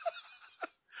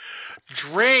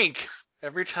 Drink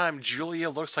every time Julia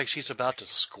looks like she's about to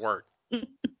squirt.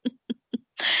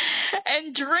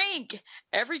 And drink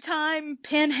every time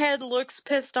Pinhead looks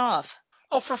pissed off.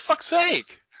 Oh, for fuck's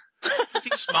sake! Does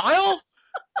he smile?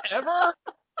 Ever?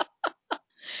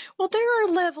 Well, there are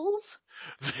levels.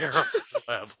 There are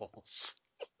levels.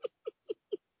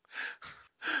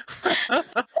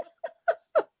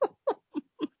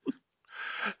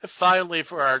 Finally,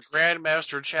 for our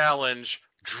Grandmaster Challenge,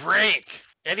 drink!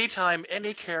 Anytime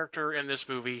any character in this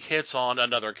movie hits on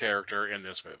another character in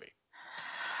this movie.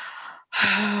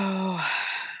 Oh,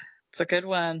 it's a good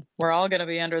one. We're all going to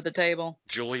be under the table.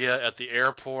 Julia at the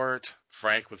airport,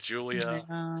 Frank with Julia,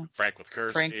 Yeah. Frank with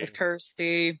Kirsty. Frank with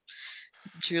Kirsty,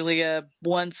 Julia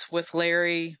once with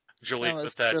Larry. Julia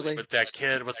with that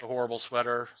kid with the horrible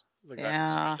sweater. The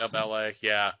guy from Ballet.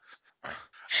 Yeah.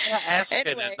 Asking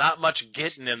Anyway. and not much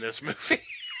getting in this movie.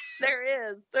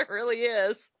 There is. There really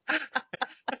is.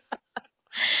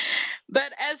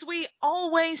 But as we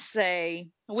always say,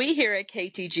 we here at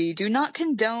KTG do not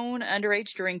condone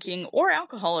underage drinking or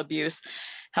alcohol abuse.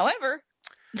 However,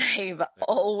 they've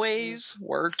always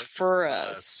worked for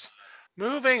us.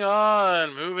 Moving on.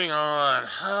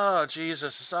 Oh,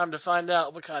 Jesus, it's time to find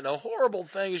out what kind of horrible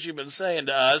things you've been saying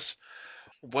to us.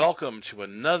 Welcome to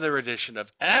another edition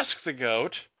of Ask the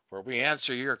Goat, where we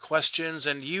answer your questions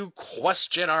and you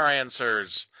question our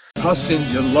answers. I'll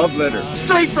send you a love letter.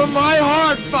 Straight from my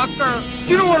heart, fucker!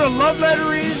 You know what a love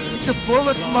letter is? It's a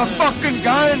bullet from a fucking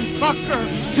gun,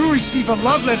 fucker! You receive a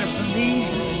love letter from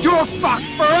me, you're fucked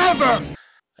forever!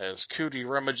 As Cootie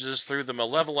rummages through the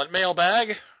malevolent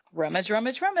mailbag, rummage,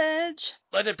 rummage, rummage.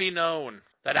 Let it be known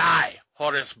that I,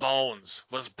 Horace Bones,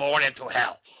 was born into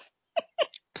hell.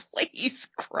 Please,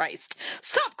 Christ.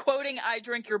 Stop quoting I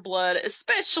Drink Your Blood,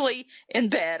 especially in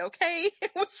bed, okay?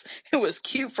 It was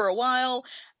cute for a while,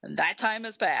 and that time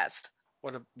has passed.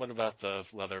 What about the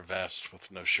leather vest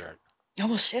with no shirt? Oh,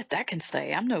 well, shit, that can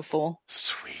stay. I'm no fool.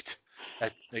 Sweet.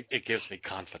 It gives me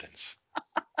confidence.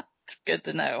 It's good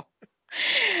to know.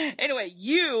 Anyway,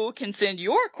 you can send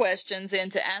your questions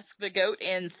in to Ask the Goat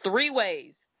in 3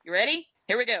 ways. You ready?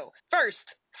 Here we go.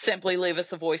 First, simply leave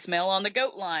us a voicemail on the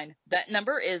Goat line. That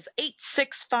number is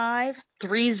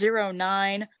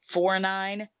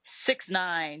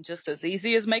 865-309-4969. Just as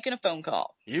easy as making a phone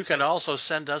call. You can also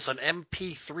send us an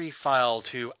MP3 file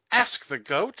to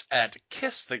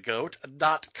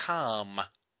askthegoat@kissthegoat.com.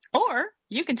 Or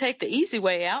you can take the easy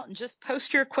way out and just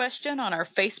post your question on our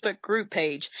Facebook group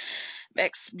page.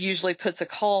 X usually puts a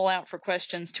call out for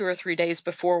questions 2 or 3 days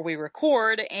before we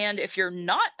record, and if you're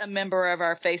not a member of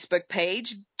our Facebook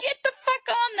page, get the fuck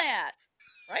on that,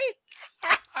 right?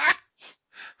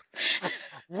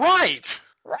 Right!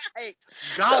 Right.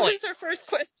 Golly. So who's our first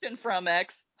question from,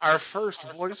 X? Our first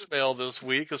voicemail this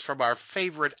week is from our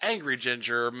favorite Angry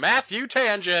Ginger, Matthew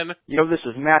Tangent. Yo, this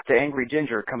is Matt the Angry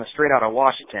Ginger coming straight out of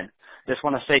Washington. Just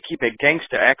want to say keep it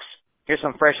gangsta, X. Here's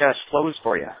some fresh-ass flows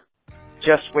for you.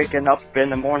 Just waking up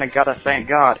in the morning, gotta thank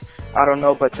God. I don't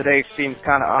know, but today seems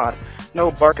kinda odd.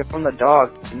 No barking from the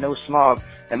dog, no smog.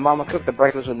 And mama cooked the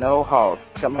breakfast with no hog.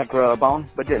 Got my grub on,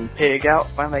 but didn't pig out.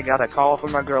 Finally got a call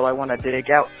from a girl I wanna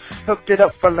dig out. Hooked it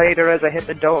up for later as I hit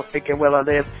the door. Thinking, will I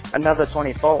live another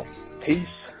 24? Peace.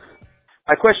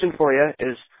 My question for you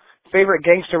is, favorite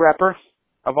gangster rapper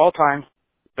of all time,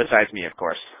 besides me, of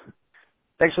course.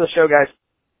 Thanks for the show, guys.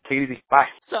 Take it easy. Bye.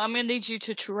 So I'm going to need you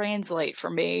to translate for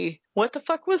me. What the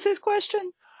fuck was his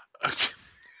question?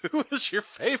 Who is your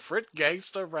favorite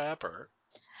gangster rapper?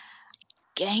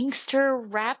 Gangster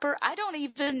rapper?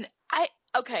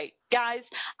 Okay,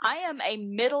 guys, I am a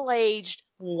middle-aged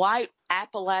white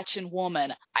Appalachian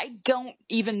woman. I don't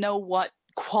even know what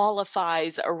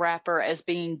qualifies a rapper as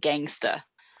being gangsta.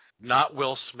 Not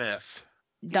Will Smith.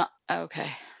 No,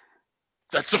 okay.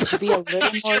 That's Could you be a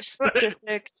little more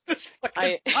specific?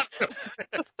 A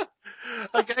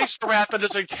gangster rapper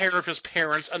doesn't care if his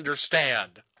parents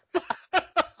understand.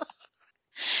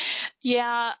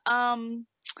 Yeah,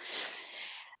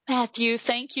 Matthew,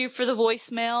 thank you for the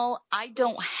voicemail. I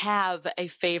don't have a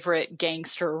favorite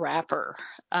gangster rapper.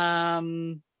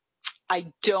 I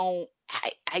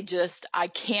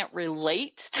can't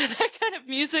relate to that kind of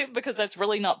music because that's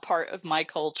really not part of my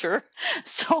culture.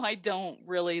 So I don't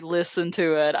really listen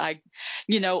to it. I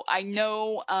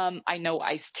know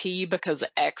Ice-T because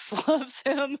X loves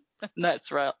him. And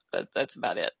that's right. That's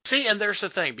about it. See, and there's the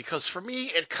thing, because for me,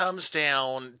 it comes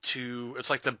down to, it's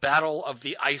like the battle of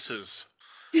the ices.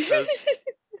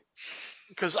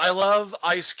 Because I love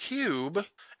Ice Cube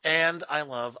and I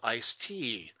love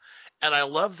Ice-T. And I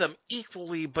love them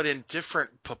equally, but in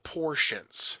different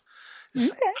proportions.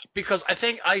 Okay. Because I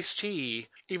think Ice-T,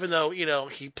 even though,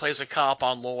 he plays a cop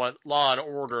on Law and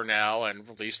Order now and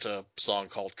released a song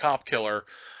called Cop Killer,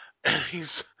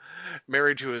 he's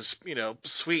married to his,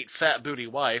 sweet fat booty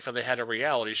wife, and they had a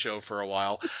reality show for a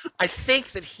while. I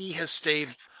think that he has stayed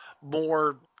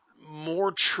more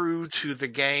true to the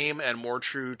game and more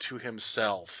true to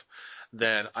himself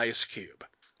than Ice Cube.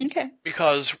 Okay.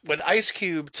 Because when Ice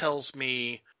Cube tells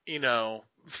me,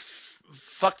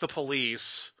 fuck the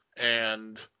police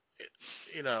and,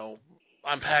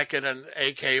 I'm packing an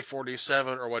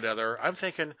AK-47 or whatever, I'm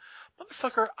thinking,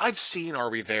 motherfucker, I've seen Are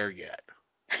We There Yet?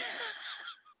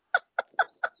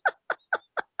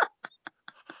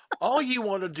 All you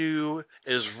want to do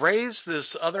is raise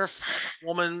this other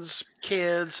woman's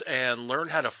kids and learn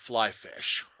how to fly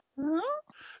fish.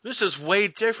 This is way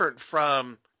different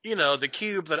from, the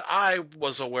Cube that I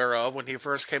was aware of when he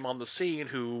first came on the scene,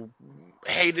 who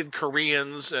hated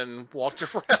Koreans and walked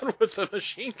around with a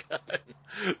machine gun.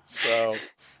 So,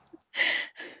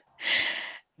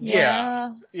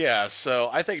 yeah. So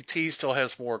I think T still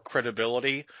has more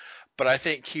credibility, but I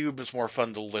think Cube is more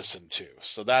fun to listen to.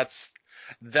 So that's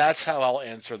how I'll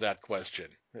answer that question.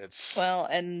 Well,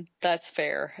 and that's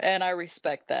fair, and I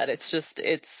respect that. It's just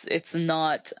it's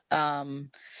not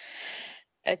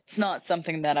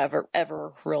something that I've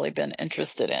ever really been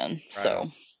interested in. Right. So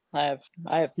I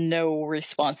have no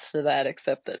response to that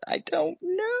except that I don't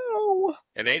know.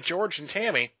 It ain't George and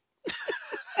Tammy. God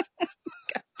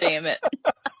damn it.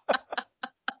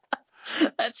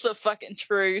 That's the fucking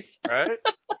truth. Right?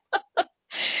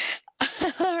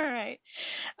 All right.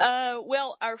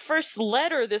 Well, our first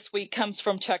letter this week comes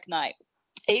from Chuck Knight.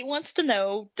 He wants to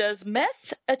know, does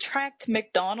meth attract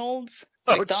McDonald's?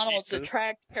 McDonald's Jesus.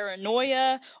 Attract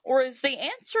paranoia? Or is the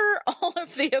answer all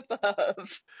of the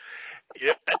above?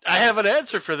 Yeah, I have an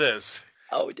answer for this.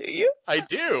 Oh, do you? I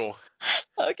do.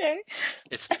 Okay.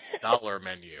 It's the dollar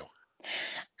menu.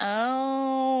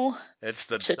 Oh. It's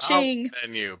the Cha-ching. dollar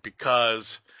menu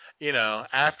because,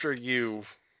 after you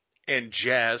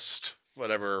ingest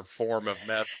whatever form of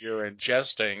meth you're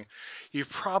ingesting, you've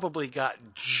probably got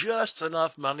just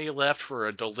enough money left for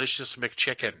a delicious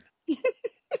McChicken.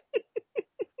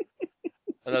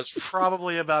 And that's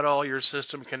probably about all your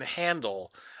system can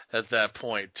handle at that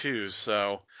point, too.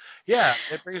 So, yeah,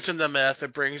 it brings in the meth,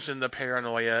 it brings in the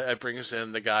paranoia, it brings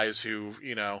in the guys who,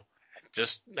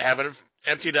 just haven't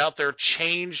emptied out their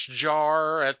change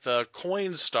jar at the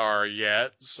Coinstar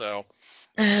yet. So,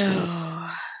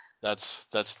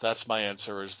 that's my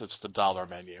answer. Is it's the dollar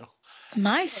menu.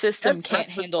 My system can't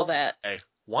handle that.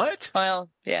 What? Well,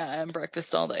 yeah, I'm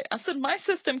breakfast all day. I said my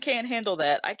system can't handle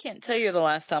that. I can't tell you the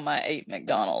last time I ate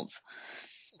McDonald's.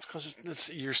 It's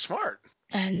because you're smart.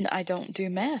 And I don't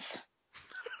do meth.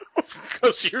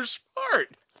 Because you're smart.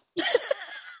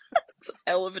 It's a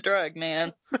hell of a drug,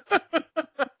 man.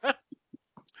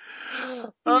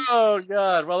 Oh,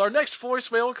 God. Well, our next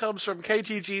voicemail comes from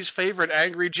KTG's favorite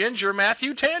Angry Ginger,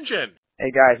 Matthew Tangent.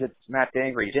 Hey, guys, it's Matt the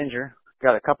Angry Ginger.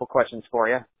 Got a couple questions for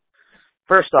you.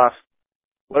 First off,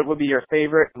 what would be your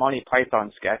favorite Monty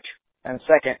Python sketch? And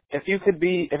second, if you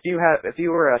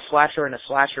were a slasher in a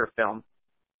slasher film,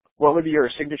 what would be your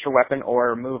signature weapon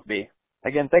or move be?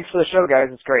 Again, thanks for the show, guys.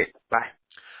 It's great. Bye.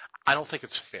 I don't think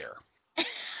it's fair.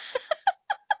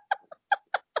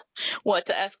 What,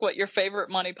 to ask what your favorite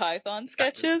Monty Python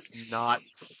sketch is? Not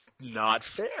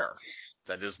fair.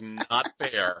 That is not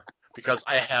fair. because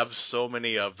I have so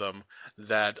many of them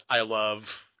that I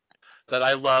love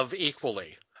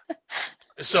equally.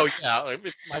 So yeah,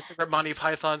 my favorite Monty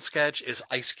Python sketch is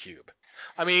Ice Cube.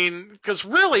 I mean, because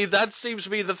really that seems to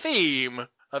be the theme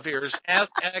of here's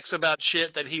ask X about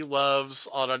shit that he loves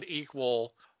on an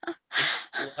equal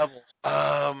level.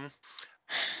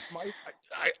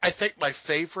 I think my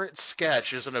favorite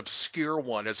sketch is an obscure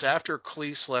one. It's after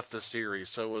Cleese left the series,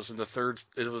 so it was in the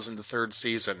third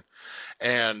season,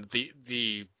 and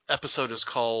the episode is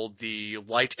called the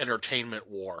Light Entertainment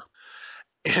War,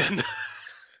 and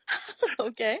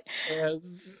Okay. and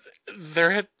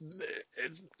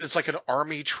it's like an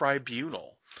army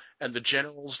tribunal, and the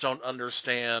generals don't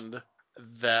understand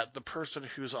that the person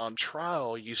who's on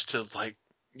trial used to.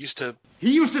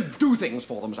 He used to do things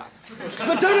for them, sir.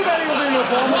 The total value of the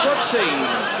uniform was things.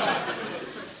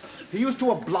 He used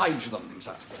to oblige them,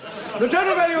 sir. The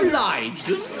total value oblige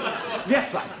them?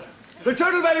 Yes, sir. The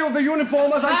total value of the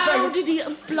uniform, as I say... How did he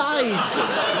oblige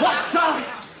them? What, sir?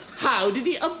 How did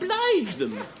he oblige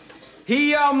them?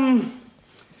 He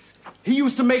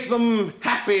used to make them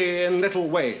happy in little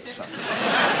ways, sir.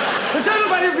 The total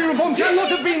value of the uniform cannot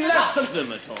have been less than...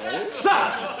 them at all?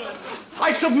 Sir!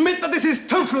 I submit that this is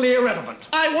totally irrelevant.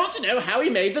 I want to know how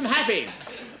he made them happy.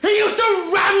 He used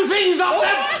to ram things up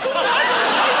them!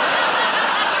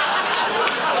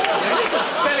 You need to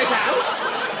spell it out.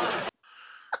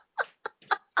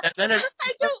 And then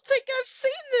I don't think I've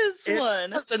seen this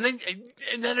one.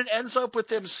 And then it ends up with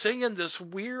them singing this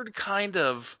weird kind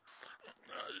of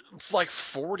like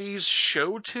 40s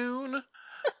show tune.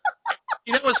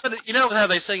 You know how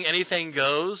they sing "Anything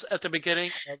Goes" at the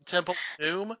beginning of Temple of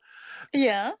Doom?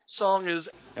 Yeah. Song is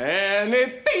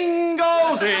anything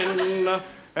goes in,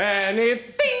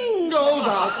 anything goes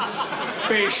out.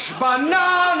 Fish,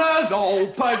 bananas,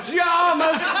 old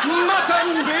pajamas,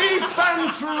 mutton, beef,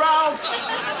 and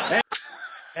trout.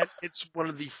 And it's one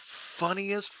of the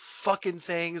funniest fucking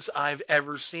things I've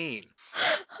ever seen.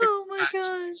 Oh my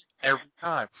god. Every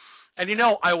time. And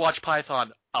I watch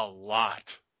Python a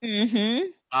lot. Mm-hmm.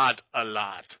 Not a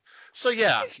lot. So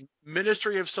yeah,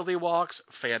 Ministry of Silly Walks,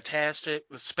 fantastic.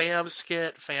 The Spam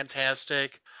skit,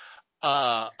 fantastic.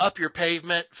 Up Your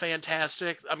Pavement,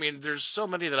 fantastic. I mean, there's so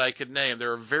many that I could name.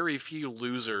 There are very few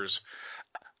losers.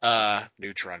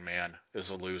 Neutron Man is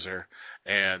a loser,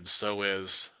 and so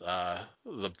is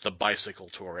the Bicycle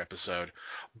Tour episode.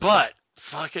 But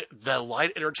fuck it, the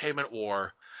Light Entertainment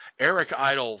War. Eric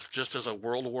Idle, just as a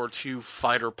World War II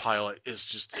fighter pilot, it's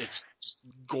just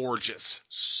gorgeous,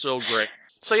 so great.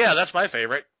 So yeah, that's my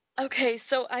favorite. Okay,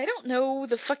 so I don't know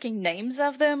the fucking names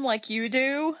of them like you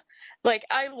do. Like,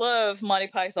 I love Monty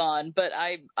Python, but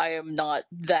I am not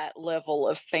that level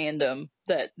of fandom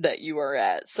that you are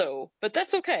at. So, but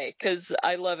that's okay, because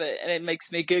I love it, and it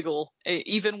makes me giggle.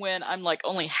 Even when I'm, like,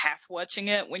 only half watching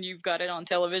it, when you've got it on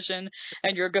television,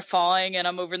 and you're guffawing, and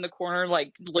I'm over in the corner,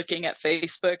 like, looking at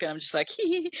Facebook, and I'm just like,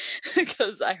 hee hee,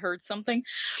 because I heard something.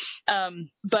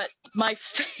 But my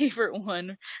favorite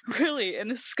one, really,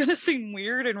 and this is gonna seem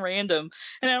weird and random,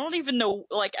 and I don't even know,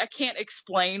 like, I can't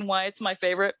explain why it's my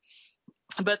favorite.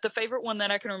 But the favorite one that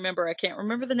I can remember, I can't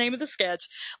remember the name of the sketch,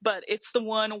 but it's the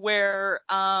one where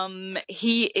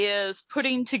he is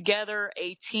putting together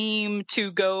a team to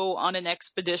go on an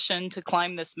expedition to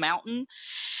climb this mountain.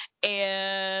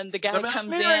 And the guy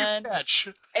comes in sketch.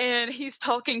 And he's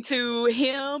talking to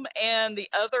him and the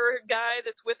other guy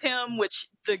that's with him, which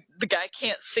the guy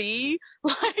can't see.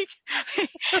 Like,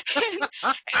 and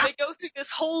they go through this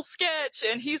whole sketch,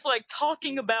 and he's like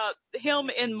talking about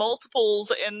him in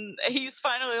multiples, and he's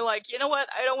finally like, you know what?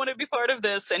 I don't want to be part of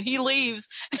this. And he leaves,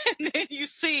 and then you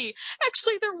see,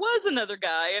 actually, there was another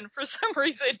guy, and for some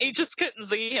reason, he just couldn't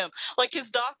see him. Like, his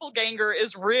doppelganger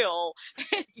is real,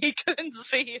 and he couldn't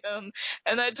see him.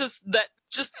 And that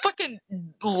just fucking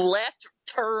left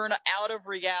turn out of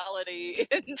reality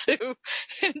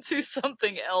into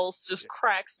something else just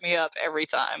cracks me up every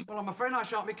time. Well, I'm afraid I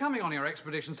shan't be coming on your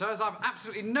expedition, sir, as I've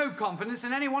absolutely no confidence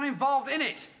in anyone involved in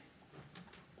it.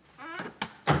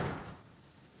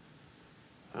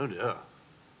 Oh, dear.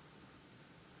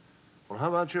 Well, how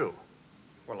about you?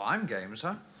 Well, I'm game,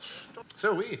 sir.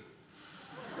 So we.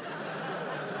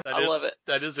 I love it.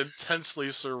 That is intensely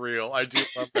surreal. I do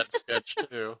love that sketch,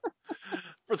 too.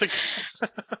 Where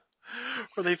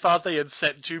they thought they had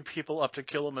sent 2 people up to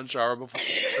Kilimanjaro before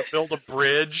to build a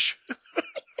bridge.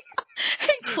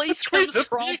 And Cleese comes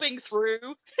tromping through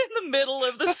in the middle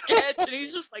of the sketch, and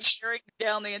he's just like tearing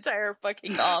down the entire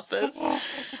fucking office.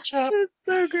 It's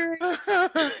so great.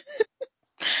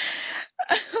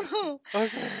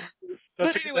 Okay.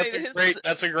 That's But anyway,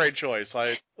 that's a great choice.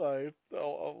 I'll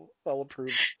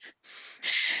approve.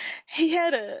 He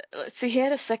had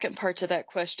a second part to that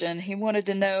question. He wanted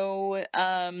to know,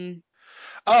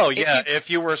 If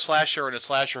you were a slasher in a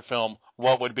slasher film,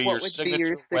 what would be your what would be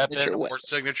your signature signature weapon weapon? or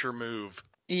signature move?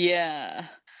 Yeah.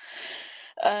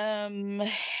 If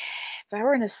I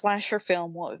were in a slasher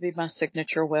film, what would be my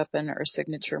signature weapon or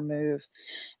signature move?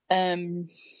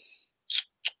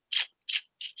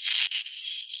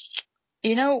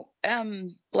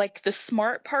 Like the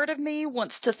smart part of me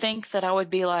wants to think that I would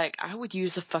be like, I would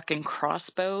use a fucking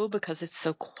crossbow because it's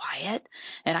so quiet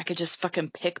and I could just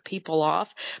fucking pick people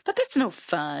off. But that's no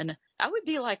fun. I would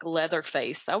be like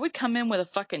Leatherface. I would come in with a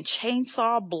fucking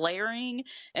chainsaw blaring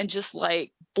and just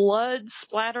like blood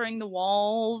splattering the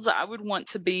walls. I would want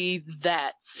to be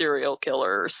that serial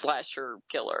killer or slasher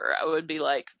killer. I would be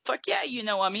like, fuck yeah,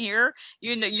 I'm here.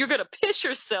 You're going to piss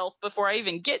yourself before I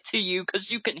even get to you because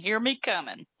you can hear me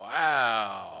coming.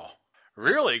 Wow.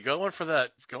 Really? Going for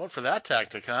that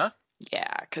tactic, huh?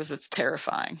 Yeah, because it's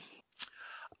terrifying.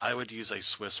 I would use a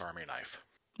Swiss Army knife.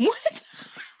 What?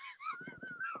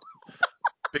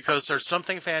 Because there's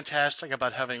something fantastic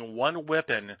about having one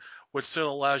weapon which still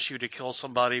allows you to kill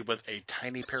somebody with a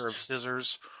tiny pair of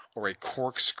scissors or a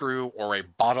corkscrew or a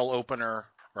bottle opener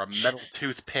or a metal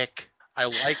toothpick. I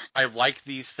like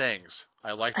these things.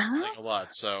 I like this thing a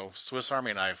lot. So Swiss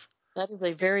Army knife. That is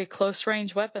a very close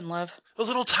range weapon, love. Those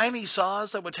little tiny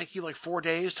saws that would take you like 4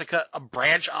 days to cut a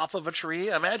branch off of a tree.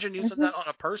 Imagine using that on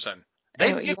a person.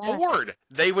 They'd get bored.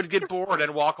 They would get bored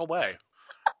and walk away.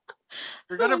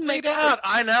 You're going to bleed out.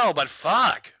 I know, but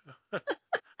fuck.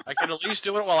 I can at least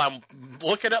do it while I'm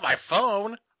looking at my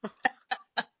phone.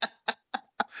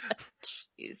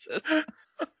 Jesus.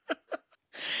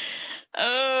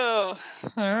 Oh,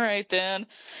 all right then.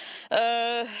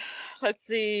 Let's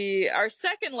see. Our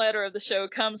second letter of the show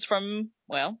comes from,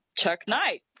 Chuck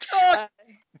Knight.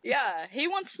 Yeah, he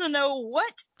wants to know,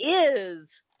 what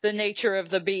is the nature of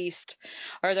the beast?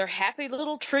 Are there happy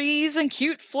little trees and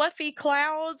cute fluffy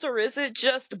clouds, or is it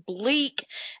just bleak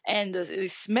and the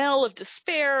smell of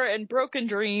despair and broken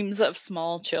dreams of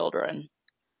small children?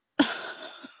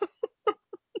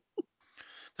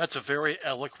 That's a very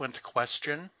eloquent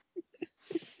question.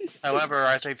 However,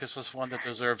 I think this is one that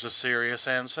deserves a serious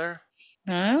answer.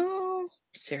 Oh,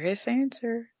 serious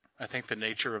answer. I think the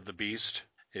nature of the beast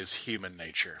is human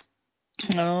nature.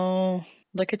 Oh,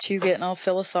 look at you getting all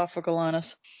philosophical on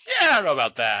us. Yeah, I don't know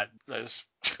about that. It's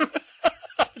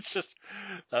just,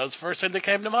 that was the first thing that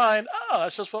came to mind. Oh,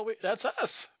 that's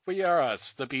us. We are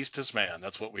us. The beast is man.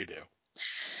 That's what we do.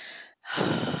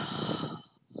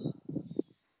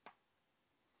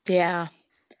 Yeah.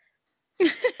 Okay.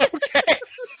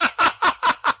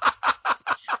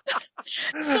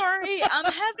 Sorry, I'm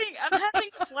having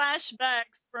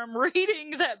flashbacks from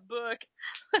reading that book,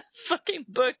 that fucking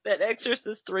book that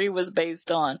Exorcist 3 was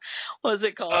based on. What was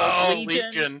it called? Oh,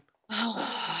 Legion.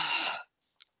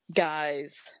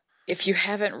 Guys, if you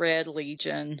haven't read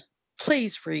Legion,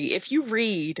 please read. If you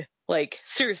read, like,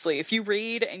 seriously, if you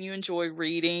read and you enjoy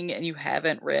reading and you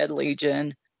haven't read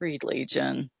Legion, read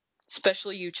Legion.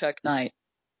 Especially you, Chuck Knight.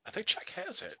 I think Chuck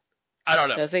has it. I don't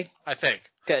know. Does he? I think.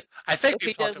 Good. I think if we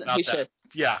he talked doesn't, about he that. should.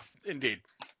 Yeah, indeed.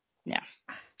 Yeah.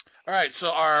 All right,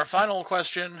 so our final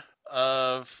question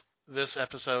of this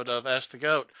episode of Ask the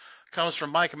Goat comes from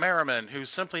Mike Merriman, who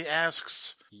simply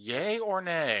asks, yay or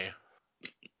nay?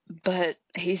 But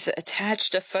he's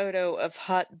attached a photo of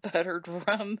hot buttered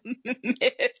rum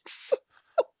mix.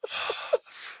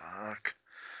 Fuck.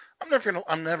 I'm never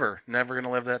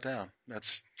gonna live that down.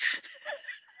 That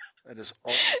is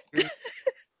all.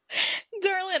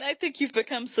 Darling, I think you've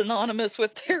become synonymous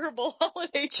with terrible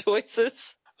holiday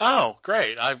choices. Oh,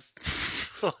 great. I've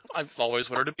always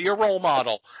wanted to be a role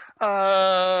model.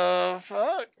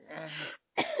 Fuck.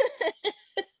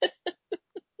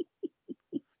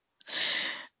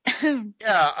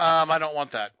 Yeah, I don't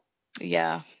want that.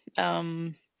 Yeah.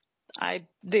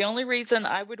 The only reason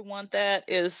I would want that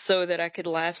is so that I could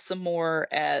laugh some more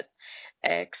at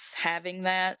X having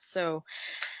that. So,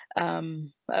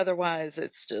 otherwise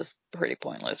it's just pretty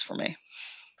pointless for me.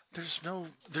 There's no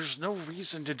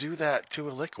reason to do that to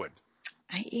a liquid.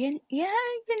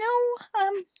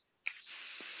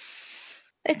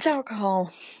 It's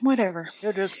alcohol. Whatever.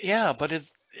 But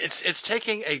it's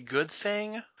taking a good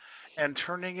thing and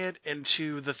turning it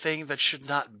into the thing that should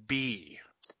not be.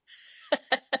 You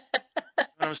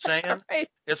know what I'm saying? Right.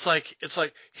 It's like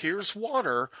here's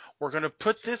water. We're gonna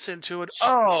put this into it.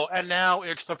 Oh, and now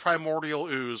it's the primordial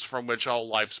ooze from which all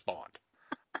life spawned.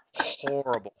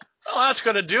 Horrible. Well, that's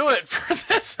going to do it for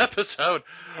this episode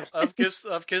of Kiss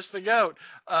the Goat.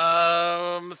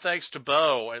 Thanks to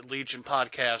Bo at Legion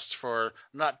Podcasts for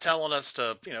not telling us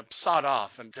to, sod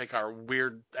off and take our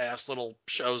weird ass little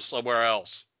shows somewhere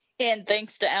else. And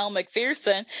thanks to Al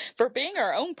McPherson for being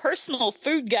our own personal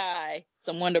food guy.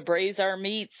 Someone to braise our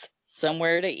meats,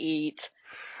 somewhere to eat.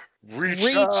 Reach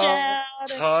out,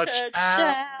 touch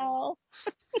Al.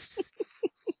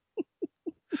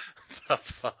 The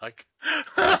fuck?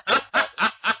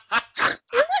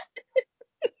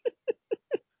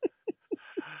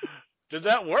 Did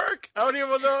that work? I don't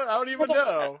even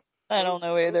know. I don't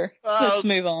know either. Let's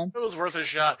move on. It was worth a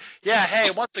shot. Yeah,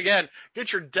 hey, once again,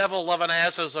 get your devil-loving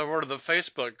asses over to the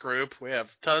Facebook group. We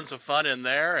have tons of fun in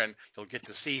there, and you'll get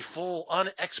to see full,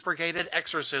 unexpurgated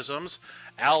exorcisms,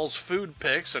 Al's food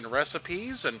picks and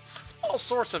recipes, and all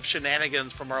sorts of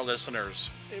shenanigans from our listeners.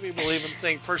 Maybe we'll even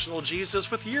sing Personal Jesus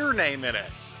with your name in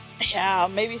it. Yeah,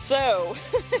 maybe so.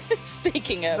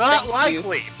 Speaking of... Not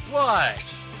likely, but...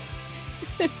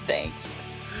 Thanks.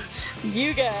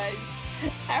 You guys,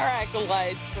 our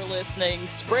acolytes, for listening,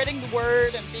 spreading the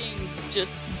word, and being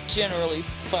just generally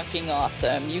fucking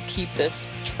awesome. You keep this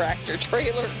tractor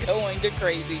trailer going to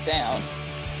Crazy Town.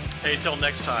 Hey, till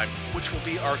next time, which will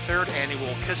be our 3rd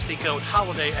annual Kiss the Goat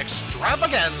Holiday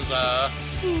Extravaganza.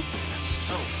 It's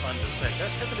so fun to say. Can I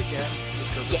say that again?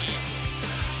 Just because it's fun.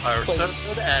 Our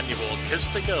 3rd annual Kiss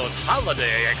the Goat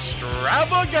Holiday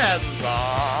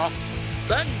Extravaganza.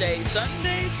 Sunday,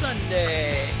 Sunday,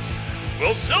 Sunday.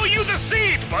 We'll sell you the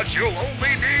seat, but you'll only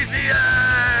need the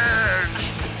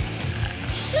edge.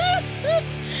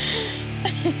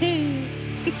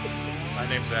 My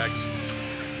name's X.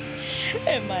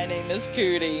 And my name is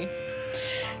Cootie.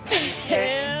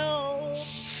 Hail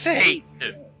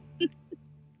Satan.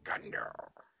 Thunder.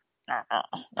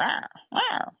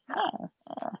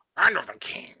 Under the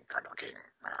king.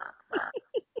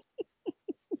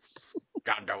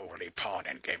 God the holy pawn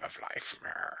in Game of Life.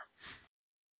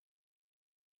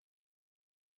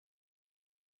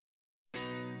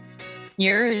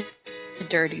 You're a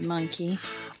dirty monkey.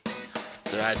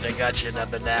 It's alright, they got you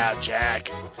number now, Jack.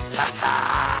 Ha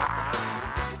ha!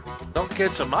 Don't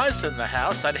get some ice in the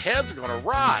house, that head's gonna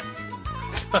rot.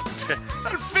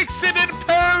 I'll fix it in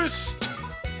post!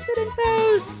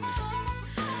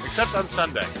 Except on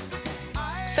Sunday.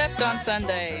 Except on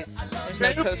Sundays.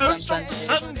 There's no post on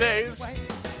Sundays.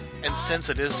 And since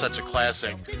it is such a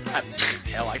classic,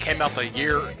 I came out the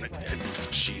year...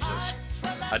 Jesus.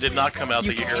 I did not come out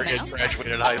the year it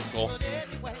graduated high school.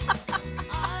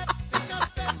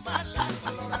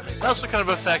 That's the kind of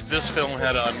effect this film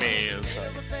had on me as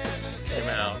it came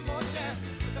out.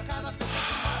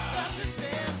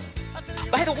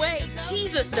 By the way,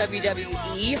 Jesus,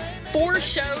 WWE, 4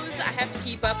 shows I have to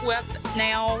keep up with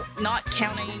now, not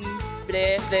counting...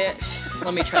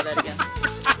 Let me try that again.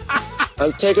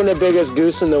 I'm taking the biggest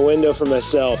goose in the window for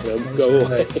myself. Go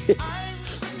away.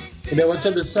 You know what's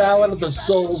in the salad? The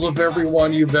souls of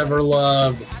everyone you've ever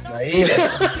loved. Now eat it.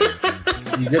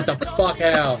 You get the fuck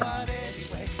out.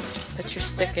 Put your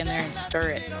stick in there and stir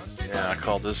it. Yeah, I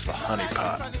call this the honey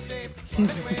pot.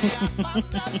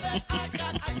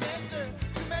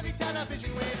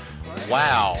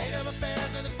 Wow.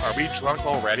 Are we drunk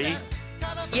already?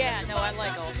 Yeah, no, I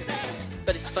like alternating.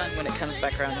 But it's fun when it comes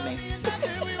back around to me.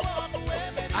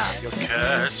 Your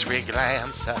cursory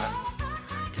glance for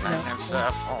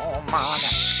money.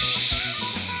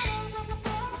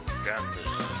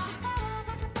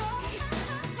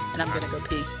 And I'm gonna go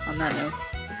pee on that note.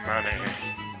 Money.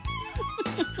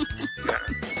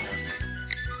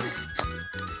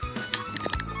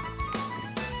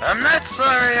 I'm not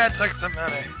sorry I took the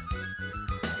money.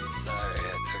 I'm sorry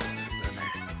I took the money.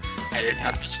 I didn't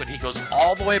notice when he goes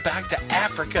all the way back to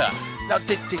Africa. Now,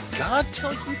 did God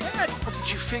tell you that? Or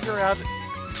did you figure out...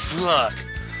 Look.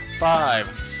 5,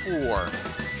 4,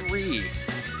 3...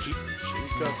 She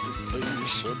got to be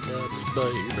somebody's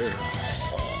baby.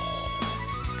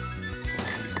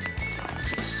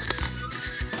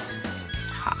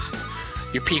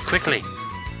 You pee quickly.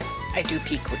 I do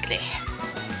pee quickly.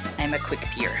 I'm a quick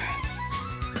peer.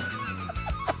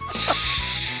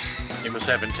 You must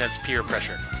have intense peer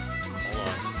pressure. Hold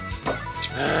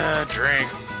on. Drink.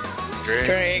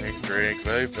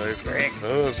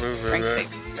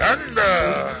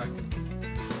 Thunder!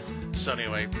 So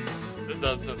anyway,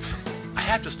 I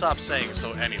have to stop saying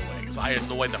so anyway, because I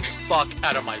annoy the fuck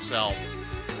out of myself.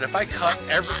 And if I cut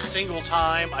every single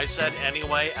time I said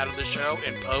anyway out of the show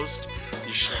in post,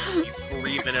 the show would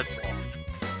be 3 minutes long.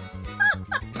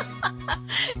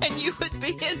 And you would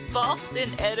be involved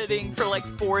in editing for like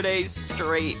 4 days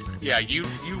straight. Yeah, you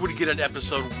would get an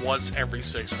episode once every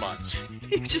 6 months.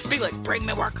 You'd just be like, bring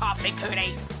me more coffee,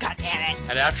 Cootie. God damn it.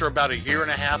 And after about a year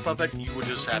and a half of it, you would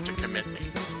just have to commit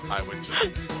me. I would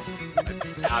just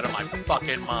I'd be out of my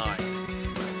fucking mind.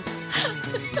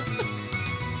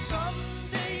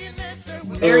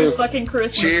 Merry fucking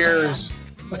Christmas. Cheers.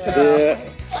 Yeah.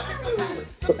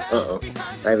 Uh-oh.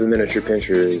 I have a miniature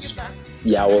pincher who's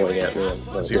yowling at me. I'm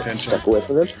going to get stuck away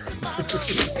from him.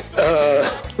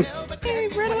 Hey,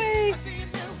 run away.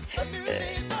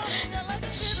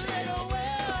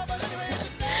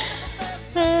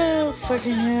 Oh,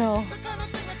 fucking hell.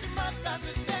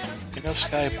 You know,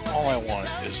 Skype, all I want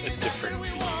is a different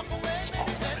view. That's all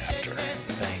I'm after.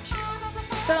 Thank you.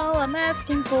 That's all I'm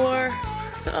asking for.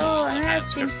 That's all I'm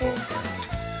asking for.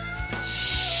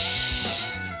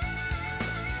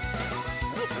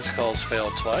 Oh, this call's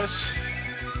failed twice.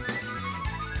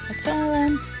 That's all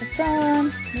I'm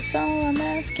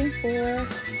asking for.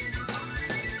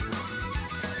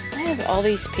 I have all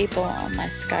these people on my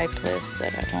Skype list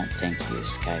that I don't think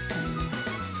use Skype anymore.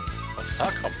 Well,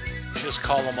 fuck them. Just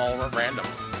call them all at random.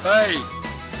 Hey,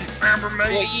 remember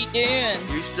me? What you doing?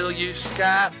 You still use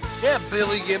Skype? Yeah,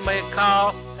 Billy give me a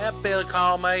call. Have Billy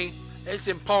call me. It's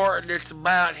important. It's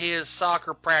about his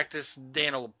soccer practice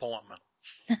dental appointment.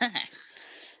 Let's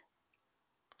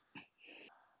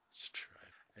try.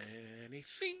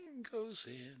 Anything goes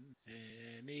in,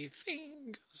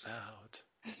 anything goes out.